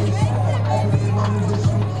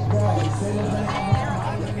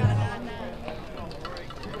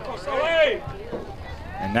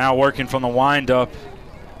 And now working from the windup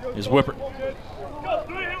is Whippert.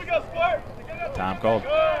 Time called.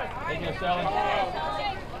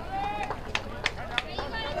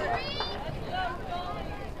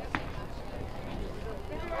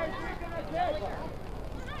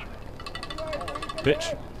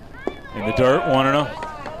 Pitch in the dirt, 1-0.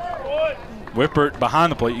 Whippert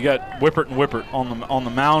behind the plate. You got Whippert and Whippert on the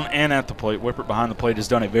mound and at the plate. Whippert behind the plate has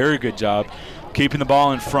done a very good job keeping the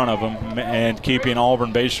ball in front of him and keeping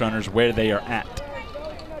Auburn base runners where they are at.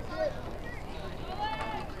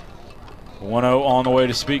 1-0 on the way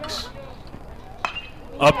to Speaks.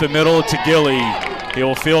 Up the middle to Gilly. He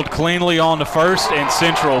will field cleanly on to first, and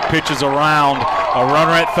Central pitches around a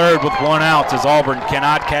runner at third with 1 out as Auburn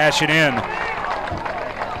cannot cash it in.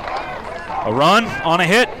 A run on a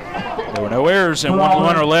hit. There were no errors and 1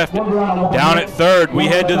 runner left. Down at third, we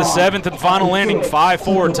head to the 7th and final inning.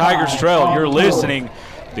 5-4 Tigers trail. You're listening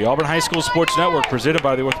to the Auburn High School Sports Network, presented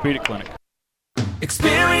by the Orthopedic Clinic.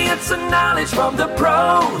 Experience and knowledge from the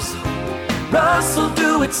pros. Russell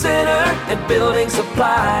Do-It Center and Building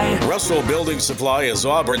Supply. Russell Building Supply is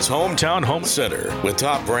Auburn's hometown home center. With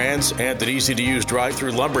top brands and an easy-to-use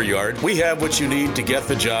drive-through lumberyard, we have what you need to get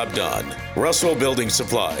the job done. Russell Building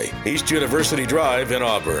Supply, East University Drive in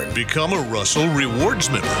Auburn. Become a Russell Rewards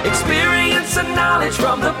member. Experience and knowledge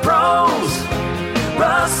from the pros.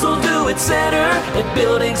 Russell Do-It Center and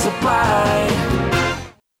Building Supply.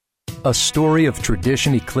 A story of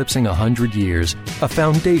tradition eclipsing 100 years, a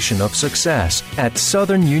foundation of success. At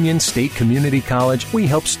Southern Union State Community College, we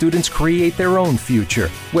help students create their own future.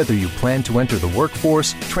 Whether you plan to enter the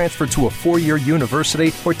workforce, transfer to a 4-year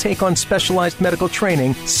university, or take on specialized medical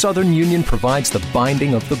training, Southern Union provides the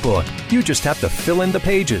binding of the book. You just have to fill in the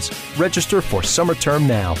pages. Register for summer term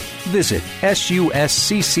now. Visit suscc.edu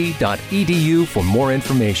for more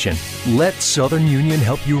information. Let Southern Union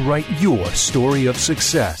help you write your story of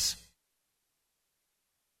success.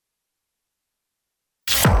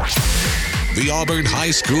 The Auburn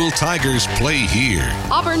High School Tigers play here.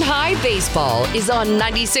 Auburn High Baseball is on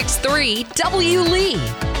 96.3 W. Lee.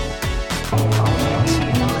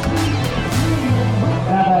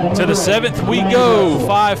 To the 7th we go.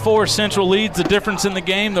 5-4 Central leads the difference in the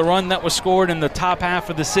game. The run that was scored in the top half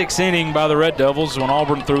of the 6th inning by the Red Devils when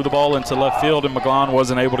Auburn threw the ball into left field and McGlon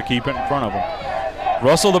wasn't able to keep it in front of him.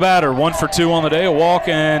 Russell the batter, 1 for 2 on the day, a walk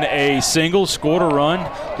and a single, scored a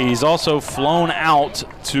run. He's also flown out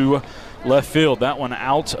to left field. That one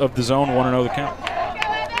out of the zone, 1-0 the count.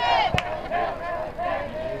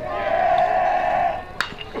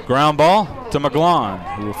 Ground ball to McGlon,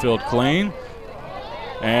 who will field clean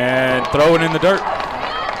and throw it in the dirt.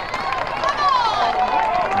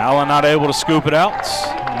 Allen not able to scoop it out.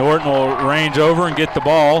 Norton will range over and get the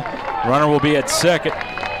ball. Runner will be at second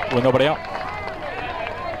with nobody out.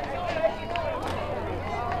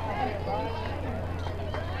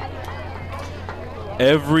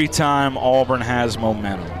 Every time Auburn has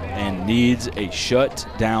momentum and needs a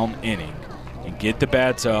shutdown inning and get the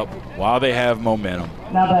bats up while they have momentum,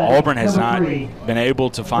 Auburn has not been able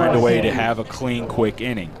to find a way to have a clean, quick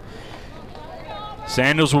inning.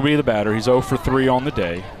 Sanders will be the batter. He's 0 for 3 on the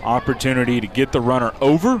day. Opportunity to get the runner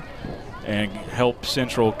over and help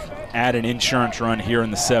Central add an insurance run here in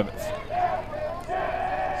the 7th.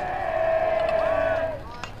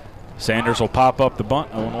 Sanders will pop up the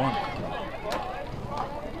bunt, 0-1.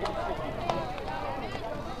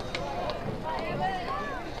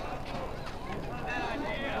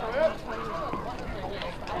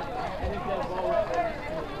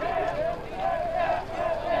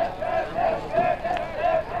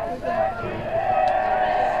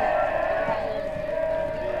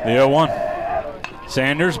 The 0-1.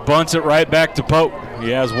 Sanders bunts it right back to Pope. He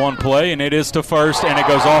has one play, and it is to first, and it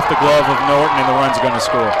goes off the glove of Norton, and the run's going to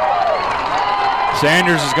score.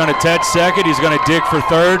 Sanders is going to touch second. He's going to dig for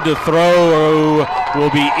third. The throw will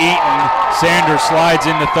be eaten. Sanders slides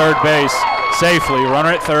into third base safely.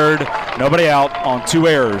 Runner at third. Nobody out on 2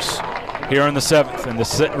 errors here in the 7th, and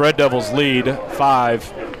the Red Devils lead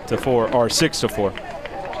 5-4 or 6-4.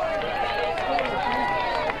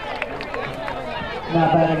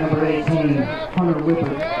 Now batting number 18, Hunter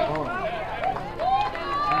Whippert.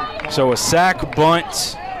 So a sack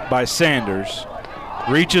bunt by Sanders,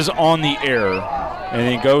 reaches on the error, and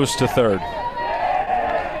then goes to third.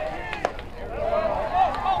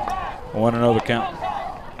 1-0 the count.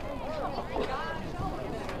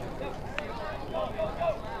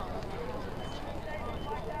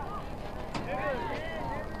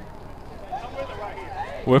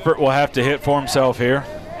 Whippert will have to hit for himself here.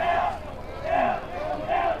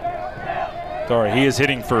 Sorry, he is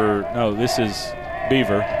hitting for, no, this is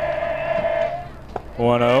Beaver.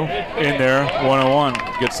 1-0 in there,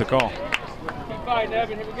 1-1 gets the call. Keep fighting,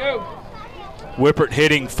 Evan, here we go. Whippert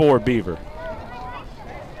hitting for Beaver.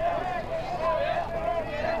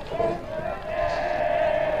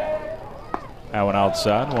 That one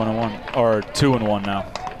outside, 1-1, or 2-1 now.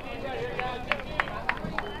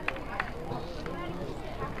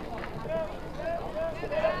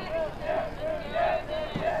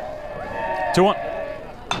 Two-1.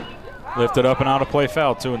 Lifted up and out of play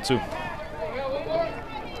foul, 2-2.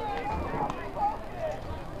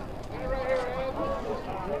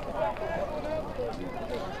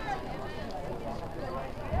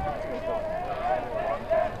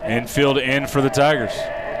 Infield in for the Tigers.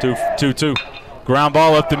 2-2. Ground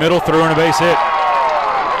ball up the middle, through and a base hit.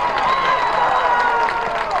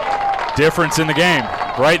 Difference in the game,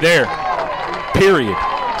 right there. Period.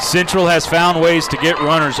 Central has found ways to get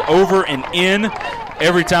runners over and in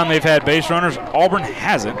every time they've had base runners. Auburn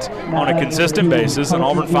hasn't on a consistent basis, and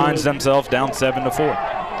Auburn finds themselves down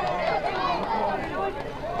 7-4.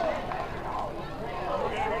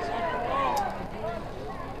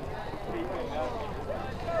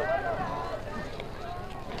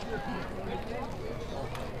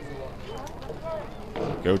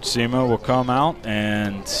 Coach Sema will come out,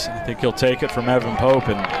 and I think he'll take it from Evan Pope.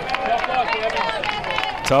 And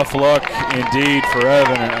tough luck indeed for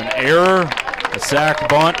Evan. An error, a sack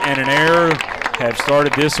bunt, and an error have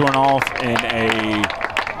started this one off in a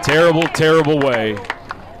terrible, terrible way.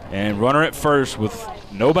 And runner at first with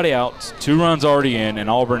nobody out, 2 runs already in, and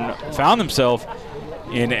Auburn found themselves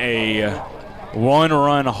in a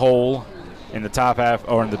 1-run hole in the top half,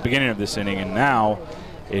 or in the beginning of this inning, and now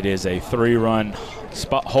it is a 3-run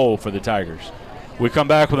spot hole for the Tigers. We come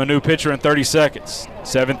back with a new pitcher in 30 seconds.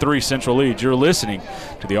 7-3 Central leads. You're listening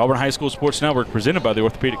to the Auburn High School Sports Network, presented by the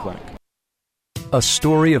Orthopedic Clinic. A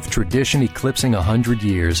story of tradition eclipsing 100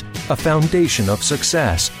 years, a foundation of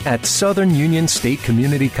success. At Southern Union State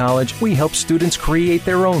Community College, we help students create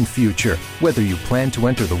their own future. Whether you plan to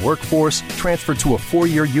enter the workforce, transfer to a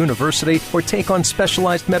 4-year university, or take on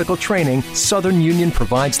specialized medical training, Southern Union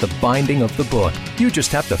provides the binding of the book. You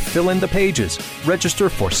just have to fill in the pages. Register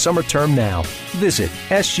for summer term now. Visit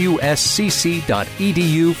suscc.edu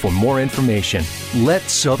for more information. Let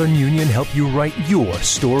Southern Union help you write your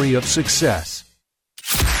story of success.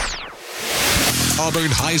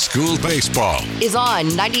 Auburn High School baseball is on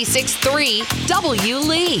 96.3 W.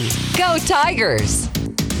 Lee. Go Tigers!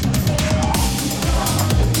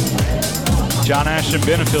 John Ashton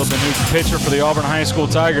Benefield, the new pitcher for the Auburn High School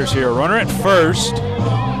Tigers here. Runner at first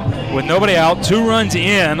with nobody out, 2 runs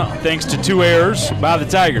in thanks to 2 errors by the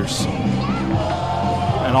Tigers.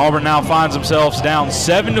 And Auburn now finds themselves down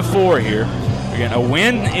 7-4 here. Again, a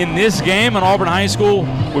win in this game and Auburn High School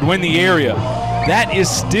would win the area. That is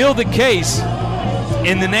still the case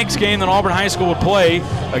in the next game that Auburn High School would play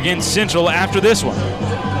against Central after this one.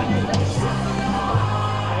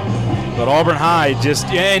 But Auburn High just,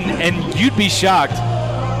 and you'd be shocked.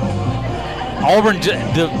 Auburn,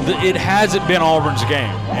 it hasn't been Auburn's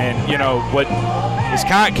game. And, you know, what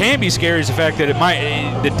can be scary is the fact that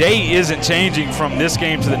the day isn't changing from this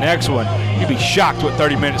game to the next one. You'd be shocked what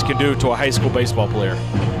 30 minutes can do to a high school baseball player.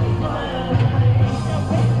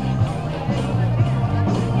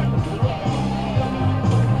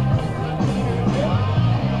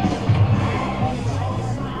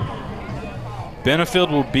 Benefield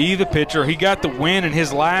will be the pitcher. He got the win in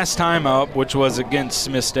his last time up, which was against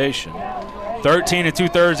Smith Station. 13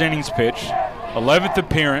 2/3 innings pitched, 11th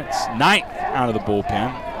appearance, 9th out of the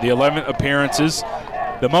bullpen. The 11th appearances,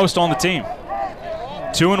 the most on the team.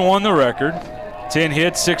 2-1 the record, 10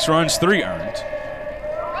 hits, 6 runs, 3 earned.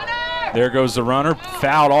 There goes the runner,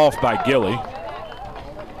 fouled off by Gilly.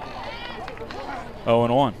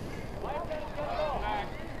 0-1.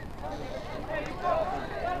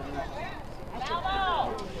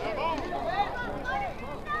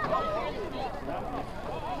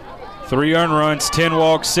 Three earned runs, 10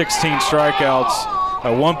 walks, 16 strikeouts,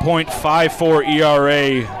 a 1.54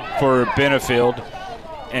 ERA for Benefield,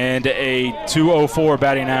 and a 2.04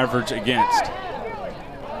 batting average against.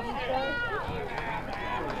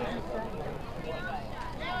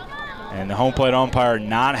 And the home plate umpire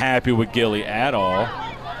not happy with Gilly at all.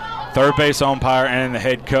 Third base umpire and the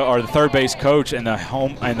the third base coach and the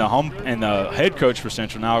head coach for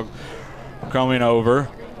Central now coming over.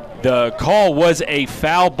 The call was a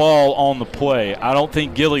foul ball on the play. I don't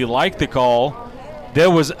think Gilly liked the call.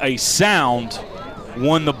 There was a sound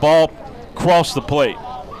when the ball crossed the plate.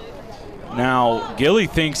 Now, Gilly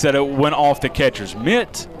thinks that it went off the catcher's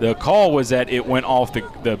mitt. The call was that it went off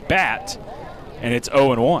the bat, and it's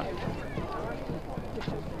 0-1.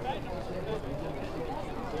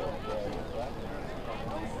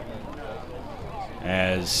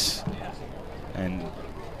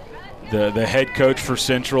 The head coach for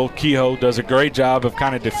Central, Kehoe, does a great job of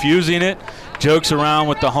kind of diffusing it, jokes around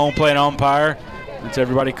with the home plate umpire. Lets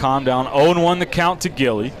everybody calm down. 0-1 the count to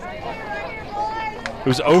Gilly. It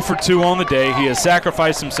was 0 for 2 on the day. He has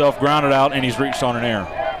sacrificed himself, grounded out, and he's reached on an error.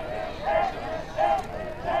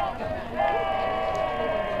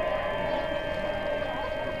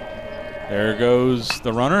 There goes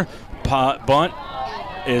the runner. Bunt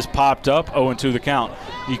is popped up. 0-2 the count.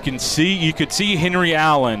 You could see Henry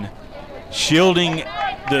Allen shielding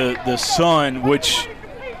the sun, which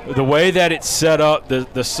the way that it's set up,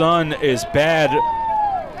 the sun is bad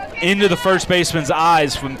into the first baseman's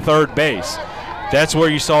eyes from third base. That's where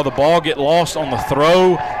you saw the ball get lost on the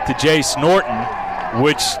throw to Jace Norton,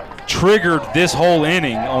 which triggered this whole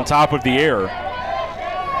inning on top of the error.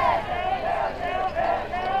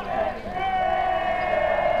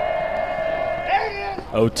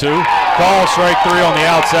 Call strike 3 on the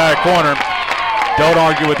outside corner. Don't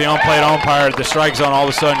argue with the on-plate umpire. The strike zone all of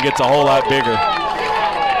a sudden gets a whole lot bigger.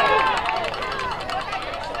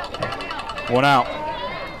 1 out.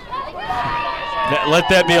 Let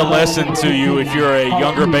that be a lesson to you if you're a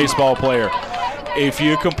younger baseball player. If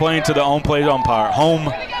you complain to the home plate umpire,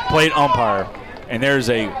 and there's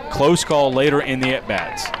a close call later in the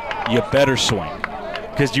at-bats, you better swing,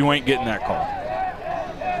 because you ain't getting that call.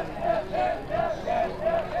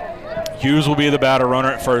 Hughes will be the batter,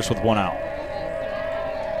 runner at first with 1 out.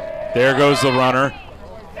 There goes the runner.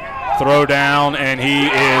 Throw down, and he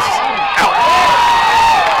is out.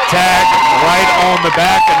 Tag right on the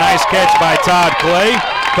back. A nice catch by Todd Clay.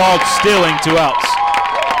 Called stealing, 2 outs.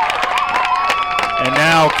 And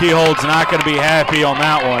now Keyhold's not going to be happy on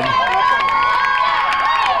that one,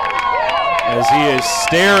 as he is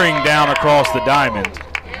staring down across the diamond.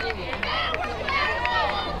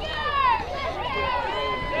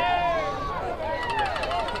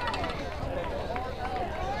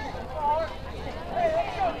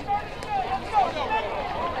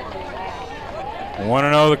 Want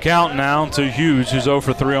to know the count now to Hughes, who's 0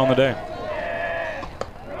 for 3 on the day.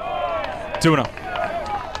 2-0.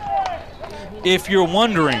 If you're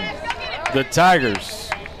wondering, the Tigers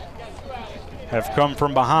have come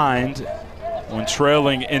from behind when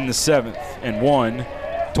trailing in the 7th and won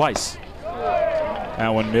twice.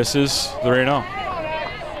 That one misses, 3-0.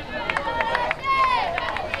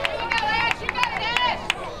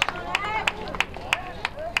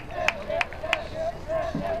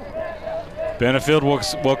 Benefield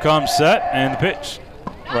will come set, and the pitch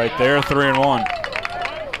right there, 3-1.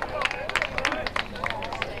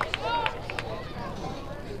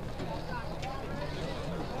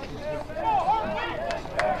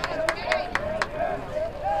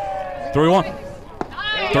 Three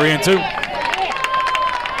 3-2.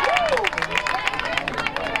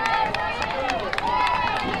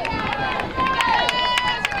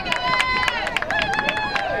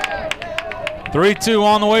 Three-2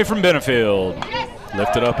 on the way from Benefield.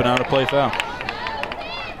 Lifted up and out of play foul.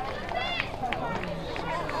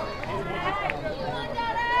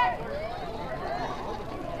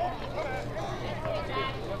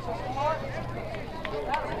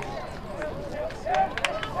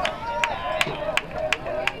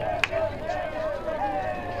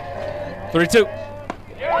 Three-two.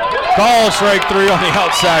 Call strike 3 on the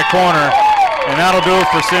outside corner, and that'll do it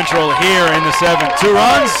for Central here in the 7th. 2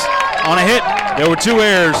 runs on a hit. There were 2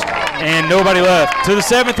 errors and nobody left. To the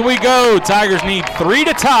 7th we go. Tigers need 3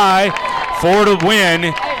 to tie, 4 to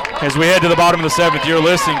win. As we head to the bottom of the 7th, you're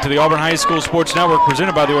listening to the Auburn High School Sports Network,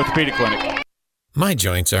 presented by the Orthopedic Clinic. My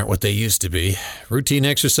joints aren't what they used to be. Routine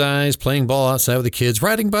exercise, playing ball outside with the kids,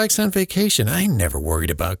 riding bikes on vacation. I never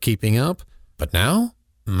worried about keeping up. But now,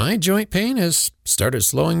 my joint pain has started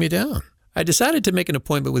slowing me down. I decided to make an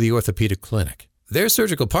appointment with the Orthopedic Clinic. Their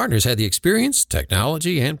surgical partners had the experience,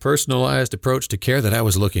 technology, and personalized approach to care that I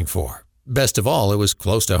was looking for. Best of all, it was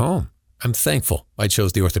close to home. I'm thankful I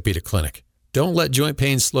chose the Orthopedic Clinic. Don't let joint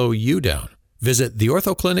pain slow you down. Visit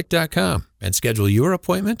theorthoclinic.com and schedule your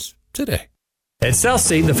appointment today. At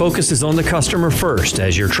Southstate, the focus is on the customer first.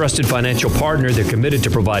 As your trusted financial partner, they're committed to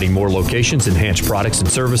providing more locations, enhanced products and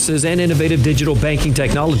services, and innovative digital banking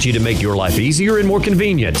technology to make your life easier and more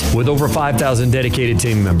convenient. With over 5,000 dedicated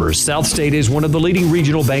team members, Southstate is one of the leading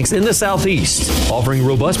regional banks in the Southeast, offering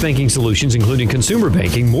robust banking solutions including consumer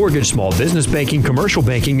banking, mortgage, small business banking, commercial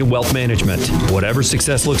banking, and wealth management. Whatever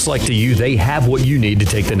success looks like to you, they have what you need to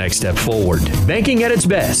take the next step forward. Banking at its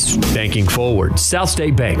best. Banking forward.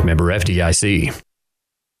 Southstate Bank, member FDIC.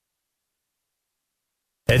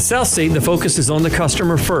 At Southstate, the focus is on the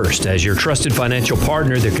customer first. As your trusted financial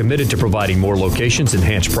partner, they're committed to providing more locations,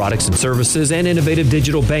 enhanced products and services, and innovative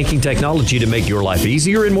digital banking technology to make your life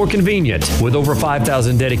easier and more convenient. With over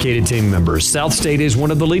 5,000 dedicated team members, Southstate is one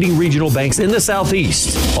of the leading regional banks in the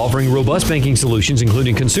Southeast, offering robust banking solutions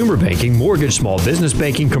including consumer banking, mortgage, small business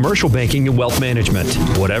banking, commercial banking, and wealth management.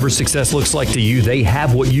 Whatever success looks like to you, they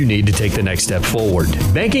have what you need to take the next step forward.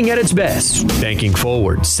 Banking at its best. Banking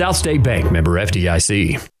forward. Southstate Bank, member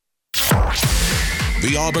FDIC.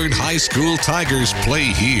 The Auburn High School Tigers play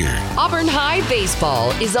here. Auburn High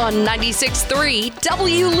baseball is on 96.3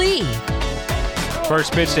 W. Lee.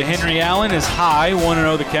 First pitch to Henry Allen is high.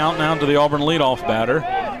 1-0 the count now to the Auburn leadoff batter.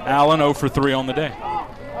 Allen 0 for 3 on the day. The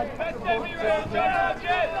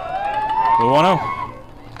 1-0.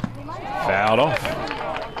 Fouled off.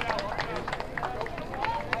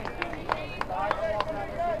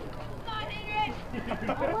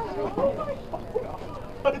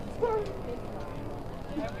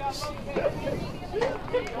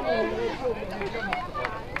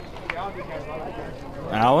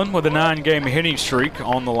 Allen with a 9-game hitting streak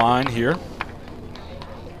on the line here.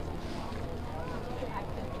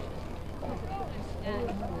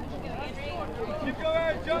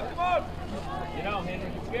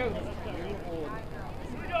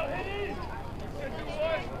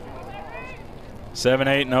 Seven,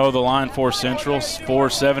 8-0 the line for Central.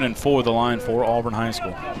 4-7-4 the line for Auburn High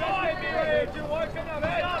School.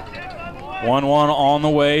 1-1 on the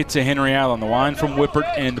way to Henry Allen. The line from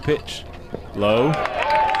Whippert and the pitch. Low.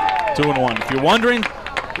 2-1. If you're wondering,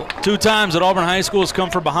 2 times that Auburn High School has come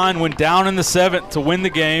from behind, went down in the 7th to win the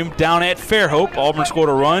game. Down at Fairhope, Auburn scored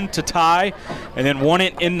a run to tie and then won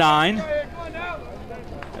it in 9.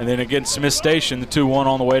 And then against Smith Station, the 2-1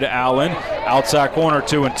 on the way to Allen. Outside corner,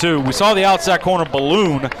 2-2. We saw the outside corner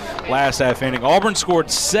balloon last half inning. Auburn scored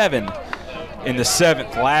 7 in the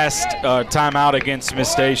 7th last time out against Smith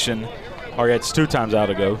Station. Or it's 2 times out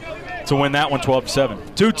ago to win that one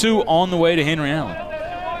 12-7. 2-2 on the way to Henry Allen.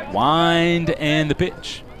 Wind and the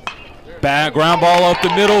pitch. Back ground ball up the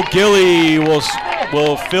middle. Gilly will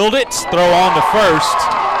field it, throw on the first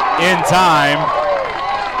in time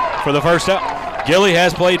for the first out. Gilly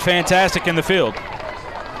has played fantastic in the field.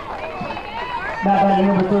 Now batting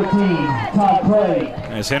number 13, Todd Clay.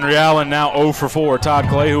 As Henry Allen now 0 for 4. Todd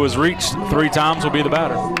Clay, who has reached 3 times, will be the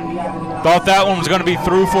batter. Thought that one was going to be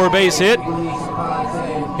through for a base hit.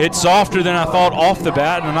 Hit softer than I thought off the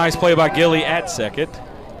bat, and a nice play by Gilly at second.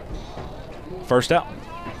 First out.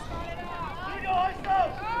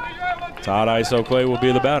 Todd Iso Clay will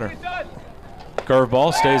be the batter.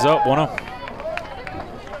 Curveball stays up 1-0.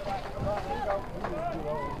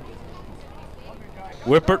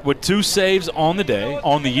 Whippert with 2 saves on the day,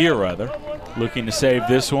 on the year rather. Looking to save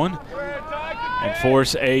this one and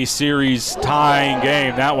force a series tying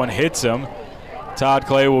game. That one hits him. Todd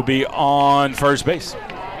Clay will be on first base.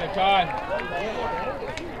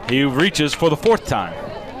 He reaches for the 4th time.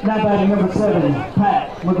 Now batting number 7, Pat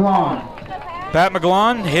McGlon. Pat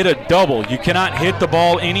McGlon hit a double. You cannot hit the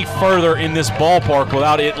ball any further in this ballpark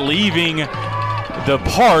without it leaving the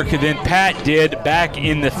park than Pat did back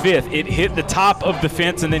in the 5th. It hit the top of the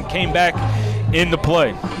fence and then came back into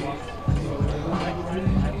play.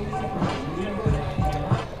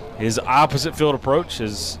 His opposite field approach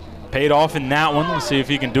has paid off in that one. Let's see if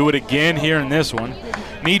he can do it again here in this one.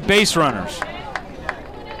 Need base runners.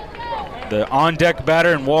 The on-deck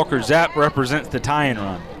batter and Walker Zapp represents the tie-in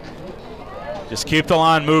run. Just keep the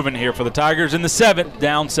line moving here for the Tigers in the 7th,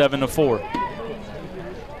 down 7-4.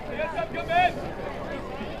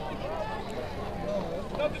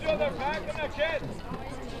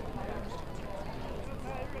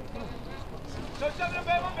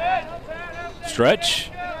 Stretch.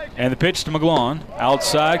 And the pitch to McGlone.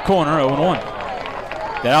 Outside corner, 0-1.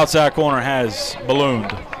 That outside corner has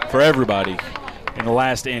ballooned for everybody in the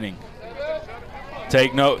last inning.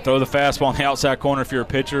 Take note, throw the fastball on the outside corner if you're a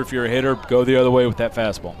pitcher. If you're a hitter, go the other way with that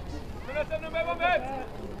fastball.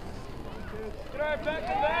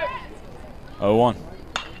 0-1.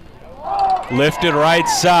 Lifted right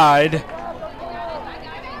side.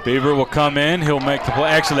 Beaver will come in. He'll make the play.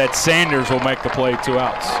 Actually, that Sanders will make the play. 2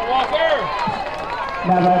 outs.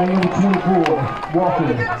 Now batting number 24,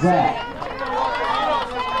 Walker, Zach.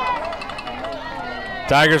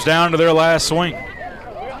 Tigers down to their last swing.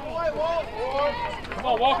 Come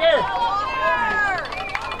on, Walker.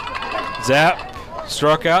 Zap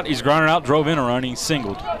struck out. He's grounded out, drove in a run. He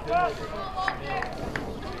singled.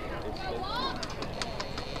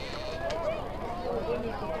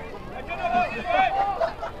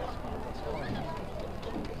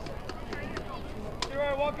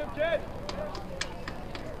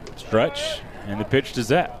 Stretch, and the pitch to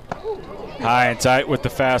Zap. High and tight with the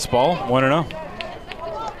fastball, 1-0.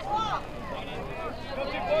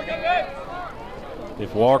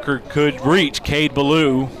 If Walker could reach, Cade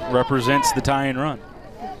Ballou represents the tying run.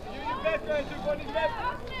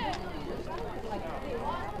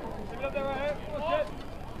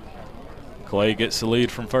 Clay gets the lead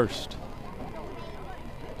from first.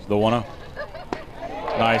 It's the 1-0.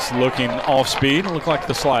 Nice looking off speed, looked like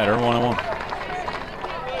the slider, 1-1.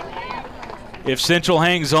 If Central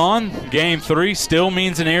hangs on, Game 3 still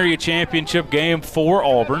means an area championship game for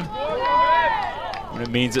Auburn. And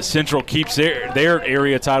it means that Central keeps their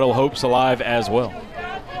area title hopes alive as well.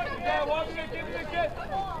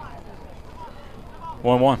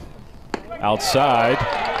 1-1. Outside,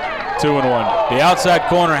 2-1. The outside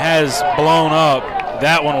corner has blown up.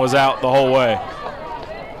 That one was out the whole way.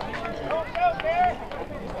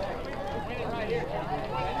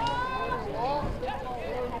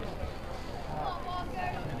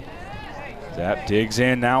 Zap digs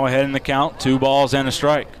in, now ahead in the count. 2 balls and a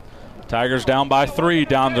strike. Tigers down by 3,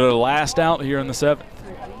 down to the last out here in the 7th.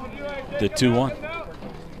 The 2-1.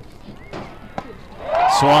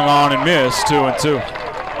 Swung on and missed, 2-2.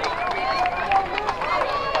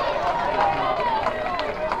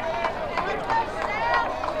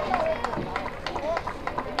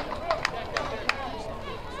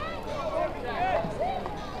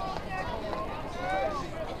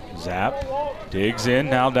 Zap digs in,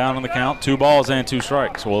 now down on the count. 2 balls and 2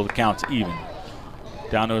 strikes. Well, the count's even.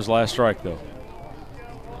 Down to his last strike, though.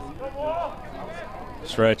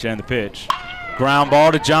 Stretch and the pitch. Ground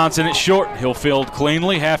ball to Johnson at short. He'll field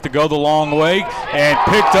cleanly, have to go the long way, and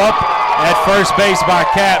picked up at first base by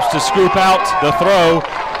Capps to scoop out the throw.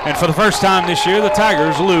 And for the first time this year, the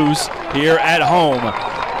Tigers lose here at home.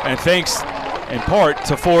 And thanks in part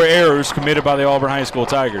to 4 errors committed by the Auburn High School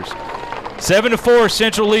Tigers. 7-4,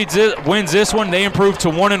 Central wins this one. They improve to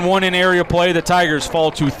 1-1 in area play. The Tigers fall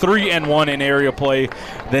to 3-1 in area play.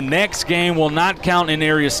 The next game will not count in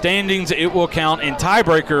area standings. It will count in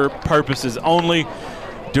tiebreaker purposes only.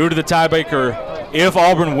 Due to the tiebreaker, if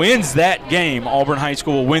Auburn wins that game, Auburn High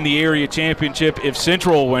School will win the area championship. If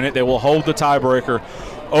Central will win it, they will hold the tiebreaker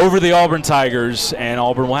over the Auburn Tigers, and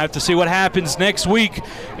Auburn will have to see what happens next week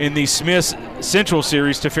in the Smith Central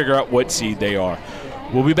Series to figure out what seed they are.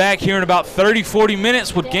 We'll be back here in about 30-40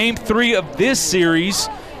 minutes with Game 3 of this series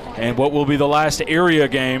and what will be the last area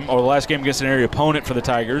game, or the last game against an area opponent for the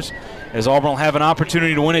Tigers, as Auburn will have an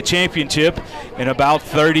opportunity to win a championship in about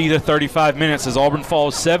 30 to 35 minutes as Auburn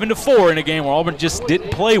falls 7-4 in a game where Auburn just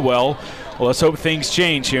didn't play well. Well, let's hope things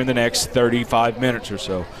change here in the next 35 minutes or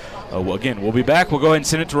so. Again, we'll be back. We'll go ahead and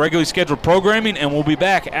send it to regularly scheduled programming, and we'll be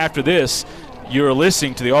back after this. You're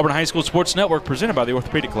listening to the Auburn High School Sports Network presented by the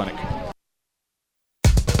Orthopedic Clinic.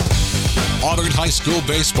 Auburn High School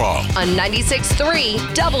baseball on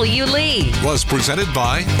 96.3 W. Lee was presented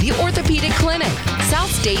by the Orthopedic Clinic,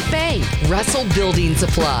 South State Bank, Russell Building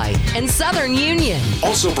Supply, and Southern Union.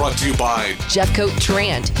 Also brought to you by Jeffcoat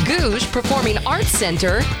Trant, Gouge Performing Arts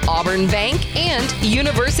Center, Auburn Bank, and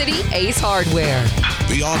University Ace Hardware.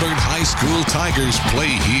 The Auburn High School Tigers play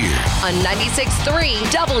here on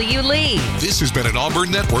 96.3 W. Lee. This has been an Auburn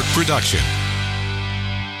Network production.